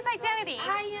everybody's identity.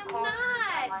 I am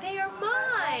not. They are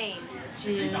mine.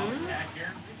 June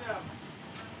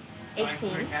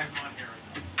 18.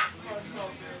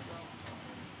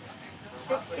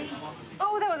 60.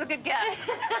 Oh, that was a good guess.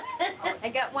 I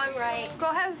got one right. Go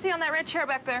ahead and sit on that red chair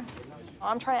back there.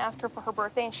 I'm trying to ask her for her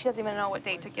birthday, and she doesn't even know what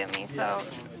date to give me, so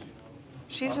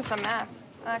she's just a mess.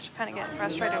 I'm actually kind of getting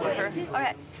frustrated with her.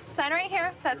 Okay, sign right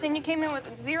here. That's saying you came in with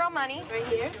zero money. Right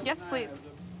here? Yes, please.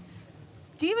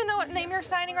 Do you even know what name you're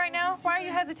signing right now? Why are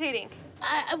you hesitating?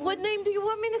 What name do you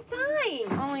want me to sign?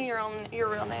 Only your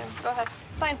real name. Go ahead,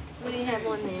 sign. What do you have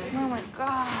on there? Oh my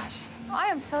gosh, I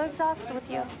am so exhausted with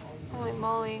you. Holy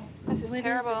moly, this is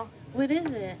terrible. What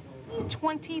is it?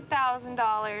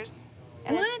 $20,000.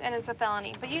 And it's a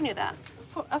felony, but you knew that.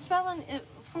 For a felon,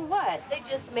 for what? They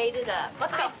just made it up.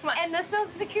 Let's go, come on. And the social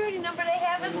security number they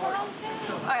have is wrong,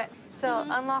 too. All right, so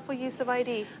unlawful use of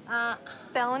ID.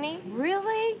 Felony?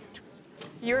 Really?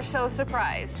 You're so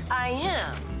surprised. I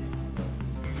am.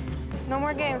 No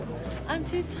more games. I'm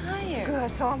too tired.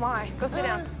 Good, so am I. Go sit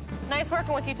down. Nice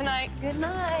working with you tonight. Good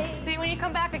night. See you when you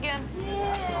come back again.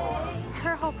 Yay.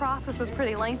 Her whole process was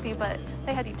pretty lengthy, but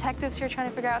they had detectives here trying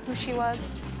to figure out who she was.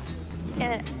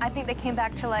 And I think they came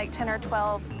back to like 10 or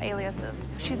 12 aliases.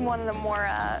 She's one of the more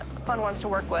fun ones to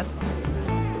work with.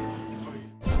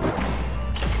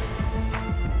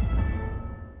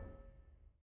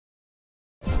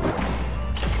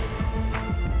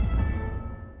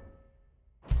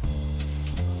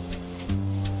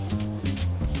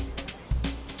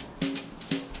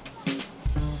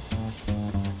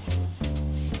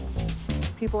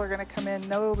 People are going to come in.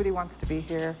 Nobody wants to be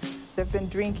here. They've been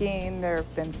drinking,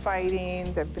 they've been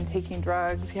fighting, they've been taking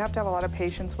drugs. You have to have a lot of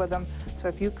patience with them. So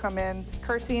if you come in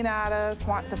cursing at us,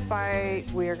 want to fight,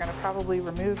 we are going to probably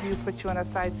remove you, put you in a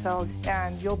side cell,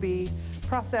 and you'll be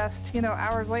processed,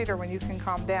 hours later when you can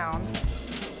calm down.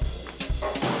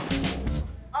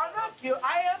 I'm not guilty.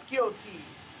 I am guilty.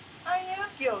 I am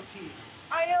guilty.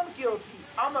 I am guilty.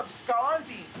 I'm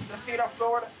absconding the state of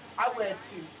Florida. I went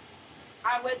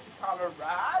to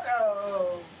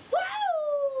Colorado.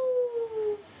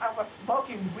 Woo! I was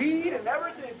smoking weed and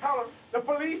everything. The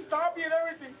police stopped me and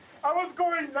everything. I was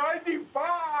going 95.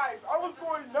 I was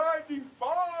going 95.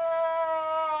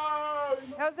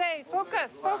 Jose,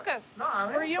 focus, focus. No, I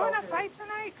ain't Were you in a focused. fight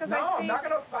tonight? Because No, I see. I'm not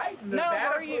gonna fight. The No,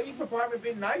 Nevada were you? Police Department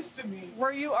been nice to me.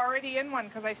 Were you already in one?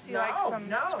 Because I see like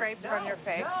some scrapes on your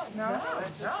face. No.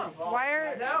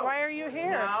 Why are you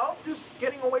here? No, just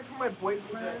getting away from my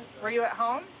boyfriend. Were you at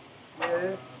home?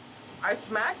 Yeah. I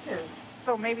smacked him.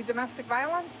 So maybe domestic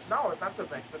violence? No, it's not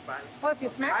domestic violence. Well, if you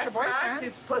smacked your boyfriend. I smacked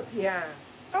his pussy ass.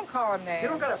 Don't call him names. You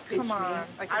don't gotta pitch Come on. me.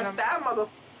 Like I stabbed mother.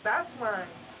 That's why.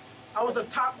 I was a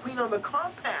top queen on the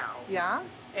compound. Yeah?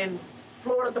 In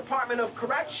Florida Department of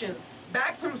Corrections.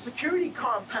 Maximum security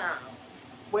compound.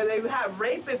 Where they have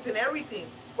rapists and everything.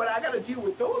 What I gotta do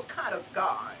with those kind of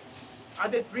guys. I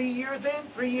did 3 years in,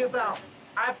 3 years out.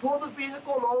 I pulled the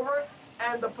vehicle over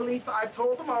and the police, I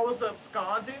told them I was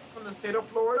absconding from the state of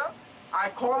Florida. I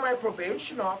called my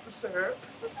probation officer.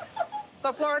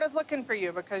 So Florida's looking for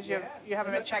you because you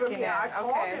haven't been checking in. I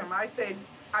called him.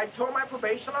 I told my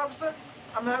probation officer,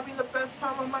 I'm having the best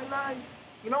time of my life.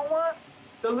 You know what?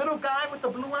 The little guy with the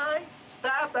blue eyes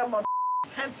stabbed that mother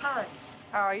 10 times.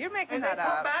 Oh, you're making and that up.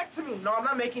 And they come back to me. No, I'm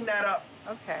not making that up.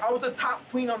 Okay. I was the top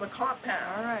queen on the compound.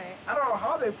 All right. I don't know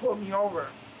how they pulled me over.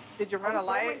 Did you run a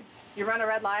light? You run a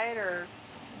red light or?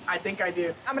 I think I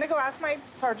did. I'm gonna go ask my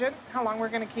sergeant how long we're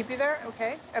gonna keep you there,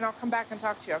 okay? And I'll come back and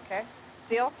talk to you, okay?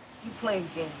 Deal? You playing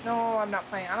games? No, I'm not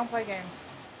playing. I don't play games.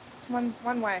 It's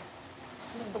one way.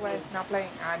 It's just the way. Not playing.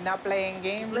 I'm not playing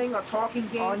games. You playing a talking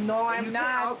game? Oh no, I'm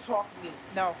not. I'll talk to you.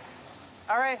 No.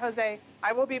 All right, Jose.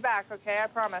 I will be back, okay? I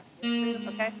promise.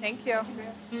 Okay, thank you.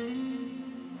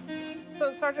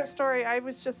 So, Sergeant Story, I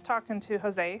was just talking to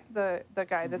Jose, the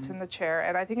guy that's in the chair,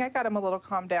 and I think I got him a little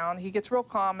calmed down. He gets real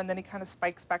calm, and then he kind of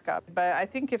spikes back up. But I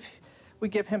think if we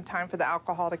give him time for the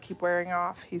alcohol to keep wearing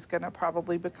off, he's going to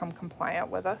probably become compliant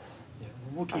with us. Yeah,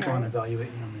 we'll keep on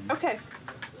evaluating him, and okay.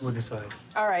 We'll decide.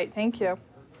 All right, thank you.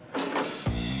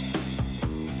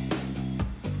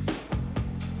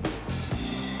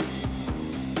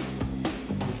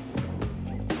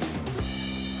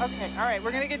 Okay, all right,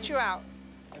 we're going to get you out.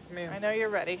 Yes, ma'am. I know you're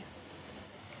ready.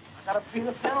 I gotta pay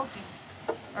the penalty.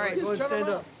 All right, go ahead, stand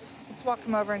up. Let's walk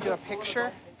him over and do a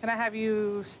picture. Can I have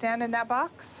you stand in that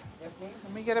box? Yes, ma'am.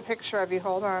 Let me get a picture of you.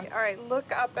 Hold on. All right,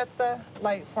 look up at the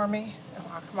light for me.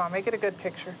 Oh, come on, make it a good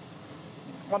picture.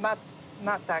 Well, not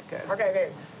that good.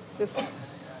 Okay. Just,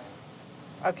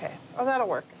 okay. Oh, that'll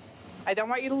work. I don't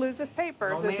want you to lose this paper.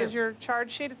 No, this ma'am. is your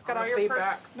charge sheet. It's got all your stay pers-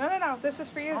 back. No. This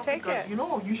is for you. Take it. You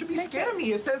know, you should be Take scared of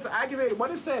me. It says aggravated. What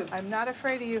it says? I'm not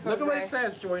afraid of you, Jose. Look at what it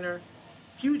says, Joyner.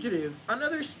 Fugitive,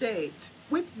 another state,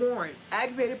 with warrant,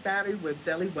 aggravated battery with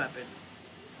deadly weapon.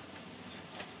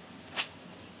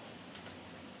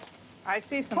 I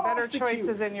see some better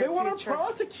choices in your future. They want to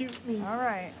prosecute me. All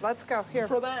right, let's go. Here.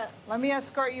 For that. Let me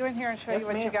escort you in here and show you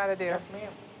what you got to do. Yes,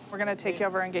 ma'am. We're going to take you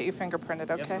over and get you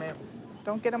fingerprinted, okay? Yes, ma'am.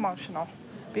 Don't get emotional.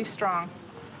 Be strong.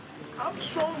 I'm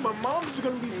strong. My mom's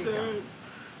going to be sad.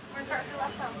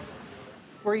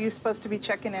 Were you supposed to be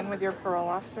checking in with your parole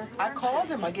officer? I called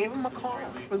him. I gave him a call.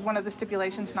 Was one of the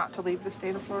stipulations not to leave the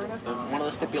state of Florida? One of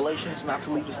the stipulations not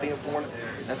to leave the state of Florida.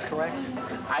 That's correct.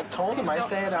 I told him. I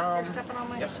said,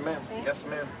 yes, ma'am. Yes,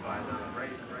 ma'am.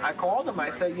 I called him. I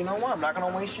said, you know what? I'm not going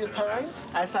to waste your time.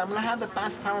 I said, I'm going to have the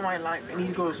best time of my life. And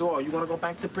he goes, oh, you want to go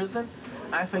back to prison?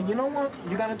 I said, you know what?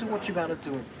 You got to do what you got to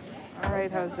do. All right,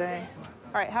 Jose.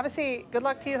 All right, have a seat. Good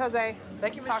luck to you, Jose.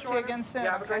 Thank you, Ms. Talk to you again soon.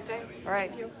 Yeah, have a great day. All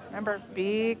right. Remember,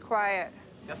 be quiet.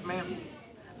 Yes, ma'am.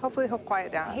 Hopefully he'll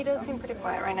quiet down. He does seem pretty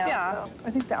quiet right now. Yeah, So.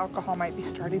 I think the alcohol might be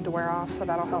starting to wear off, so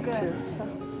that'll help too. So.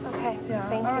 Okay. Yeah.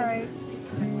 Thank All you. right.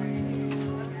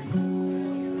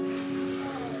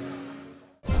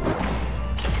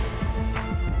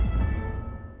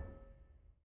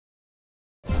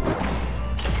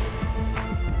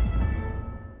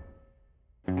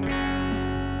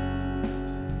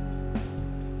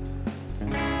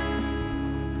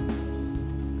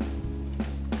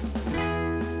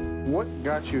 What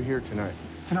got you here tonight?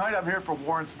 Tonight I'm here for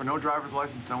warrants for no driver's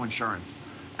license, no insurance.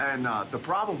 And the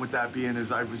problem with that being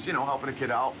is I was, helping a kid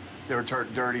out. They were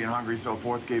dirty and hungry, so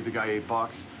forth, gave the guy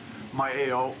 $8. My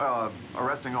AO,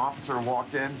 arresting officer,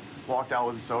 walked out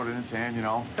with a soda in his hand,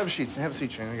 Have a seat,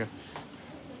 Shane. You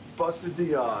Busted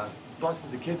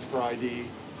the kids for ID.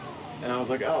 And I was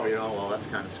like, oh, well, that's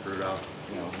kind of screwed up.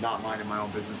 Not minding my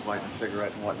own business, lighting a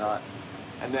cigarette and whatnot.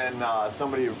 And then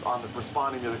somebody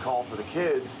responding to the call for the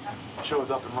kids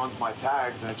shows up and runs my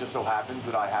tags, and it just so happens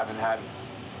that I haven't had,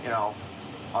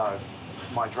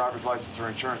 my driver's license or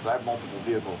insurance. I have multiple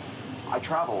vehicles. I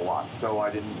travel a lot, so I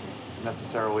wasn't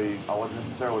necessarily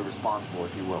responsible,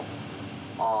 if you will.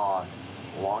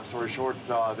 Long story short,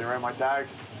 they ran my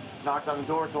tags, knocked on the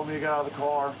door, told me to get out of the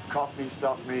car, cuffed me,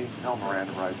 stuffed me. No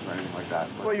Miranda rights or anything like that.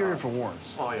 But, Well, you're in for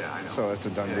warrants. Oh, yeah, I know. So it's a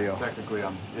done deal. Technically,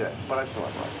 but I still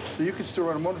have rights. So you can still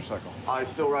ride a motorcycle? I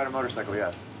still ride a motorcycle,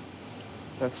 yes.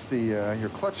 That's the your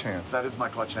clutch hand. That is my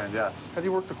clutch hand, yes. How do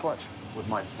you work the clutch? With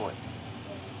my foot.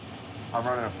 I'm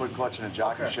running a foot clutch and a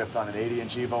jockey shift on an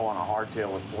 80-inch Evo on a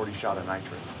hardtail with 40 shot of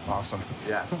nitrous. Awesome.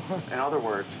 Yes. In other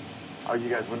words, you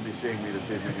guys wouldn't be seeing me this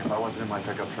evening if I wasn't in my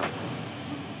pickup truck.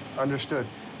 Understood.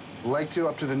 Leg two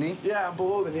up to the knee? Yeah, I'm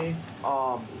below the knee,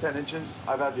 10 inches.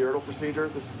 I've had the Ertl procedure.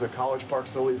 This is the College Park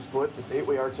Soleus foot. It's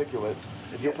 8-way articulate.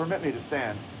 If you'll permit me to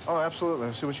stand. Oh, absolutely.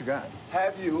 Let's see what you got.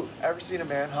 Have you ever seen a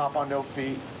man hop on no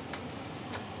feet?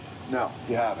 No,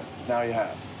 you haven't. Now you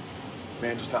have.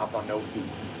 Man just hopped on no feet.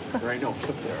 There ain't no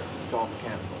foot there. It's all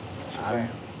mechanical.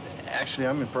 Actually,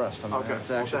 I'm impressed. Okay, well,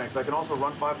 thanks. I can also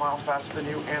run 5 miles faster than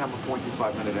you, and I'm a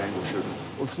 .25-minute angle shooter.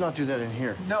 Let's not do that in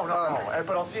here. No,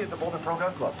 but I'll see you at the Boulder Pro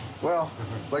Gun Club. Well,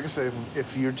 like I say,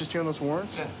 if you're just hearing those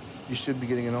warrants, you should be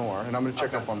getting an OR, and I'm going to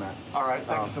check up on that. All right,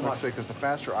 thank you so much. Like I say, because the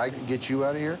faster I can get you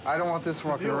out of here, I don't want this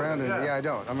walking around, and I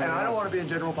don't. And I don't want to be in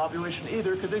general population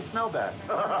either, because they smell bad.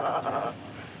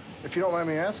 If you don't mind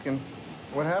me asking,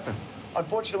 what happened?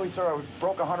 Unfortunately, sir, I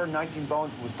broke 119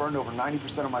 bones and was burned over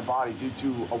 90% of my body due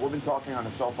to a woman talking on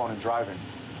a cell phone and driving.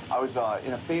 I was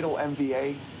in a fatal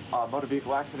MVA, motor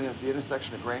vehicle accident at the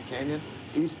intersection of Grand Canyon,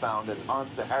 eastbound on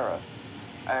Sahara.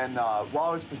 And while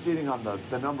I was proceeding on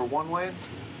the number 1 lane,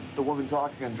 the woman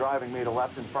talking and driving made a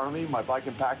left in front of me. My bike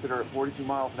impacted her at 42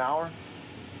 miles an hour.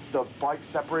 The bike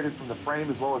separated from the frame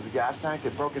as well as the gas tank.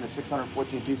 It broke into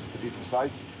 614 pieces to be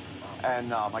precise. And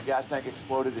my gas tank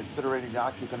exploded, incinerating the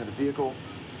occupant of the vehicle,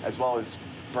 as well as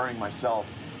burning myself.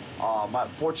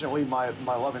 Fortunately,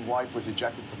 my loving wife was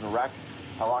ejected from the wreck.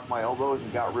 I locked my elbows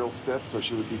and got real stiff so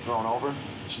she would be thrown over.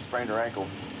 She sprained her ankle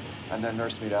and then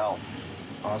nursed me to health.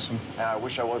 Awesome. And I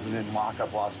wish I wasn't in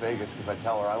lockup Las Vegas because I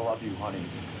tell her, I love you, honey.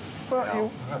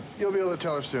 Well, you'll be able to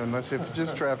tell her soon. Let's say if it's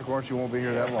just traffic warrants, you won't be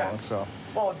here that long, so.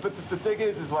 Well, but the thing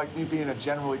is like me being a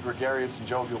generally gregarious and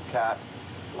jovial cat,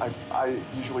 I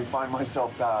usually find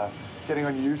myself getting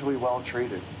unusually well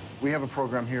treated. We have a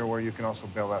program here where you can also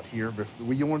bail out here, but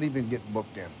you won't even get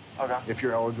booked in. Okay. If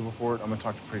you're eligible for it, I'm gonna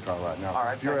talk to pre-trial right now. All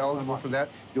right, if you're eligible for that,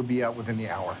 you'll be out within the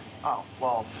hour. Oh,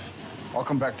 well. I'll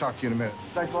come back talk to you in a minute.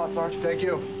 Thanks a lot, Sergeant. Thank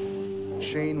you.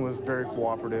 Shane was very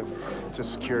cooperative. It's a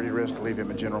security risk to leave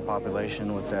him in general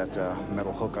population with that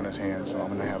metal hook on his hand, so I'm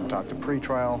gonna have him talk to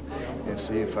pre-trial and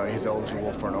see if he's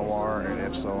eligible for an OR, and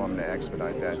if so, I'm gonna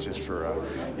expedite that just for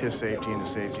his safety and the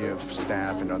safety of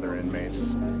staff and other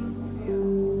inmates.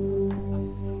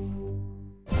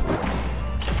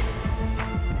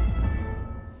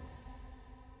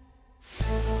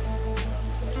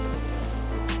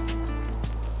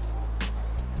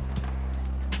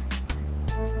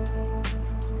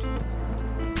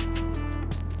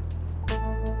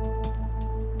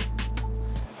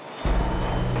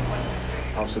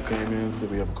 Officer came in, said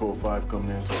we have a code 5 coming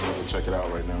in, so we're gonna check it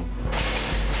out right now.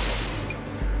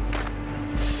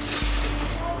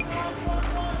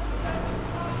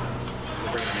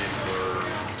 We're bringing him in for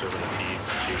disturbing the peace.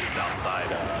 He was just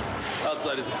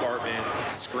outside his apartment,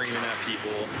 screaming at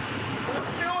people. Do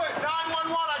it!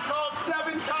 911, I called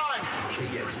 7 times.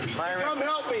 Come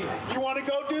help me. You want to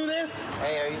go do this?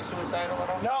 Hey, are you suicidal at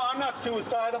all? No, I'm not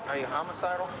suicidal. Are you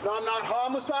homicidal? No, I'm not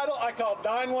homicidal. I called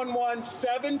 911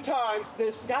 7 times.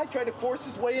 This guy tried to force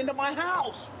his way into my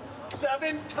house.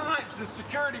 7 times, the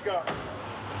security guard.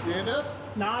 Stand up.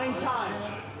 9 times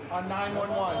on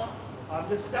 911. I'm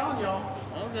just telling y'all.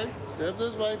 Okay, step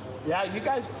this way. Yeah, you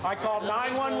guys, I called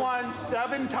 911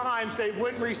 7 times. They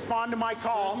wouldn't respond to my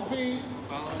call. Spread your feet.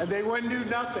 And they wouldn't do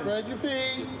nothing. Spread your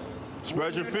feet.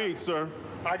 Spread your feet, sir.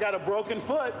 I got a broken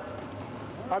foot.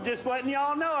 I'm just letting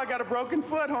y'all know I got a broken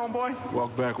foot, homeboy.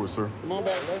 Walk backwards, sir. Come on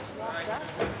back,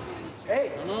 Les.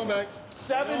 Hey. Come on back.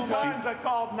 7 times I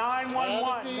called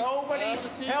 911. Nobody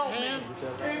helped me.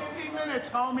 60 minutes,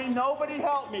 homie. Nobody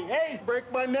helped me. Hey, break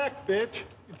my neck, bitch.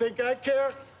 You think I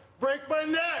care? Break my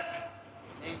neck.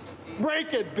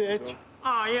 Break it, bitch.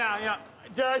 Oh, yeah.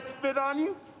 Did I spit on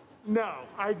you? No,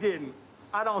 I didn't.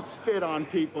 I don't spit on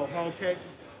people, okay?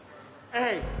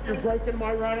 Hey, you're breaking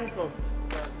my right ankle.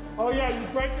 Oh, yeah,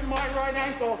 you're breaking my right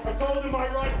ankle. I told him my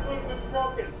right foot was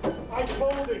broken. I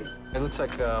told him. It looks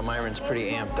like Myron's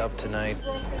pretty amped up tonight.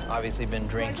 Obviously been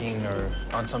drinking or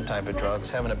on some type of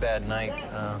drugs, having a bad night.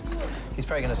 He's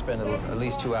probably going to spend at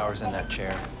least 2 hours in that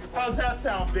chair. How's that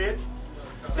sound, bitch?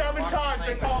 7 times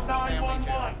they called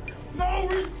 911. No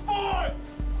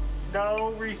response!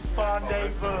 No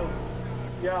respondez-vous.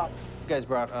 Yeah. You guys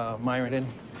brought Myron in?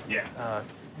 Yeah.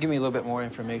 Give me a little bit more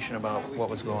information about what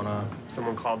was going on.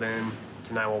 Someone called in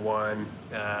to 911.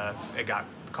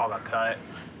 Call got cut.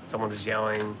 Someone was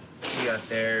yelling. We got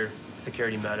there.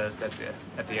 Security met us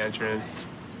at the entrance.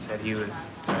 Said he was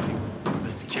threatening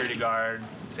the security guard,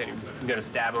 saying he was going to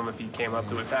stab him if he came up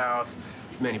to his house.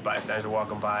 Many bystanders were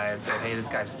walking by and said, "Hey, this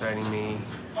guy's threatening me."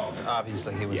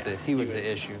 Obviously, he was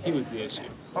the issue. He was the issue.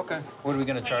 Okay. What are we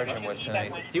going to charge him with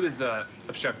tonight? He was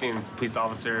obstructing a police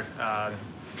officer.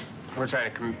 We're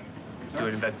trying to do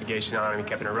an investigation on him. He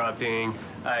kept interrupting.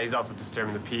 He's also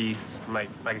disturbing the peace. Like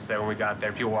I said, when we got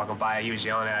there, people walking by, he was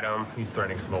yelling at him. He's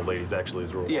threatening some old ladies actually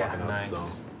as we're walking up. Nice. So.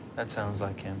 That sounds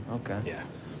like him. Okay. Yeah.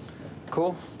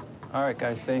 Cool. All right,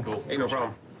 guys. Thanks. Cool. Hey, no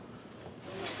problem.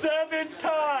 7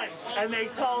 times, and they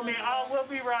told me, "Oh, we'll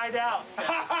be right out."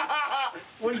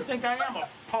 What do you think I am, a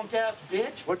punk-ass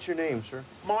bitch? What's your name, sir?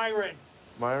 Myron.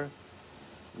 Myron?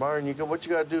 Myron, what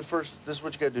you gotta do first, this is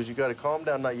what you gotta do, is you gotta calm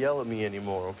down, not yell at me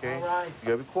anymore, okay? All right. You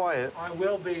gotta be quiet. I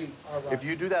will be. All right. If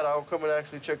you do that, I'll come and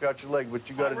actually check out your leg, but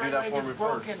you gotta do that for me first.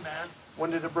 Broken, man. When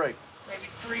did it break? Maybe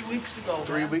 3 weeks ago,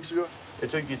 3 weeks ago?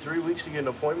 It took you 3 weeks to get an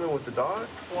appointment with the doc?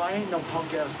 Well, I ain't no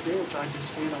punk-ass bitch. I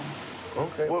just,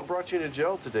 Okay. What brought you to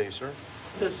jail today, sir?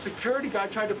 The security guy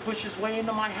tried to push his way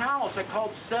into my house. I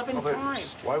called 7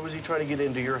 times. Why was he trying to get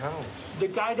into your house? The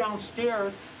guy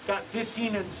downstairs got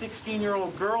 15 and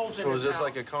 16-year-old girls in his house. So is this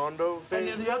like a condo thing? And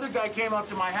then the other guy came up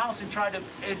to my house and tried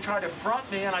to front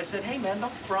me, and I said, "Hey, man,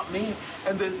 don't front me."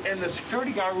 And the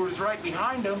security guy was right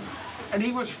behind him, and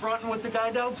he was fronting with the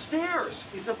guy downstairs.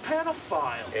 He's a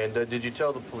pedophile. And did you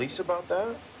tell the police about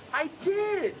that? I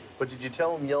did. But did you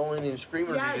tell him yelling and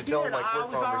screaming, Yeah, or did you tell him like we're I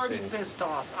was already conversating? pissed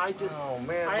off. Oh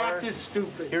man, I Myron. acted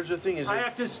stupid. Here's the thing: I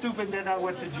acted stupid, then I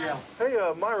went to jail. Hey,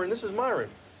 Myron, this is Myron.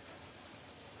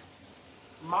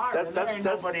 Myron, there ain't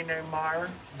nobody named Myron.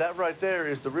 That right there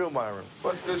is the real Myron.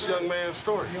 What's this young man's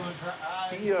story?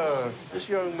 This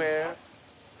young man,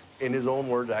 in his own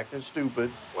words, acting stupid.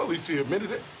 Well, at least he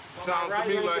admitted it. Sounds to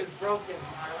me like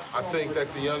I think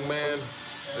that the young man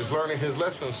is learning his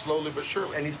lesson slowly but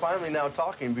surely. And he's finally now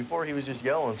talking. Before he was just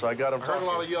yelling, so I got him I heard talking.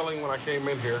 a lot of yelling when I came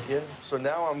in here. Yeah, so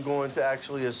now I'm going to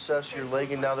actually assess your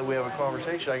leg, and now that we have a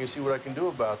conversation, I can see what I can do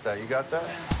about that. You got that?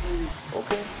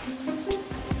 Okay.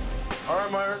 All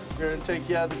right, Myron, we're gonna take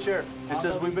you out of the chair, just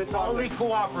as we've been talking. Totally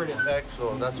cooperative.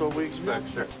 Excellent, that's what we expect,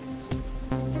 sir.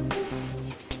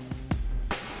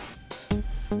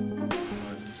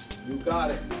 You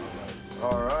got it.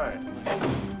 All right.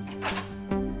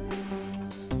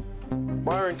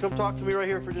 Myron, come talk to me right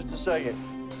here for just a second.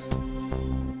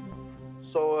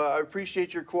 So I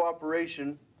appreciate your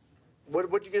cooperation.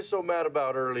 What'd you get so mad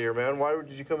about earlier, man? Why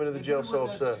did you come into the jail so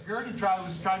The upset? security guy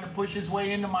was trying to push his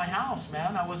way into my house,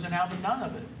 man. I wasn't having none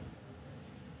of it.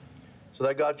 So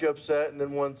that got you upset, and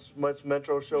then once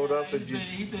Metro showed up,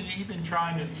 He'd been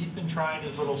trying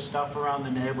his little stuff around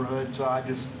the neighborhood, so I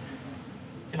just,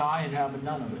 I ain't having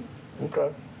none of it.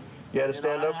 Okay. You had to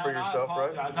stand up for yourself, I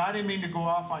right? apologize. I didn't mean to go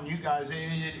off on you guys.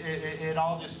 It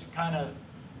all just kind of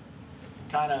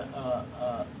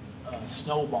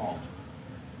snowballed.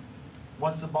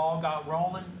 Once the ball got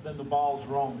rolling, then the ball's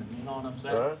rolling. You know what I'm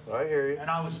saying? Right, I hear you. And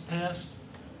I was pissed.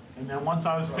 And then once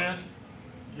I was pissed,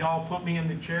 y'all put me in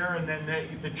the chair, and then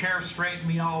the chair straightened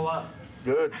me all up.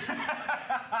 Good.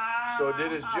 So it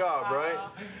did its job, right?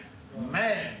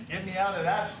 Man, get me out of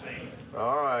that scene.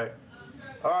 All right.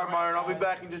 All right, Myron, I'll be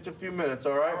back in just a few minutes,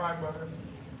 all right? All right, brother.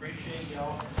 Appreciate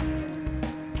y'all.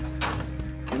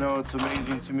 You know, it's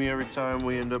amazing to me every time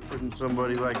we end up putting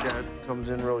somebody like that, comes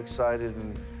in real excited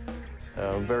and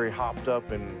very hopped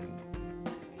up and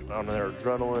on their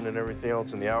adrenaline and everything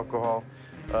else and the alcohol.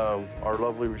 Our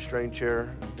lovely restraint chair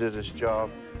did its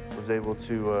job, was able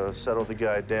to settle the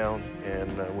guy down,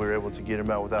 and we were able to get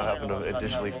him out without having to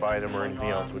additionally fight him or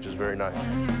anything else, which is very nice.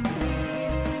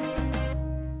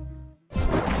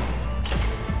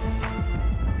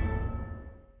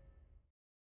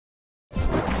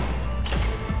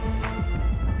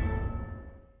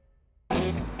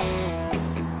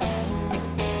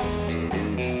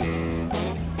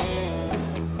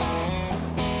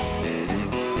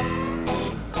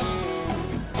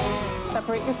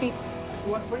 Separate your feet.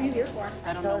 What are you here for?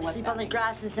 I don't know what sleep on the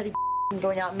grass instead of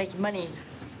going out and making money.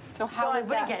 So how I is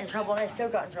wouldn't that? get in trouble, and I still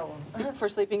got in trouble. For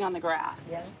sleeping on the grass?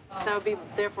 Yeah. So that would be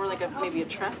therefore like maybe a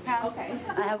trespass? Okay.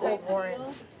 I have old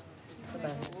warrants.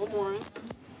 Old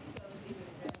warrants.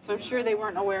 So I'm sure they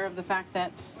weren't aware of the fact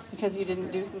that because you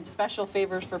didn't do some special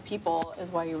favors for people is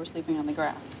why you were sleeping on the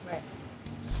grass. Right.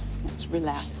 Just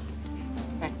relax.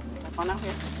 Okay, step on out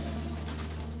here.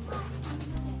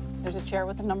 There's a chair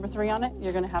with a number 3 on it.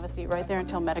 You're going to have a seat right there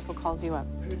until medical calls you up.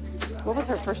 What was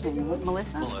her first name?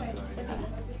 Melissa? Melissa.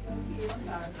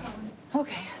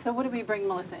 Okay, so what did we bring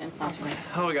Melissa in for today?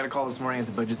 Oh, we got a call this morning at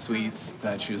the Budget Suites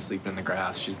that she was sleeping in the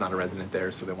grass. She's not a resident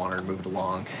there, so they wanted her to move it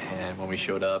along. And when we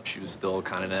showed up, she was still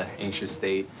kind of in an anxious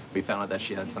state. We found out that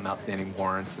she had some outstanding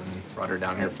warrants and brought her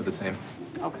down here for the same.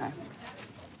 Okay.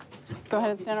 Go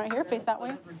ahead and stand right here, face that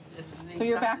way. So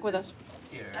you're back with us.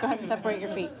 Go ahead and separate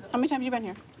your feet. How many times have you been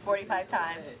here? 45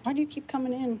 times. Why do you keep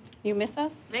coming in? You miss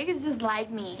us? Niggas just like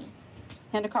me.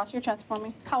 Hand across your chest for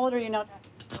me. How old are you now?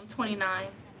 I'm 29.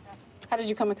 How did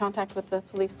you come in contact with the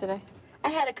police today? I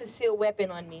had a concealed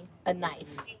weapon on me, a knife.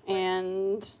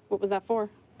 And what was that for?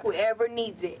 Whoever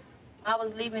needs it. I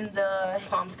was leaving the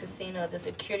Palms Casino, the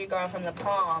security guard from the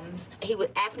Palms. He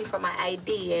would ask me for my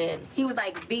ID, and he was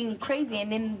like being crazy,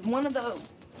 and then one of the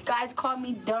guys called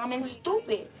me dumb and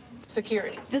stupid.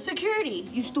 Security. The security.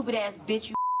 You stupid ass bitch,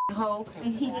 you hoe.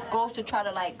 And he goes to try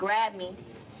to like grab me,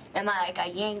 and like I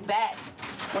yanked back.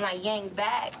 When I yanked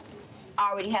back, I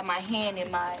already had my hand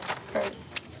in my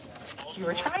purse. You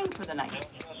were trying for the knife.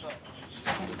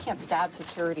 You can't stab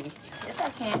security. Yes, I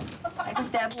can. I can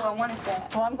stab who I want to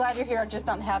stab. Well, I'm glad you're here just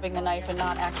on having the knife and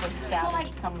not actually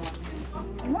stabbing someone.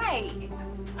 Right. Do you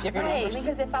have your Right, numbers?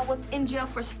 because if I was in jail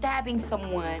for stabbing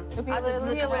someone, I'd just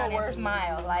look around and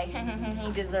smile like,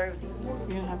 he deserved it.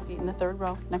 You're gonna have a seat in the third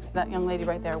row next to that young lady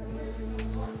right there.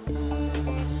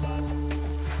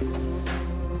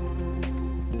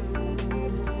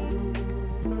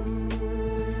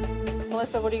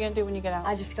 Melissa, what are you gonna do when you get out?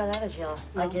 I just got out of jail.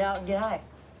 I get out and get high.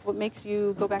 What makes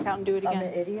you go back out and do it again? I'm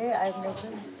an idiot. I have no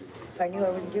clue. If I knew, I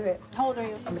wouldn't do it. How old are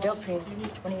you? I'm a dope fiend.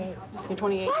 28. You're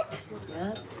 28? What?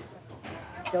 Yeah.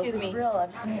 Excuse me. Real.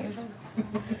 I'm 28 years old.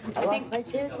 I lost my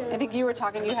kids. I think you were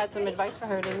talking, you had some advice for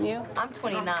her, didn't you? I'm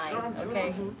 29,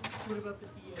 okay?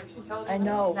 I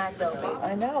know. Not dope.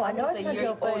 I know. I know I'm it's just not a year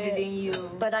dope, older than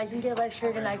you. But I can get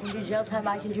lectured and I can do jail time.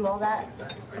 I can do all that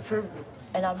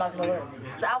and I'm not gonna learn.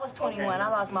 I was 21. I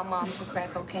lost my mom to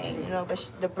crack cocaine, you know, but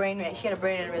she had a brain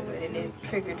aneurysm, and it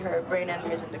triggered her brain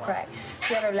aneurysm to crack.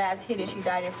 She had her last hit, and she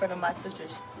died in front of my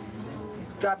sisters.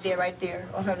 Dropped dead right there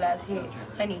on her last hit.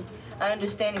 Honey, I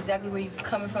understand exactly where you're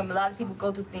coming from. A lot of people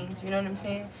go through things, you know what I'm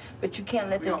saying? But you can't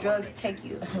let the drugs take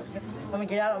you. I'm gonna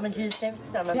get out. I'm gonna do the same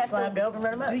thing. I'm gonna slam dope and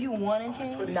run them up. Do you want to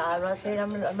change? Nah, I'm not saying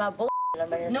I'm not bull.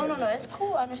 No, it's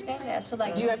cool. I understand that. So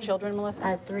like, do you have children, Melissa? I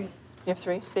have 3. You have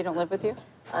 3? They don't live with you?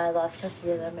 I lost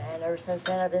custody of them, and ever since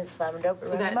then, I've been slamming dope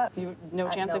and running them up. You no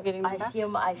chance of getting them back?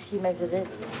 I see my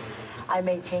visits. I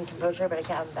maintain composure, but I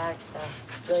can't have them back, so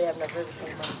really I have no purpose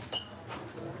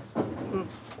anymore.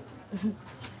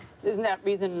 Isn't that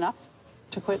reason enough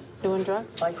to quit doing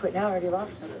drugs? Well, I quit now. I already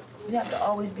lost them. You have to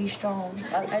always be strong.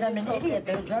 And I'm an idiot.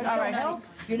 They're drugs. All right, honey.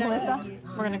 Melissa,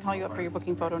 we're gonna call you up for your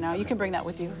booking photo now. You can bring that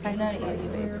with you, okay? You're not an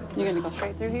idiot, baby. You're gonna go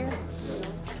straight through here.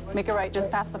 Make a right just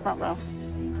past the front row.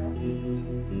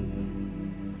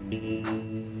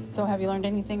 So have you learned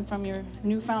anything from your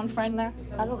newfound friend there?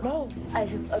 I don't know. I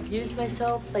abused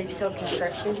myself, like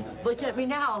self-destruction. Look at me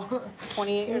now.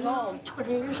 28 years old.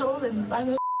 28 years old, and I'm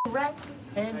a wreck.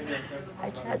 And I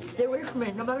can't stay away from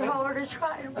it, no matter how hard I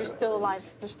try. You're still alive.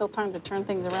 There's still time to turn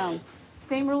things around.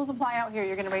 Same rules apply out here.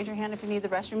 You're gonna raise your hand if you need the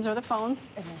restrooms or the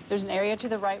phones. There's an area to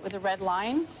the right with a red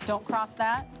line. Don't cross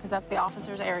that, because that's the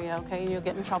officer's area, okay? You'll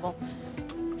get in trouble.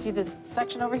 See, this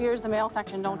section over here is the male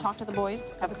section. Don't talk to the boys.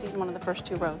 Have a seat in one of the first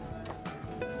 2 rows.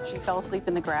 She fell asleep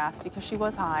in the grass because she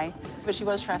was high, but she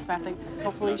was trespassing.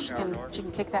 Hopefully she can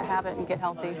kick that habit and get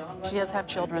healthy. She does have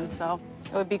children, so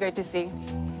it would be great to see.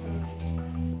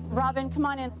 Robin, come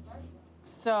on in.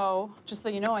 So, just so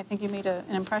you know, I think you made an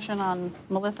impression on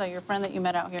Melissa, your friend that you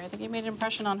met out here. I think you made an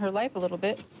impression on her life a little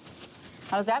bit.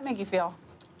 How does that make you feel?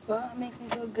 Well, it makes me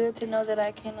feel good to know that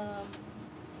I can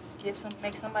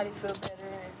make somebody feel better.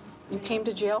 You came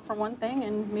to jail for one thing,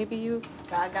 and maybe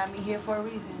God got me here for a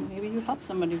reason. Maybe you helped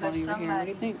somebody while you were here. What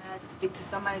do you think? I had to speak to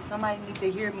somebody. Somebody needs to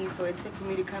hear me, so it took for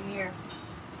me to come here,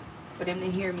 for them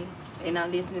to hear me. They're not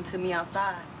listening to me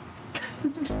outside.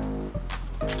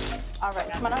 All right,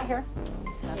 come on out here.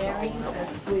 Carrying a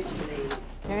switchblade.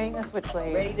 Carrying a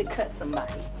switchblade. Ready to cut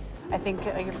somebody. I think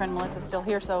your friend Melissa's still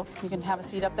here, so you can have a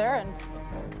seat up there, and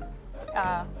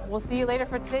we'll see you later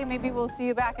for today. Maybe we'll see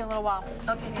you back in a little while.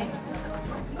 Okay, man.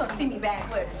 You gonna see me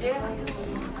back where? Jail?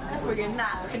 That's where you're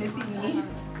not gonna see me.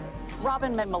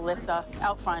 Robin met Melissa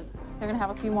out front. They're gonna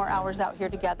have a few more hours out here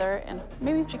together, and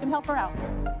maybe she can help her out.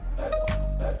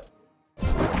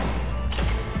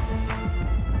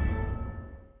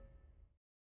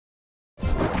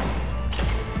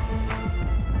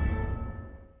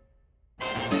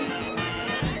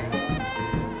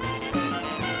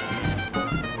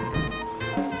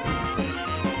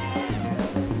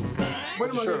 Wait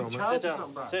a minute, charge Sit or down.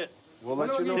 something, bro. Sit. We'll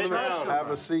let you know in a minute. Have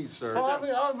a seat, sir. So I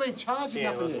haven't been charged with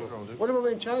nothing yet. What have I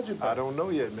been charged with? I don't know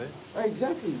yet, man.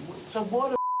 Exactly. So why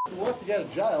the do I have to go to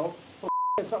jail for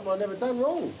something I've never done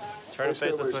wrong? Turn and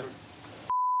face this way.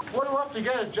 What do I have to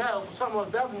go to jail for something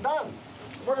I haven't done?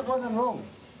 What have I done wrong?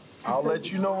 I'll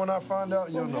let you know when I find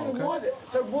out. You'll know, okay?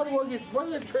 So what do I get? Why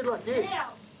do they treat like this?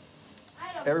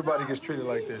 Everybody gets treated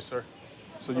like this, sir.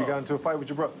 So you got into a fight with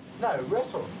your brother? No,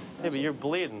 wrestle. Yeah, but you're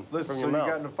bleeding. Listen, from so your you mouth.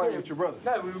 got in a fight with your brother?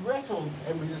 No, we wrestled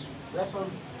and we just wrestled,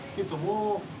 hit the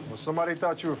wall. Well, somebody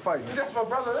thought you were fighting. That's my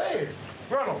brother there.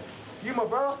 Ronald, you my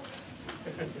brother?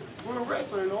 We were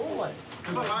wrestling the whole way.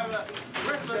 Well,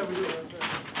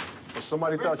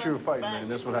 somebody thought you were fighting, man.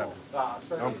 That's what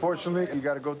happened. Unfortunately, you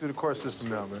got to go through the court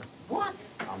system now, man. What?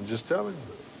 I'm just telling you.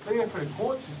 They're here for the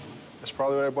court system. That's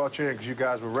probably why they brought you in, because you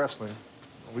guys were wrestling.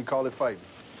 We call it fighting.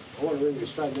 I want to ring the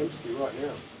straight embassy right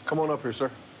now. Come on up here, sir.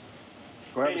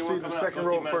 Go have a seat in the second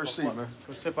row, first seat, man.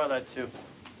 Go sit by that, too.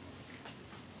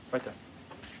 Right there.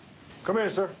 Come here,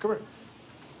 sir. Come here.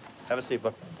 Have a seat,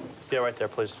 bud. Yeah, right there,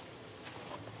 please.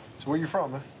 So where you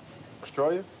from, man?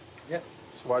 Australia? Yeah.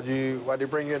 So why'd they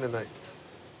bring you in tonight?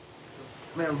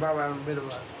 Me and brother having a bit of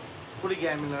a footy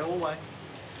game in the hallway.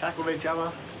 Tackled each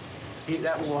other. Hit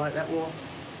that wall, hit that wall.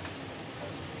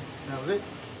 That was it.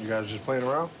 You guys just playing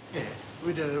around? Yeah.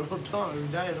 We did it all the time, every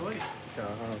day of the week.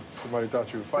 Somebody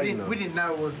thought you were fighting, We didn't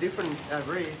know it was different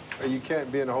over here. You can't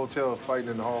be in a hotel fighting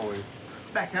in the hallway.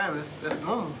 Back home, that's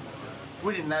normal.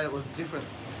 We didn't know it was different.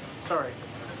 Sorry.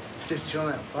 Just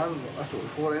chilling out fun. That's what we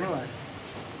thought anyways.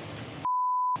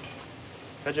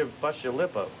 How'd you bust your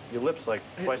lip up? Your lip's like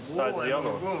twice the size of the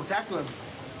other one. We were tackling.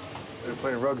 They were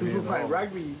playing rugby We in were the playing hallway.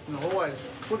 rugby in the hallway.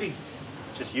 Footy.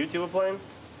 Just you two were playing?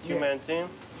 Two-man team?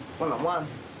 1-on-1.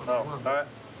 Oh, all right.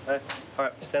 Hey, all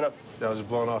right, stand up. Y'all was just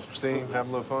blowing off some steam,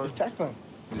 having a little fun? Just tackling.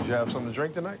 Did you have something to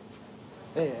drink tonight?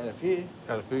 Yeah, and a few.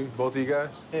 Had a few? Both of you guys?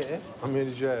 Yeah. How many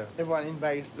did you have? Everyone in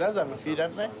Vegas does have a few,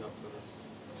 don't they?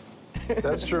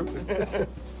 That's true. All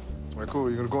right, cool.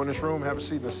 You're gonna go in this room, have a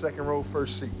seat in the second row,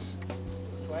 first seats.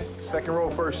 Second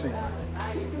row, first seat.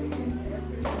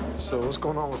 So what's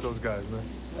going on with those guys, man?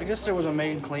 I guess there was a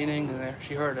maid cleaning, and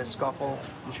she heard a scuffle,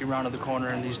 and she rounded the corner,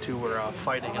 and these two were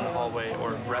fighting in the hallway,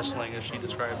 or wrestling, as she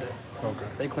described it. Okay.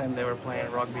 They claimed they were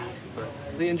playing rugby, but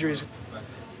the injuries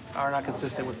are not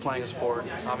consistent with playing a sport.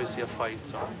 It's obviously a fight,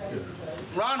 so. Yeah.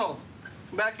 Ronald,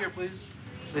 come back here, please.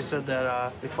 They said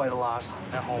that they fight a lot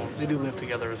at home. They do live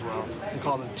together as well. They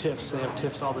call them tiffs. They have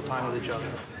tiffs all the time with each other.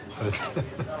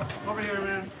 Over here,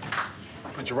 man.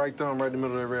 Put your right thumb right in the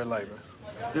middle of that red light, man.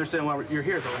 You understand why you're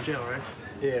here, though, in jail, right?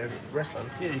 Yeah, wrestling.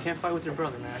 Yeah, you can't fight with your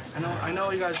brother, man. I know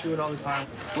you guys do it all the time.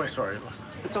 We're sorry.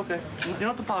 It's okay. You don't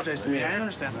have to apologize to me. I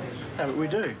understand that. No, but we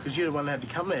do, because you're the one that had to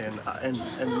come there and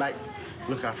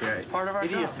look after your It's part of our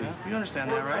idiocy. job, man. You understand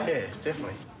that, right? Yeah,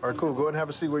 definitely. All right, cool. Go ahead and have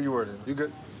a seat where you were then. You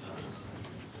good?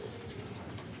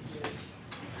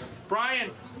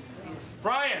 Brian!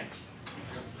 Brian!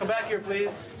 Come back here,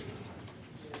 please.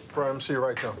 Brian, let me see your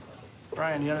right thumb.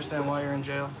 Brian, you understand why you're in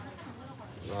jail?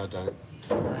 No, I don't.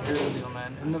 Here's the deal,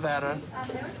 man. In Nevada,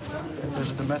 if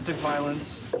there's a domestic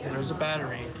violence and there's a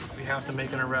battery, we have to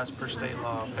make an arrest per state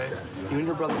law, okay? You and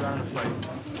your brother got in a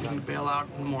fight. You can bail out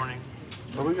in the morning.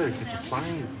 But we gotta get you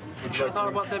fine. You should have thought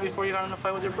about that before you got in a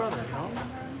fight with your brother, you know?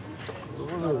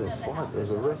 It wasn't a fight, it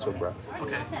was a wrestle, bro.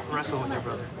 Okay, wrestle with your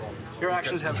brother. Your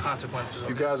actions have consequences.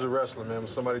 You guys are wrestling, man.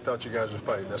 Somebody thought you guys were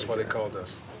fighting. That's why they called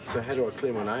us. So how do I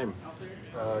clear my name?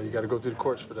 You got to go through the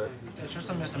courts for that. It's just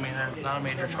a misdemeanor, not a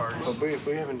major charge. But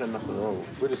we haven't done nothing wrong.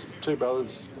 We're just two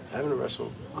brothers having a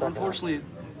wrestle. Unfortunately,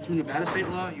 through Nevada state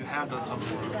law, you have done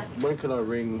something wrong. When can I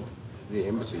ring the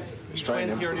embassy? He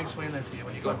already explained that to you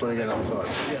when you go. Like when I get outside?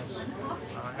 Yes.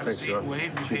 Have a Thanks, seat, John.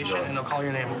 wait, be patient, and they'll call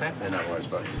your name, okay? Yeah, no worries,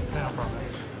 buddy. No problem.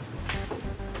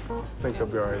 I think they'll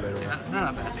be all right later on. They're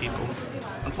not bad people.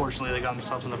 Unfortunately, they got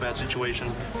themselves in a bad situation.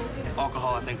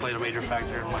 Alcohol, I think, played a major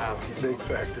factor in what happened. Big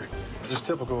factor. Just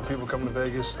typical when people come to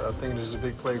Vegas. I think this is a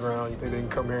big playground. You think they can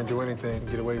come here and do anything and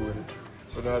get away with it.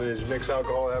 But nowadays, you mix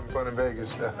alcohol, having fun in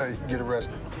Vegas, you get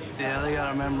arrested. Yeah, they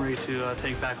got a memory to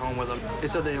take back home with them. They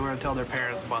said they were going to tell their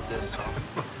parents about this, so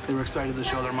they were excited to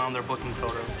show their mom their booking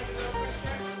photo.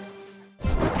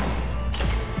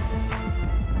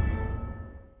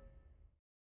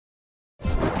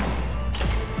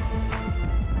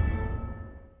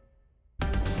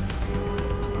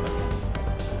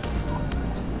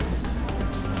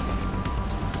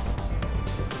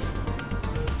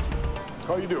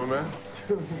 How you doing, man?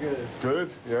 Good. Good?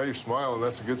 Yeah, you're smiling.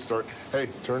 That's a good start. Hey,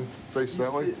 turn, face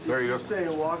that way. There you go. You say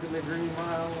walking the green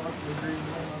mile, walking the green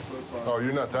mile, so that's why. Oh,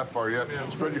 you're not that far yet.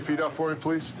 Spread your feet out for me,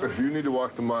 please. If you need to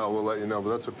walk the mile, we'll let you know, but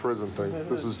that's a prison thing.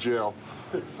 This is jail.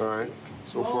 All right?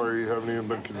 So far, you haven't even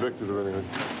been convicted of anything.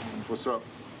 What's up?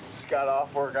 Just got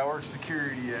off work. I work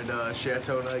security at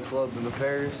Chateau nightclub in the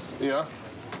Paris. Yeah?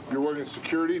 You're working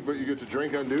security, but you get to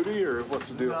drink on duty, or what's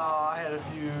the deal? No, I had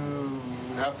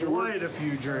a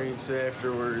few drinks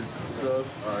afterwards and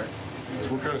stuff. All right.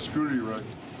 So what kind of scooter do you ride?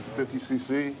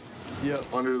 50cc?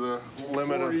 Yep. Under the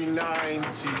limit 49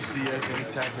 cc, I think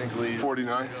technically.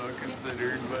 49?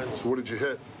 Considered, but. So what did you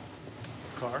hit?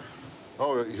 Car.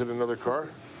 Oh, you hit another car?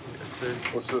 Yes, sir.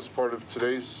 What's this, part of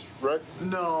today's wreck?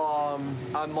 No,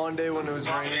 on Monday when it was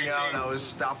raining out, I was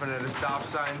stopping at a stop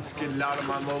sign, skidded out of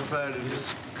my moped, and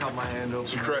just cut my hand open.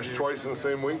 Did you crash twice in the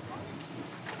same week?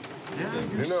 Yeah.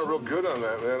 You're not real good on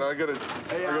that, man. I didn't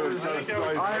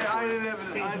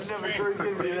never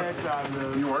drinking me that time,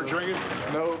 though. You weren't drinking?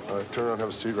 No. All right, turn around, have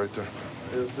a seat right there.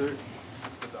 Yes, sir.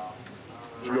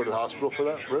 Did you go to the hospital for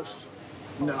that wrist?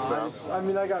 No,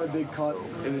 I got a big cut,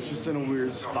 and it's just in a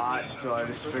weird spot, so I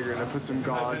just figured I'd put some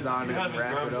gauze on it and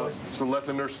wrap it up. So let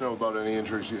the nurse know about any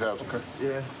injuries you have, okay?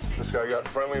 Yeah. This guy got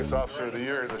friendliest officer of the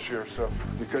year this year, so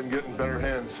you couldn't get in better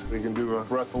hands. They can do a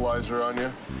breathalyzer on you.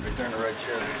 Right there in the red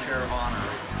chair, the chair of honor.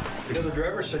 The other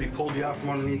driver said he pulled you out from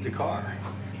underneath the car.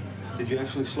 Did you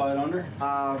actually slide under?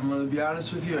 I'm gonna be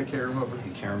honest with you, I can't remember.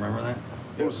 You can't remember that?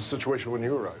 What was the situation when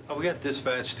you arrived? We got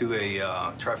dispatched to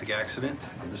a traffic accident.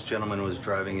 This gentleman was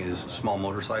driving his small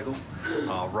motorcycle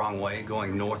wrong way,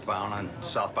 going northbound on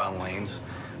southbound lanes.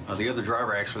 The other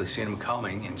driver actually seen him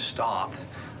coming and stopped,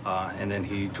 and then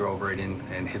he drove right in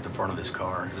and hit the front of his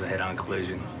car. It was a head-on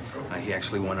collision. He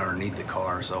actually went underneath the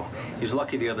car, so he's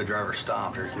lucky the other driver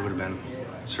stopped, or he would have been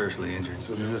seriously injured.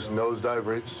 So did you just nosedive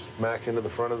right smack into the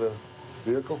front of the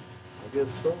vehicle? I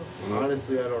guess so.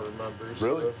 Honestly, I don't remember.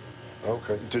 Really?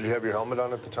 Okay. Did you have your helmet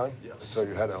on at the time? Yes. So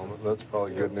you had a helmet. That's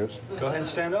probably good news. Go ahead and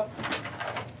stand up.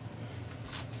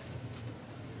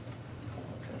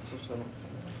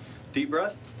 Deep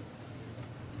breath.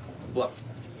 Blow.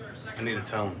 I need a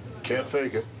tone. Can't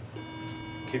fake it.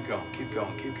 Keep going, keep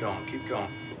going, keep going, keep going.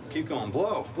 Keep going.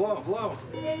 Blow, blow, blow.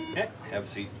 Yeah, have a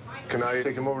seat. Can I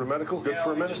take him over to medical? Good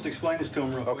for a minute? Just explain this to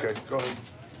him real quick. Okay, go ahead.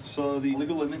 So the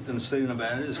legal limit in the state of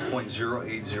Nevada is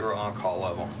 0.080 alcohol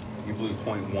level. You blew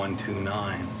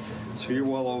 0.129. So you're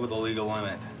well over the legal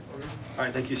limit. All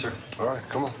right, thank you, sir. All right,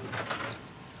 come on.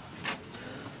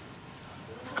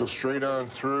 Go straight on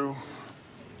through.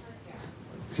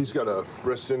 He's got a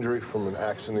wrist injury from an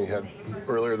accident he had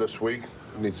earlier this week.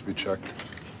 It needs to be checked.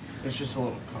 It's just a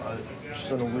little cut,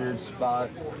 just in a weird spot.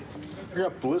 I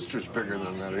got blisters bigger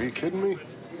than that. Are you kidding me?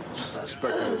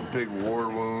 Expecting a big war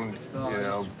wound, you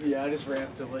know. Yeah, I just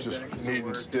wrapped it like just that. Just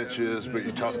needing stitches, but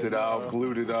you toughed it out,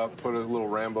 glued it up, put a little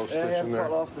Rambo stitch in there. I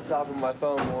cut off the top of my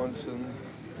thumb once and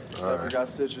never got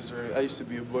stitches. I used to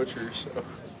be a butcher, so. A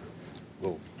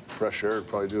little fresh air would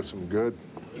probably do some good.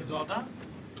 He's all done?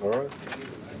 All right.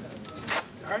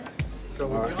 All right. Go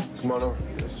All right. Come on over.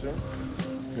 Yes, sir.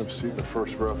 You have a seat in the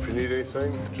first row. If you need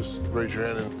anything, just raise your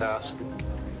hand and ask.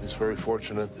 He's very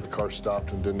fortunate the car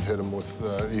stopped and didn't hit him with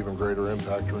even greater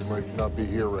impact, or he might not be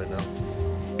here right now.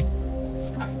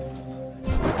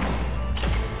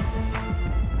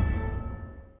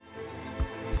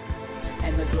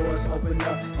 And the doors open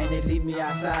up and they leave me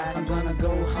outside. I'm gonna go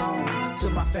home to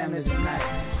my family tonight.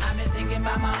 I've been thinking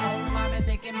about my home, I've been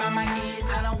thinking about my kids.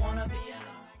 I don't wanna be